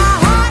have my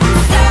heart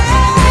inside.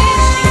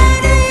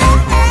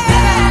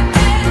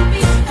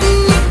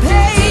 You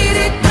played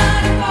it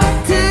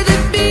to the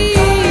beat.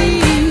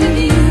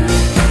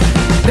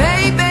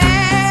 Baby,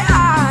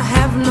 I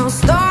have no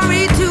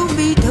story to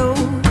be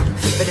told,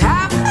 but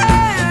I've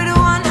heard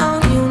one on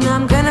you and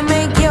I'm gonna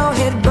make your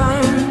head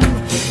burn.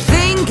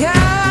 Think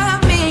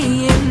of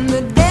me in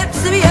the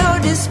depths of your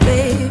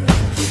despair.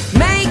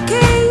 Make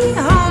a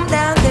home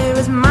down there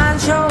as mine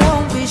sure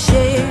won't be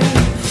shared.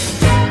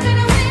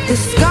 The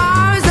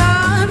scars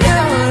of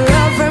your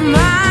love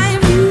remind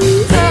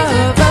me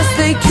of us.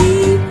 They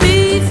keep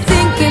me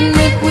thinking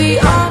that we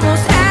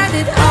almost had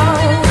it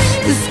all.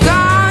 The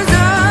scars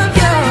of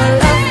your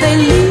love, they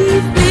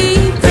leave me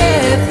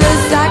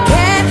breathless. I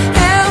can't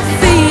help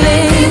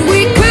feeling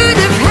we could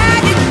have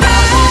had it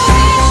all.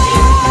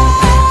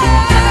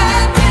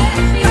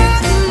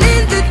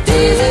 In the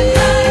deep,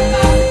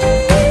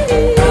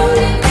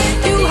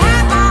 you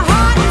have my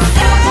heart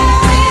inside.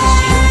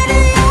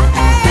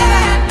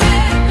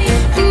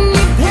 You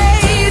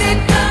played it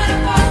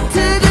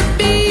to the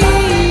beat.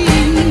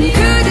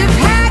 Could have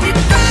had it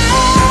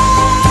all.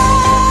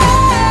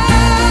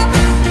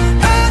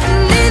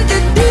 In the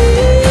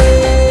deep,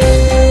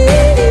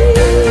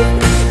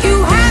 you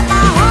have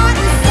my heart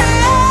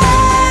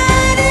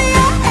inside of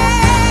your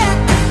hand,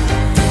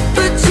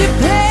 but you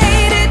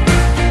played it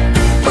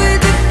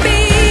with a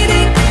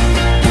beating.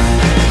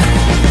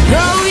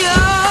 Throw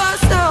your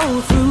soul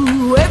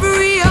through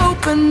every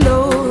open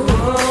door.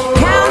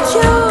 Count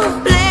your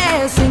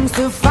blessings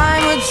to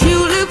find what you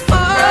look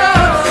for.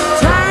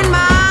 Turn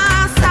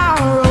my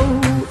sorrow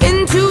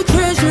into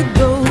treasure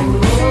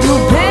gold.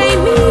 You'll pay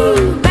me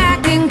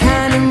back in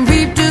kind and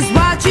reap just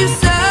what you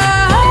sow.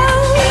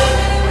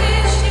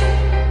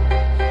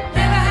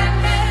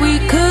 We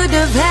could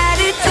have had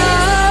it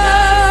all.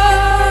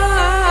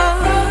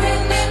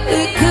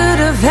 We could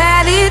have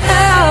had it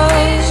all.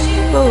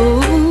 It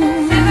all.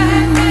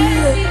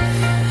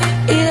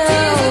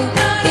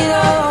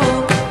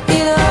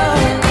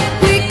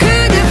 We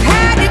could have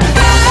had it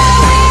all.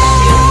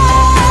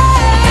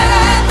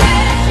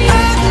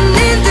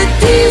 In the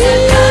deep,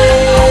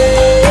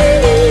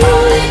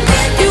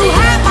 you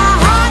have my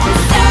heart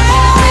inside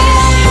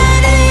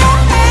of your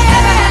hand.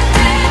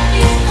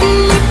 You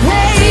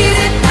played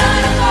it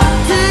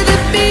to the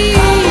beat.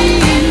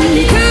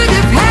 Could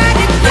have had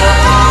it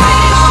all.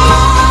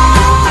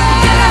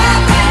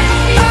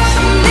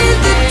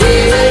 In the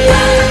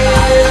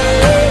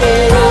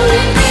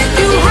deep,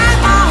 you have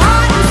my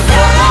heart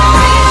inside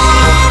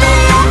of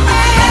your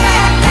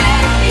hand.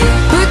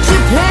 But you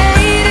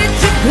played it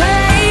to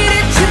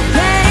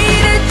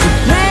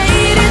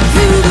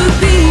the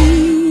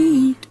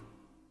beat.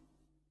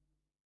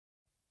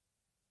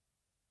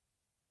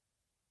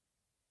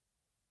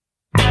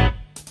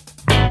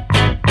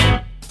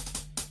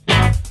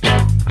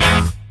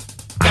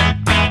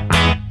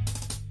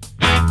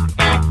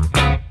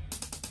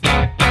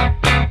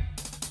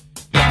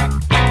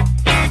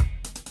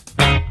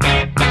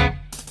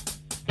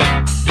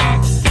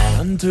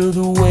 Under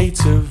the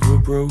weight of a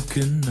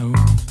broken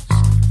nose,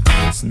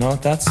 it's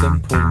not that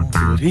simple,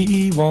 but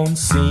he won't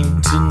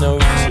seem to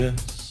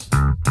notice.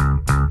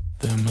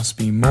 There must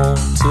be more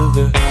to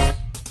this.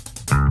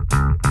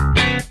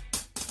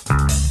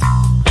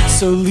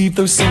 So leave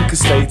those sinker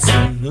states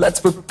and let's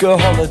book a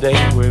holiday.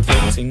 We're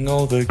painting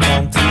all the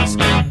counties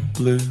in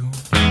blue,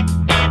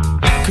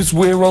 'cause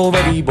we're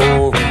already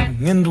boring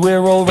and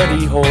we're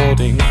already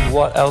hoarding.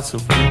 What else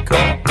have we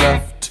got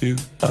left to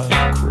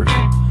accrue?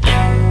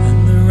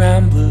 And the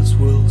ramblers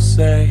will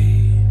say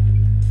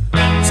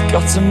it's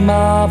got a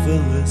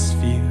marvelous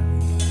view,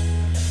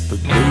 but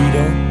they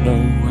don't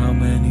know how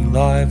many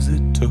lives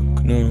it took.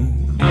 No,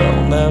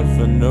 they'll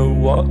never know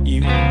what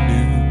you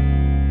knew.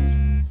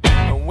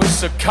 And we're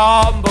so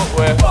calm, but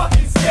we're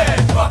fucking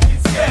scared, fucking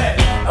scared.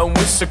 And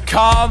we're so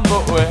calm,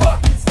 but we're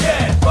fucking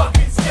scared,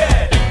 fucking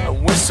scared.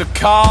 And we're so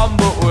calm,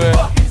 but we're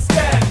fucking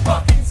scared,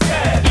 fucking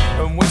scared.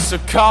 And so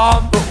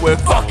calm, but we're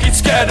fucking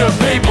scared of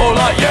people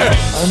like you.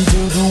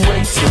 Under the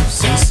weight of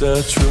some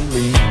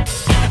sertraline,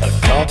 a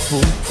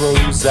couple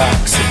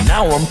Prozacs, and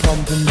now I'm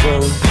pumping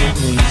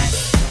dopamine.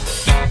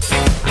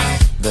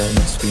 There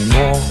must be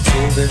more to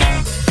this.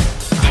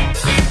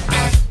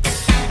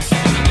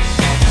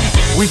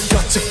 We've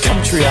got a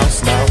country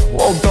house now,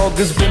 old dog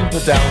has been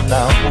put down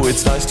now. Oh,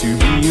 it's nice to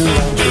be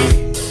around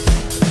you.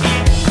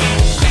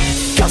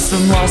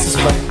 Custom license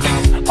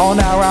plate on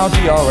our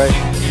Audi R8.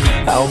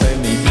 How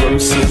many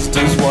grocers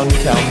does one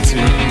count to?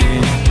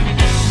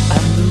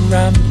 And the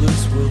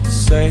Ramblers will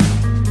say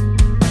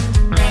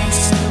it's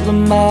still a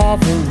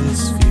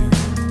marvelous view.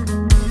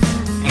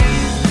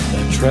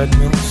 Their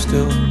treadmill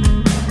still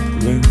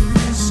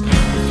looms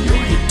with your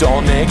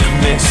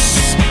hedonicness.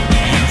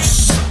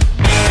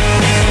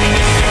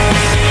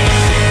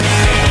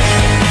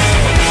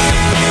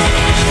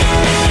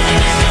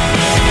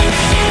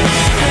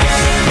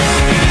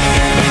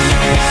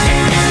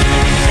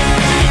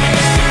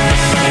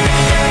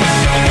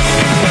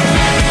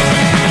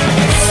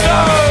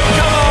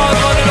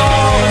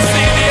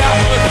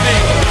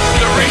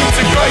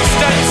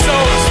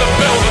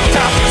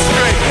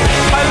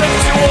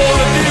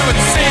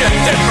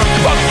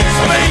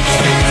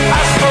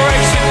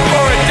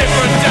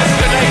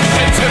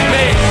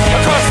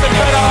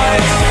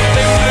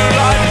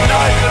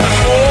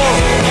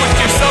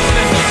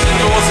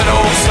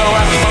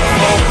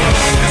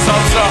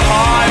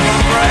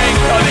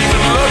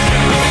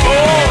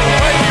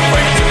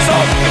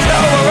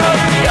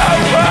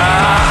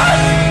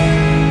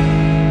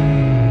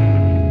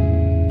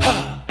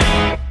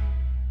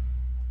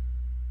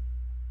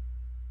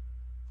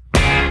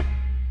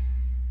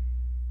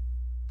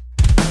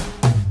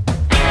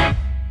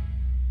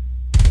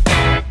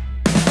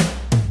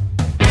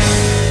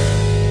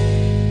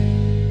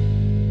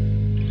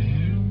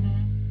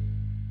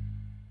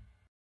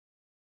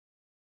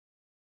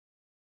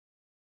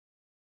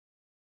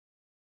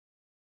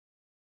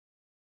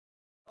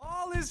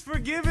 All is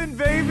forgiven,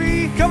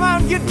 baby. Come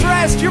out and get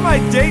dressed. You're my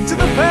date to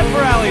the pep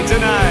rally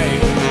tonight.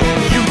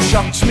 You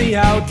chucked me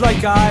out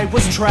like I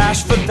was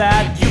trash. For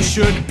that you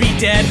should be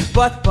dead.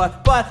 But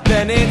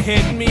then it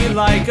hit me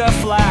like a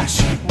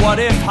flash. What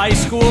if high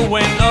school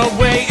went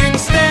away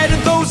instead?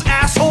 Those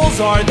assholes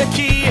are the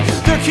key.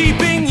 They're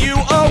keeping you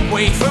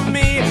away from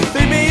me.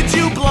 They made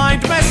you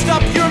blind, messed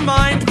up your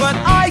mind, but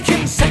I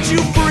can set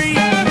you free.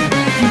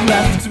 You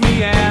left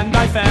me and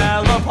I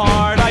fell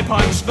apart. I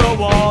punched the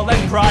wall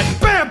and cried,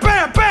 bam,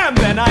 bam, bam.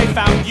 Then I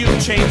found you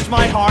changed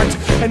my heart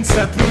and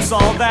set loose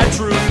all that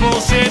truth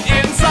bullshit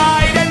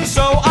inside. And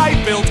so I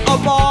built a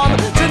bomb.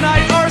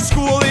 Tonight our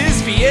school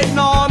is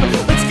Vietnam.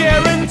 Let's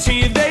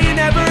guarantee they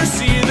never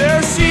see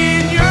their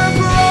senior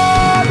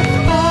prom.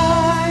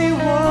 I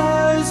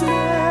was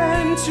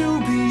meant to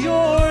be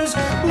yours.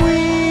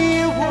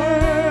 We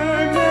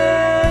were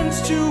meant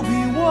to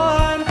be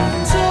one.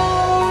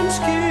 Don't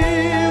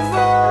give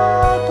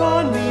up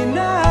on me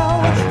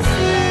now.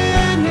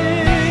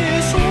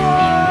 Finish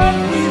what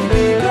we've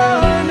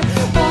begun.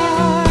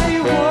 I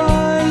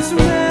was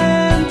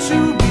meant to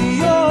be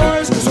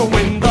yours. So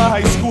when the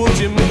high school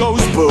gym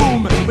goes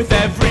boom, with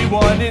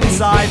everyone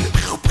inside,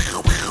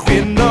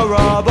 in the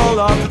rubble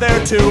of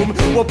their tomb,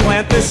 we'll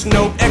plant this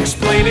note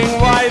explaining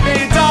why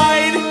they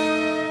died.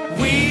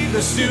 We,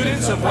 the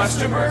students of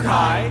Westerberg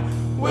High,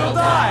 will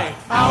die.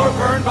 Our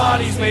burned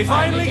bodies may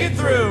finally get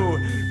through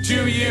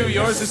to you.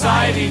 Your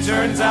society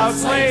turns out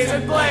slaves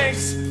and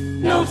blanks.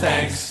 No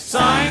thanks.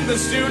 Signed, the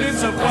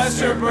students of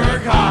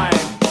Westerberg High.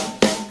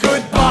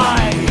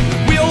 Goodbye.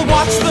 We'll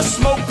watch the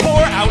smoke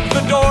pour out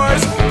the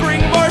doors.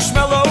 Bring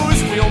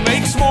marshmallows, we'll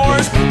make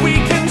s'mores. We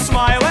can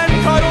smile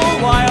and cuddle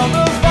while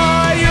the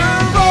fire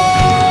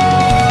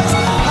roars.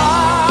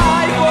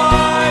 I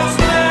was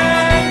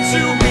meant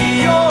to be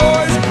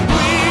yours.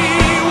 We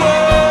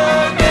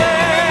were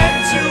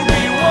meant to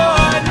be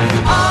one.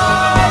 I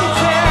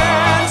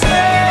can't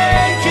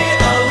make it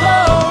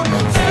alone.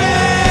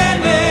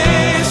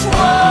 Finish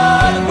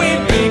what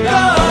we've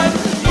begun.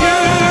 You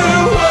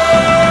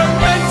were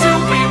meant to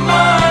be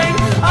mine.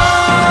 I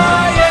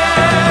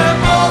am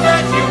all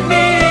that you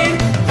need.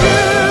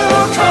 You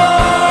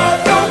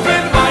can't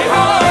open my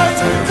heart.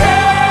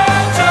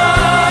 Can't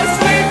just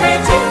leave me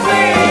to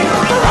bleed.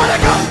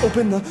 Veronica,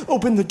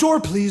 open the door,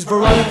 please.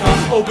 Veronica,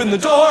 open the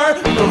door.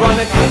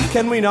 Veronica,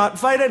 can we not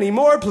fight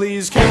anymore,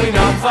 please? Can we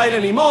not fight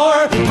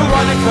anymore?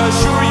 Veronica,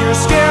 sure you're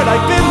scared.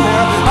 I've been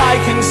there. I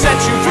can set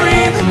you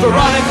free.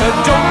 Veronica,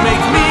 don't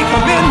make me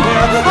come in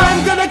there.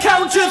 I'm gonna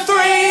count to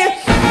 3.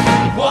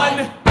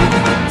 1,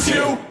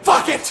 2,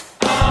 fuck it.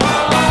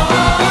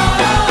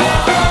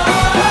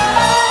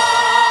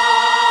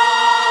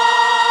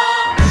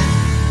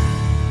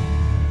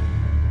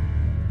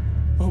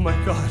 Oh my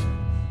God.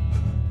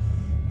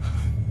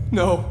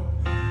 No.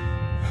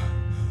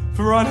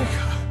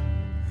 Veronica,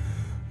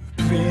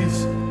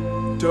 please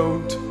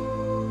don't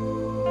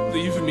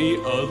leave me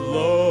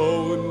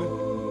alone.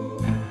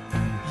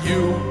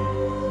 You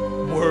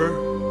were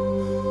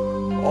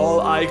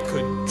all I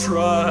could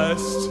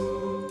trust.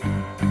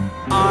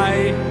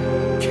 I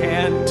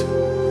can't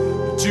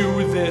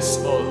do this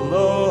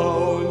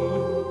alone.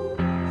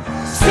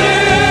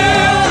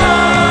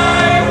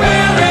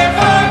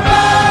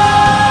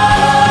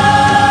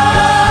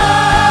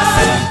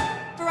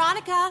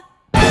 Veronica,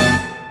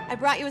 I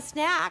brought you a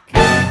snack.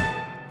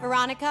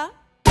 Veronica?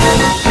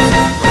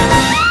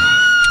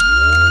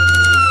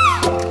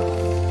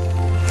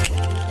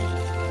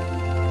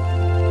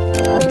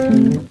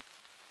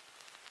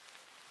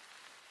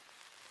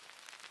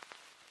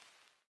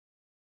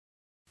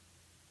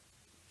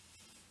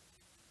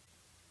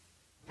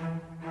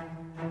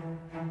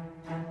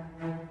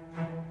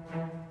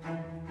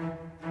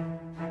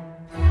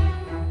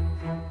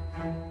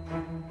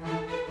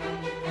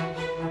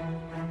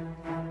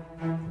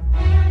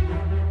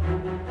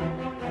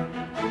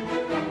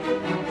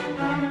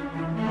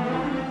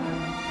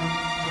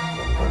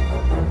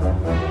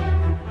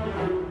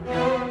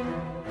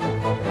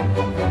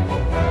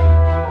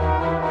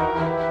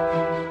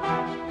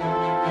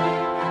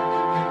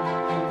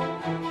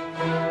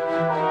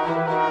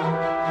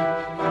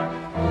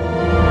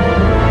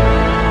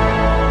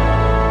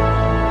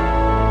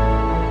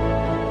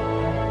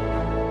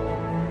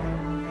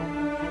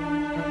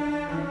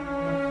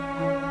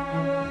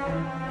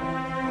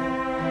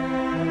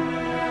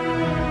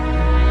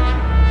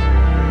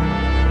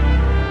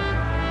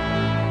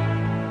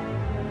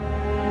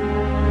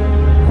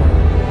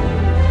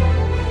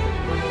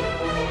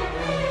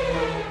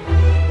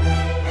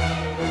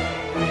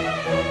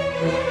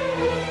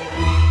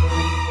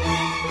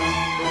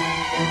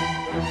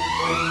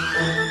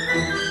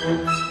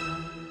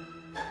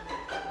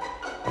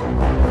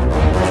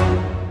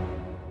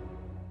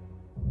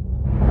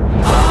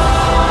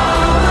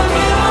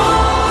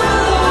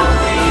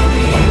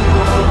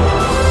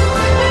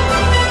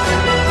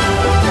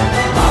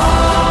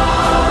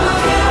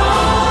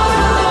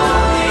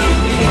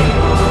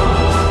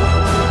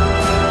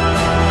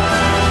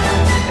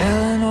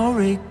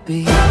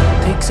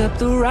 Up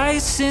the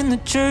rice in the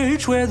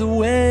church where the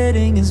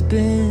wedding has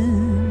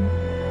been.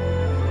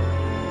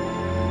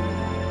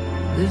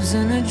 Lives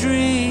in a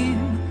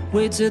dream,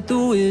 waits at the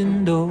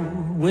window,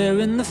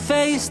 wearing the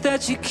face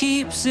that she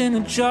keeps in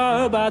a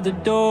jar by the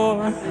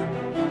door.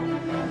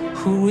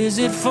 Who is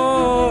it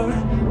for?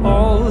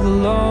 All the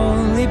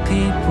lonely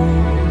people.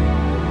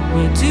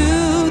 Where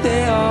do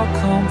they all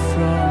come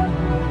from?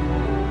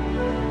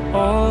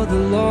 All the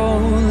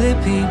lonely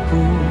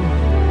people.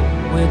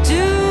 Where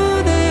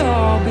do they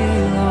all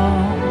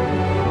belong?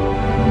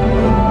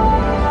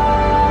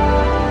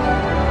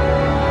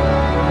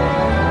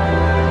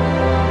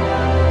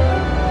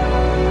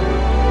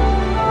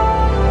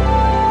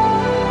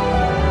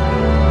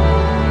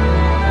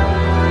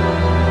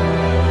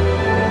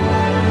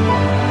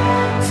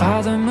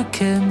 Father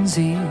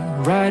Mackenzie,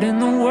 writing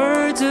the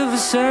words of a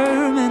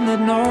sermon that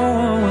no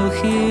one will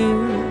hear.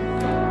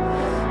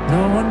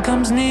 No one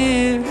comes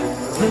near.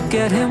 Look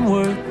at him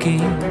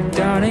working,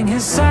 darning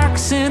his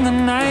socks in the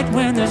night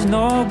when there's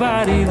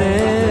nobody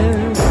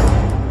there.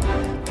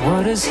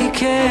 What does he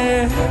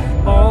care?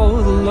 All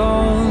the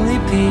lonely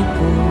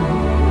people.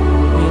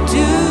 Where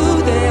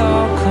do they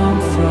all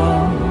come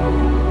from?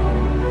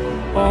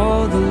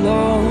 All the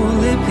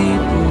lonely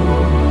people.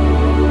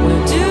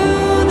 Where do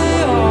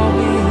they all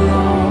belong?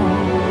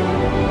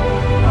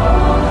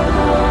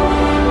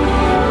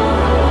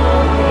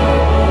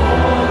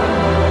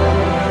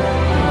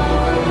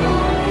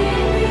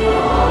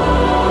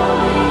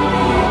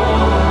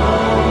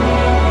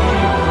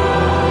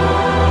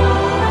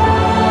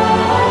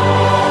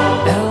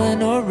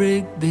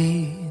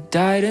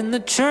 Died in the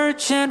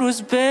church and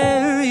was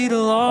buried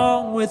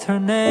along with her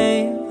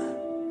name.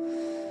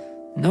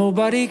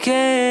 Nobody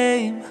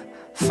came.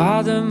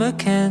 Father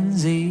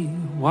Mackenzie,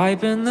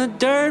 wiping the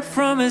dirt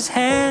from his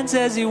hands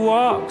as he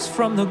walks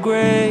from the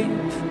grave.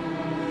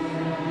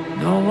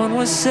 No one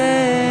was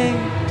saved.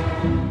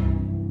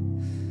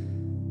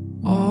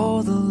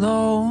 All the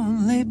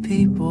lonely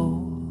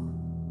people.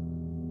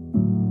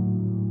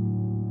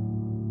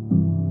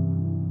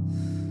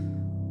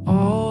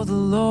 All the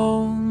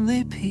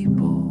lonely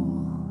people.